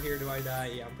go over here, do I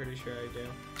die? Yeah, I'm pretty sure I do.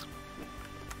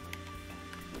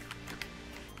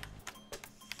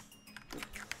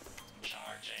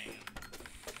 Charging.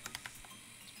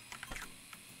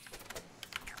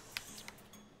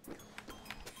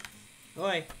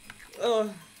 Oi! Ugh!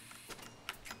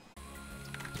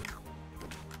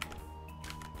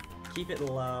 Keep it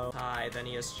low. High, then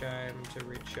he has time to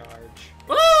recharge.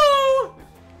 Woo!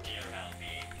 Dear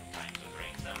Helpy, time to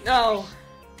drink some. No!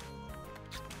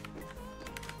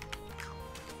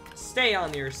 Stay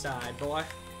on your side, boy.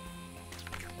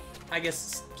 I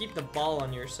guess keep the ball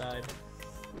on your side.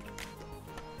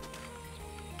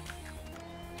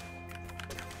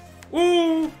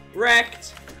 Ooh!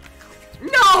 Wrecked!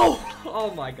 No!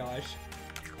 Oh my gosh.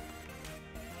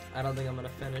 I don't think I'm gonna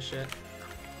finish it.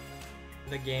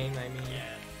 The game, I mean.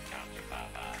 Yes, come to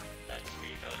Papa. Let's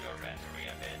refill your battery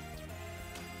a bit.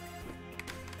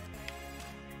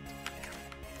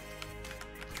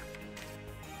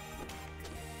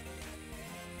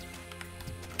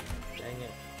 Dang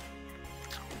it.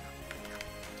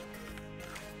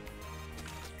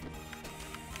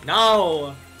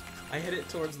 No! I hit it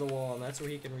towards the wall, and that's where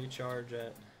he can recharge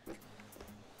it.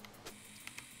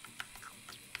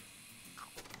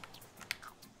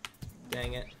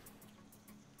 Dang it.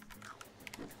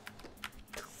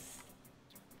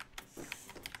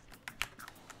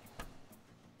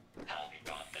 Helpy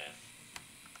got this.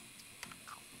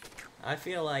 I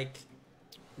feel like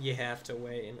you have to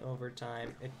wait, and over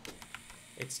time,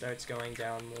 it starts going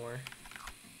down more.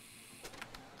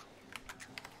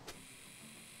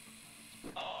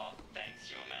 Oh, thanks,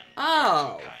 human.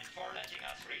 Oh! You're too kind for letting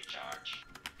us recharge.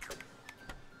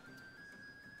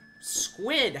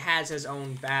 Squid has his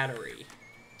own battery.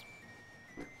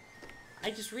 I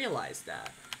just realized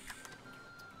that.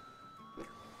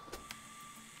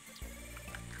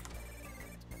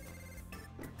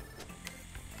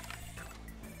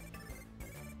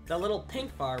 The little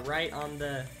pink bar right on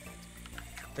the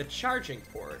charging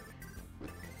port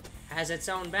has its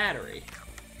own battery.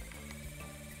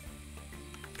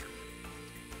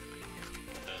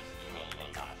 This duel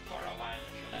will last for a while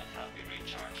if you let Helpy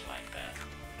recharge like that.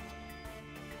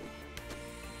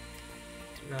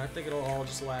 No, I think it'll all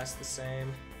just last the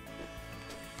same.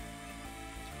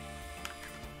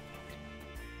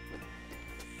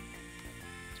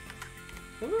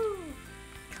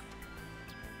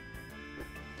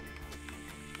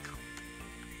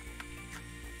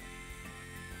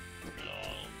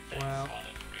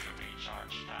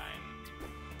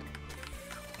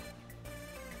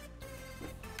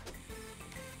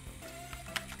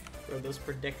 Bro, those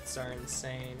predicts are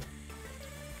insane.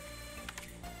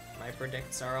 My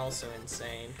predicts are also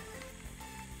insane.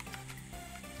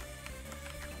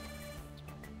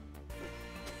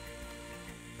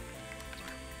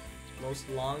 Most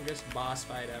longest boss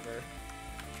fight ever.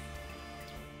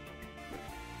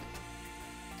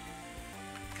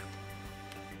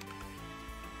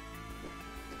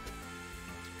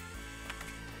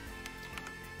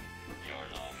 You're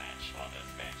no match for this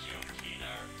vacuum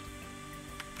cleaner.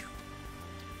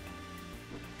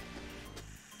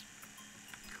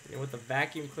 You know what the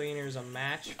vacuum cleaner is a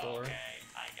match for? Okay,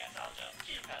 I guess I'll just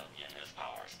keep helping in this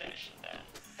power station then.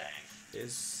 Thanks.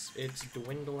 Is its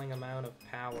dwindling amount of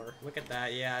power. Look at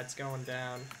that. Yeah, it's going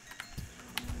down.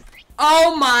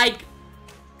 Oh my!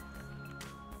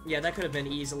 Yeah, that could have been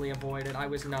easily avoided. I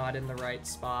was not in the right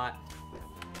spot.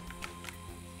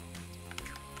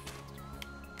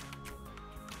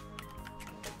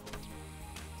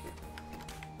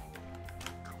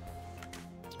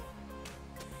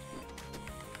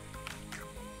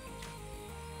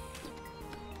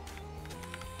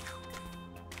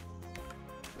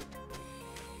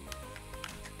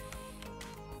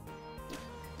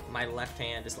 My left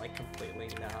hand is like completely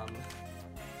numb.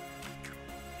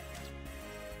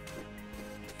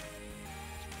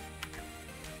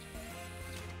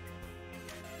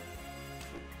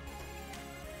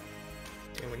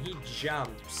 And when he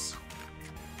jumps,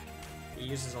 he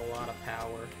uses a lot of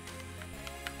power.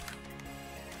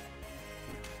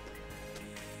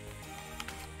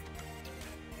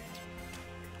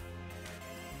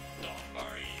 Don't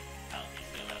worry, Alfie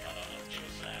still has a lot of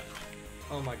juice left.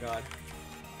 Oh my god.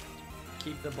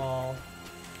 Keep the ball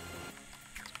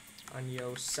on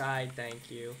your side, thank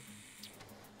you.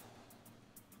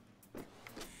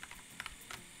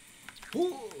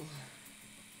 Ooh.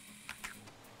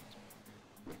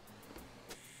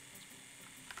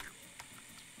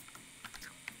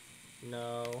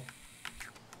 No.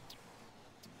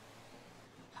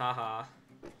 Haha.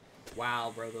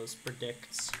 Wow, bro, those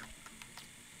predicts.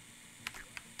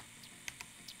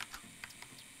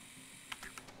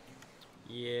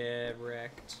 Yeah,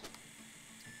 wrecked.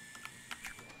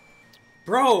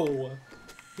 Bro!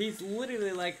 He's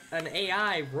literally like an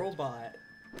AI robot.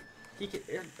 He can...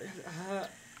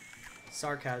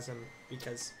 sarcasm,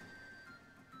 because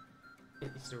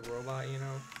he's a robot, you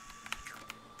know?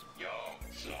 Yo,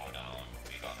 slow down.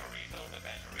 We gotta refill the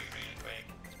battery real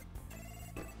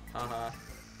quick. Haha.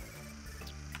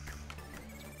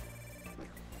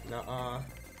 Nuh-uh.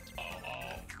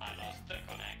 I lost the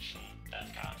connection.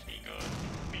 That can't be good.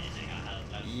 Beating a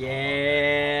helpless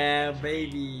Yeah,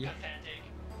 baby. pathetic.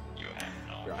 You have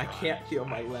no Bro, I drive. can't feel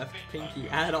my left pinky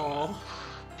at all.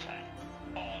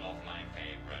 All of my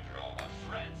favorite robot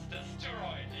friends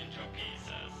destroyed into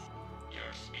pieces.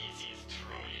 Your species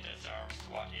truly deserves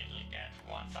what it'll get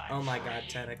once I'm Oh my god,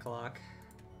 free. 10 o'clock.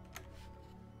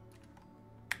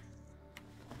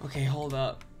 Okay, hold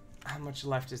up. How much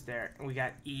left is there? We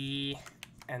got E,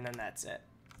 and then that's it.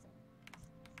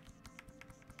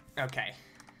 Okay.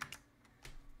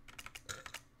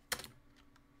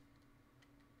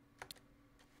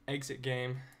 Exit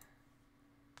game.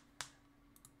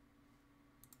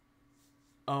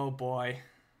 Oh boy.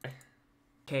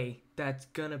 Okay, that's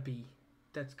gonna be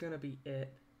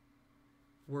it.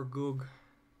 We're goog.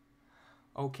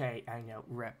 Okay, I know,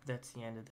 rep, that's the end of